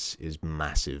is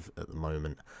massive at the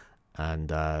moment.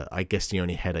 And I guess the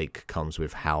only headache comes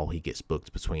with how he gets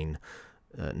booked between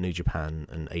New Japan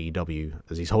and AEW,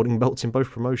 as he's holding belts in both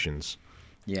promotions.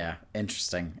 Yeah,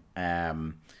 interesting.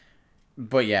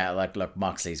 But yeah, look,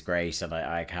 Moxley's great, and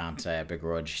I can't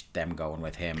begrudge them going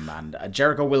with him. And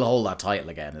Jericho will hold that title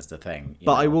again, is the thing.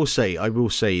 But I will say,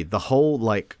 the whole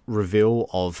like reveal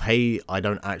of, hey, I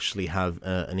don't actually have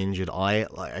an injured eye.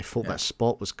 Like I thought that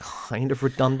spot was kind of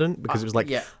redundant, because it was like,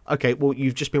 okay, well,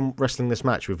 you've just been wrestling this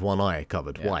match with one eye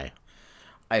covered. Yeah. Why?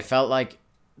 I felt like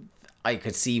I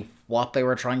could see what they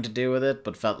were trying to do with it,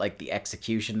 but felt like the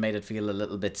execution made it feel a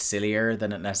little bit sillier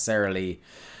than it necessarily.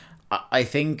 I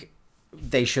think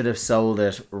they should have sold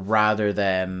it rather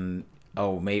than,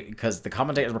 maybe, because the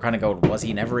commentators were kind of going, was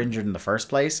he never injured in the first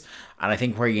place? And I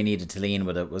think where you needed to lean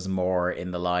with it was more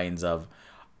in the lines of,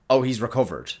 he's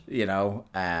recovered, you know?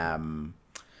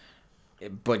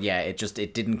 But yeah,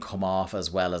 it didn't come off as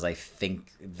well as I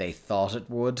think they thought it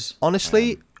would.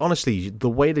 Honestly, the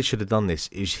way they should have done this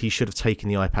is he should have taken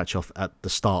the eye patch off at the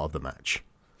start of the match.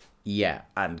 Yeah,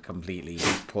 and completely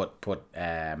put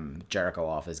Jericho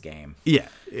off his game. Yeah.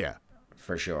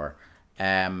 For sure.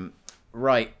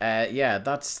 Right.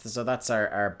 That's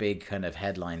our big kind of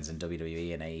headlines in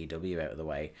WWE and AEW out of the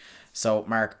way. So,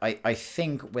 Mark, I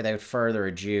think without further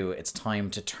ado, it's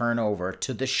time to turn over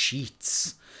to the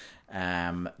sheets.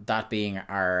 That being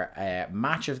our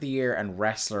match of the year and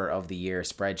wrestler of the year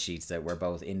spreadsheets that we're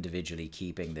both individually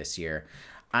keeping this year.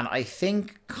 And I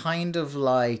think kind of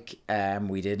like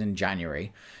we did in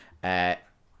January,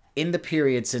 in the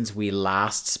period since we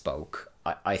last spoke,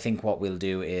 I think what we'll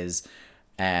do is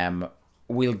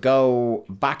we'll go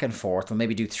back and forth. We'll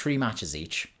maybe do 3 matches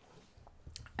each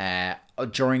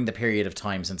during the period of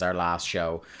time since our last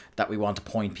show that we want to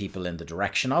point people in the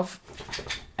direction of,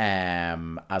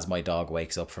 as my dog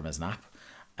wakes up from his nap.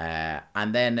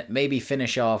 And then maybe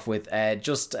finish off with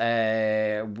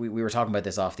we were talking about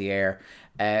this off the air,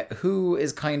 who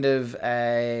is kind of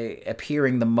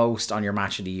appearing the most on your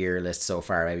match of the year list so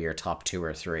far, maybe your top 2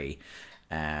 or 3,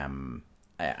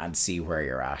 and see where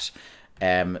you're at.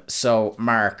 So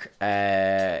Mark,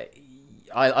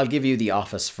 I'll give you the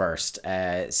office first.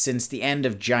 Since the end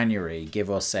of January, give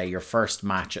us your first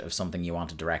match of something you want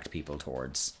to direct people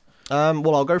towards.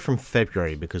 Well, I'll go from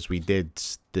February, because we did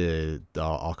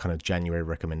our kind of January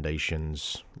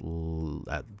recommendations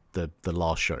at the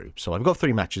last show. So I've got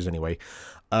 3 matches anyway.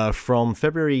 From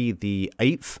February the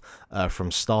 8th,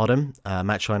 from Stardom, a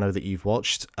match I know that you've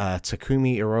watched,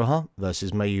 Takumi Iroha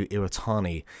versus Mayu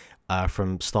Iwatani,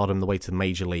 from Stardom the way to the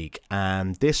Major League.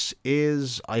 And this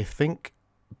is, I think,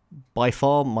 by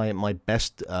far my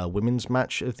best women's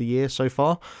match of the year so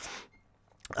far.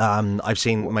 I've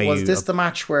seen Mayu. Was this the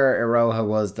match where Iroha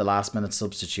was the last minute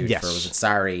substitute for, was it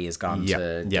Sari has gone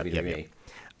to WWE? Yep.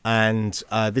 And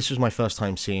this was my first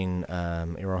time seeing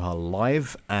Iroha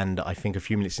live, and I think a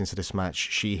few minutes into this match,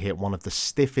 she hit one of the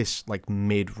stiffest like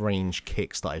mid-range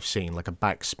kicks that I've seen, like a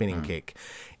back spinning kick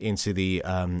into the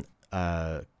kind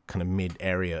of mid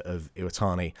area of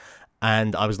Iwatani,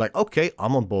 and I was like, okay,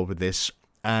 I'm on board with this.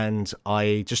 And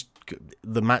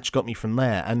the match got me from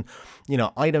there. And, you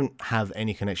know, I don't have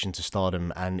any connection to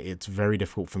Stardom, and it's very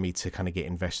difficult for me to kind of get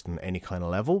invested in any kind of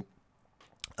level.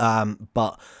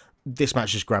 But this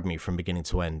match just grabbed me from beginning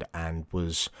to end and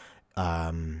was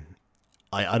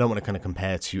I don't want to kind of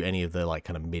compare to any of the like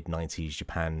kind of mid-90s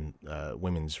Japan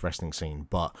women's wrestling scene,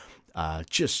 but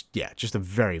just a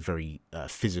very, very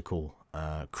physical,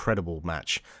 credible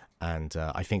match, and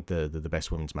I think the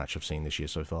best women's match I've seen this year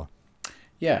so far.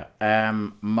 Yeah,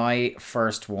 my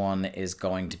first one is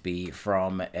going to be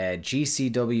from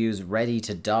GCW's Ready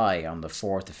to Die on the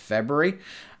 4th of February,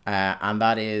 and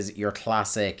that is your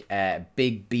classic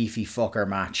big beefy fucker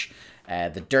match,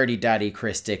 the Dirty Daddy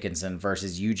Chris Dickinson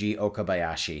versus Yuji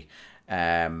Okabayashi.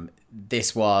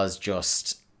 This was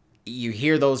just, you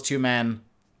hear those two men,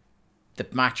 the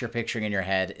match you're picturing in your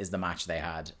head is the match they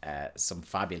had. Some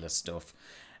fabulous stuff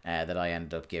that I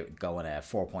ended up going a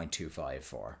 4.25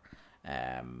 for.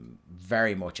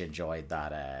 Very much enjoyed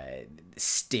that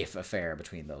stiff affair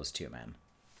between those two men.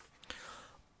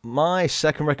 My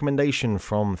second recommendation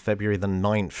from February the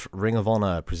 9th, Ring of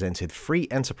Honor presented Free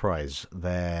Enterprise,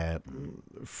 their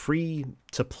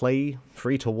free-to-play,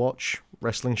 free-to-watch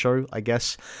wrestling show, I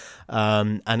guess.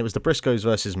 And it was the Briscoes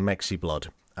versus Mexi Blood,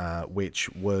 which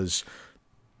was...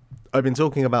 I've been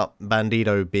talking about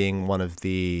Bandito being one of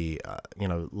the,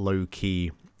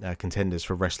 low-key contenders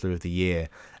for Wrestler of the Year.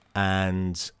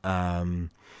 And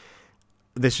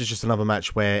this is just another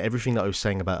match where everything that I was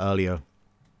saying about earlier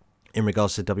in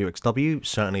regards to wXw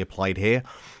certainly applied here,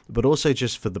 but also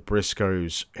just for the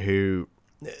Briscoes, who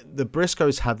the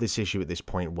Briscoes have this issue at this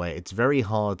point where it's very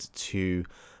hard to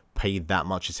pay that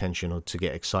much attention or to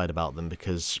get excited about them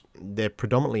because they're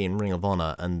predominantly in Ring of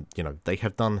Honor, and they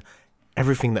have done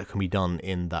everything that can be done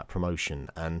in that promotion,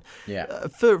 and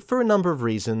for a number of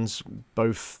reasons,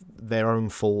 both their own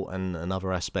fault and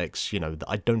other aspects,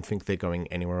 I don't think they're going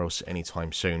anywhere else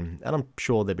anytime soon, and I'm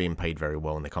sure they're being paid very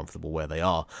well and they're comfortable where they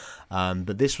are,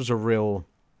 but this was a real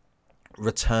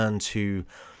return to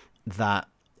that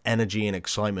energy and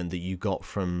excitement that you got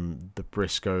from the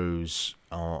Briscoes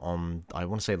on I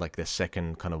want to say like their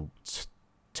second kind of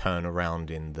turn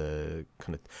around in the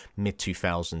kind of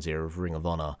mid-2000s era of Ring of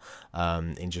Honor,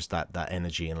 in just that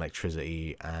energy and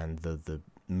electricity and the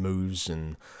moves,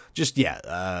 and just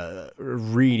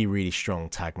really, really strong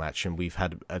tag match. And we've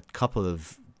had a couple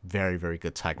of very, very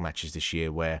good tag matches this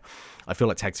year where I feel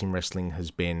like tag team wrestling has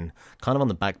been kind of on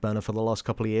the back burner for the last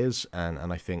couple of years,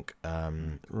 and I think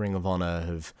Ring of Honor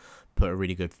have put a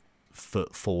really good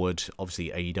foot forward.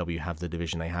 Obviously AEW have the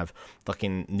division they have.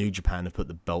 Fucking New Japan have put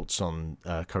the belts on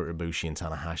Kota Ibushi and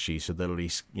Tanahashi, so they're at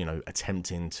least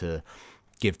attempting to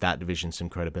give that division some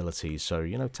credibility. So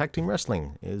tag team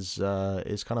wrestling is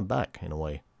kind of back in a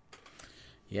way.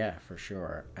 Yeah, for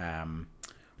sure.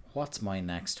 What's my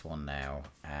next one now?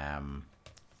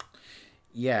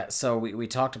 So we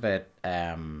talked about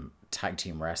tag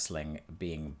team wrestling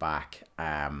being back,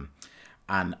 and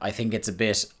I think it's a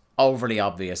bit overly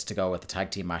obvious to go with the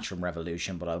tag team match from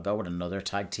Revolution, but I'll go with another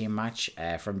tag team match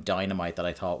from Dynamite that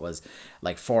I thought was,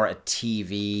 like, for a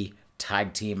TV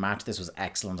tag team match, this was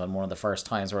excellent, and one of the first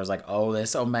times where I was like, oh,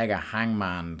 this Omega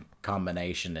Hangman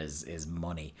combination is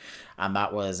money. And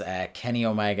that was Kenny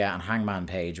Omega and Hangman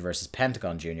Page versus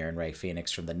Pentagon Jr. and Rey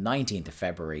Fenix from the 19th of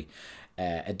February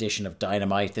edition of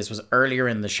Dynamite. This was earlier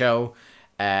in the show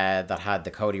that had the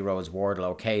Cody Rhodes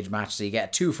Wardlow cage match, so you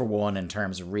get 2-for-1 in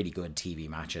terms of really good TV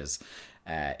matches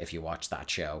if you watch that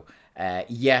show.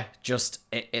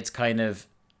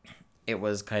 It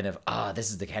was kind of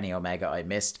this is the Kenny Omega I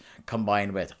missed,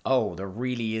 combined with there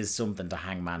really is something to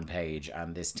Hangman Page,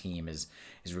 and this team is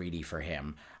really for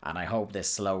him. And I hope this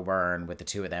slow burn with the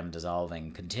two of them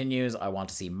dissolving continues. I want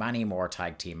to see many more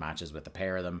tag team matches with the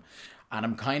pair of them. And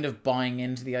I'm kind of buying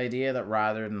into the idea that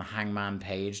rather than Hangman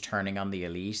Page turning on the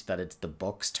Elite, that it's the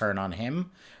Bucks turn on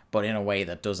him, but in a way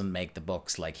that doesn't make the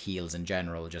Bucks like heels in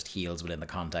general, just heels within the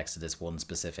context of this one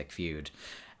specific feud.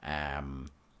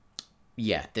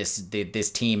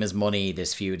 This team is money,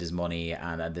 this feud is money,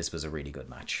 and this was a really good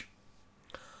match.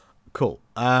 Cool.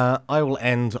 I will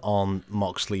end on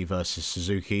Moxley versus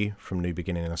Suzuki from New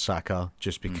Beginning in Osaka,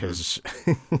 just because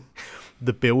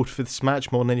the build for this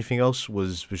match, more than anything else,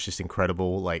 was just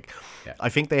incredible. I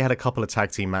think they had a couple of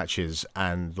tag team matches,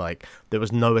 and there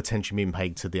was no attention being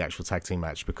paid to the actual tag team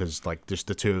match because just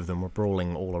the two of them were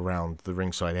brawling all around the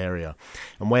ringside area,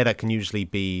 and where that can usually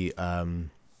be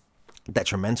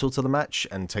detrimental to the match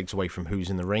and takes away from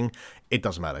who's in the ring, it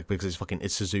doesn't matter because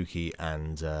it's Suzuki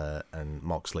and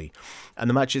Moxley, and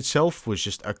the match itself was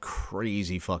just a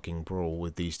crazy fucking brawl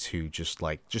with these two just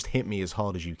hit me as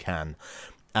hard as you can,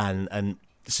 and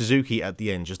Suzuki at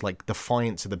the end, just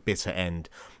defiant to the bitter end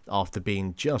after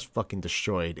being just fucking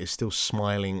destroyed, is still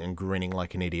smiling and grinning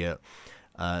like an idiot,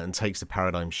 and takes the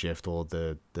paradigm shift or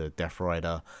the Death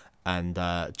Rider. And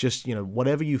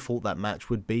whatever you thought that match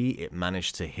would be, it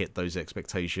managed to hit those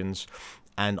expectations.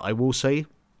 And I will say,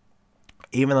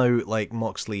 even though like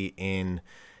Moxley in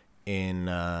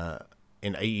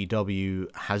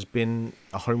AEW has been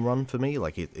a home run for me,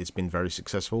 like it's been very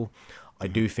successful, I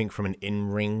do think from an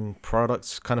in-ring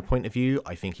products kind of point of view,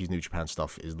 I think his New Japan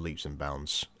stuff is leaps and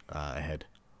bounds ahead.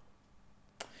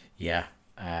 Yeah,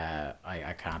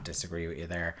 I can't disagree with you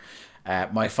there.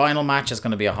 My final match is going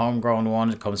to be a homegrown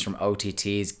one. It comes from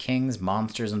OTT's Kings,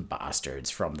 Monsters and Bastards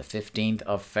from the 15th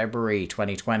of February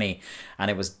 2020.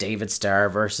 And it was David Starr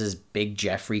versus Big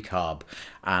Jeffrey Cobb.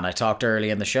 And I talked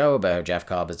early in the show about how Jeff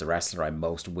Cobb is the wrestler I'm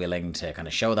most willing to kind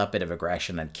of show that bit of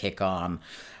aggression and kick on.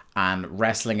 And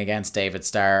wrestling against David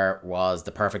Starr was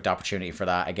the perfect opportunity for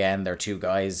that. Again, they're two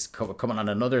guys, coming on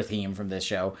another theme from this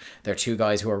show, they're two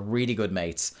guys who are really good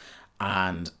mates.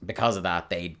 And because of that,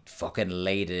 they fucking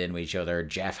laid it in with each other.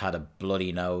 Jeff had a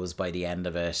bloody nose by the end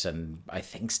of it, and I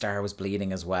think Starr was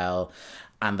bleeding as well.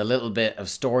 And the little bit of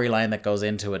storyline that goes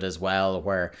into it as well,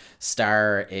 where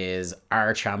Starr is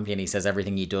our champion. He says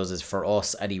everything he does is for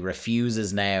us, and he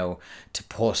refuses now to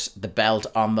put the belt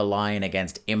on the line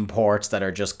against imports that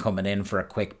are just coming in for a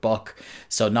quick buck.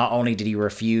 So not only did he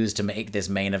refuse to make this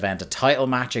main event a title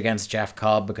match against Jeff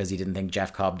Cobb because he didn't think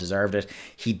Jeff Cobb deserved it,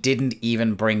 he didn't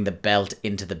even bring the belt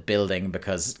into the building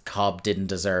because Cobb didn't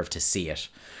deserve to see it.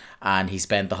 And he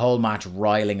spent the whole match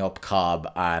riling up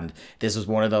Cobb, and this was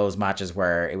one of those matches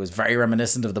where it was very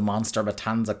reminiscent of the Monster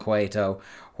Matanza Cueto,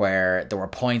 where there were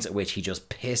points at which he just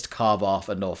pissed Cobb off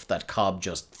enough that Cobb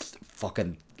just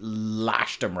fucking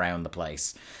lashed him around the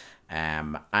place.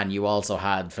 And you also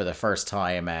had, for the first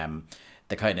time,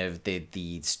 the kind of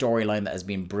the storyline that has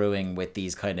been brewing with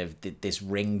these kind of this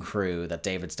ring crew that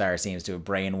David Starr seems to have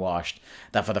brainwashed,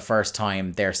 that for the first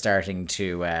time they're starting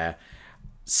to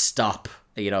stop.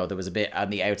 You know, there was a bit on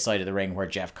the outside of the ring where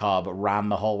Jeff Cobb ran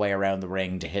the whole way around the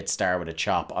ring to hit Starr with a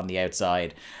chop on the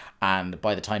outside. And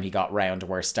by the time he got round to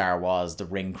where Starr was, the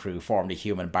ring crew formed a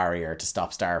human barrier to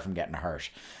stop Starr from getting hurt.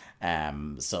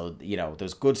 So, you know,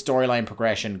 there's good storyline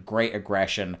progression, great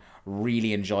aggression,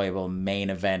 really enjoyable main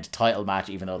event title match,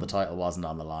 even though the title wasn't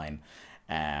on the line.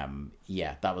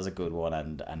 Yeah, that was a good one,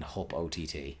 and Hup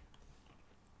OTT.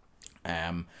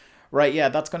 Right, yeah,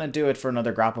 that's going to do it for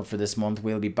another Grap Up for this month.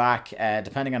 We'll be back,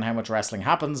 depending on how much wrestling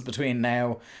happens between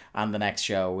now and the next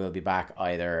show. We'll be back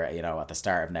either, you know, at the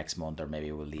start of next month, or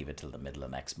maybe we'll leave it till the middle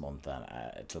of next month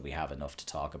until we have enough to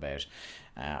talk about.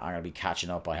 I'm going to be catching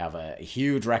up. I have a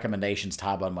huge recommendations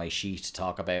tab on my sheet to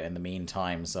talk about in the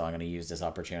meantime, so I'm going to use this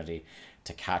opportunity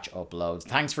to catch up loads.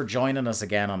 Thanks for joining us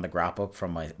again on the Grap Up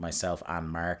from myself and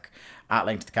Mark. At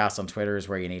Link to the Cast on Twitter is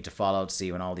where you need to follow to see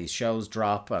when all these shows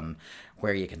drop, and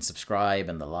where you can subscribe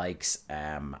and the likes.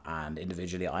 And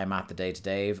individually, I'm at the Day to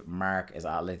Dave. Mark is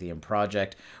at Lithium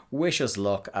Project. Wish us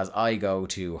luck as I go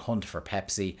to hunt for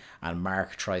Pepsi and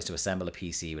Mark tries to assemble a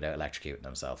PC without electrocuting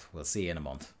himself. We'll see you in a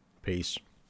month. Peace.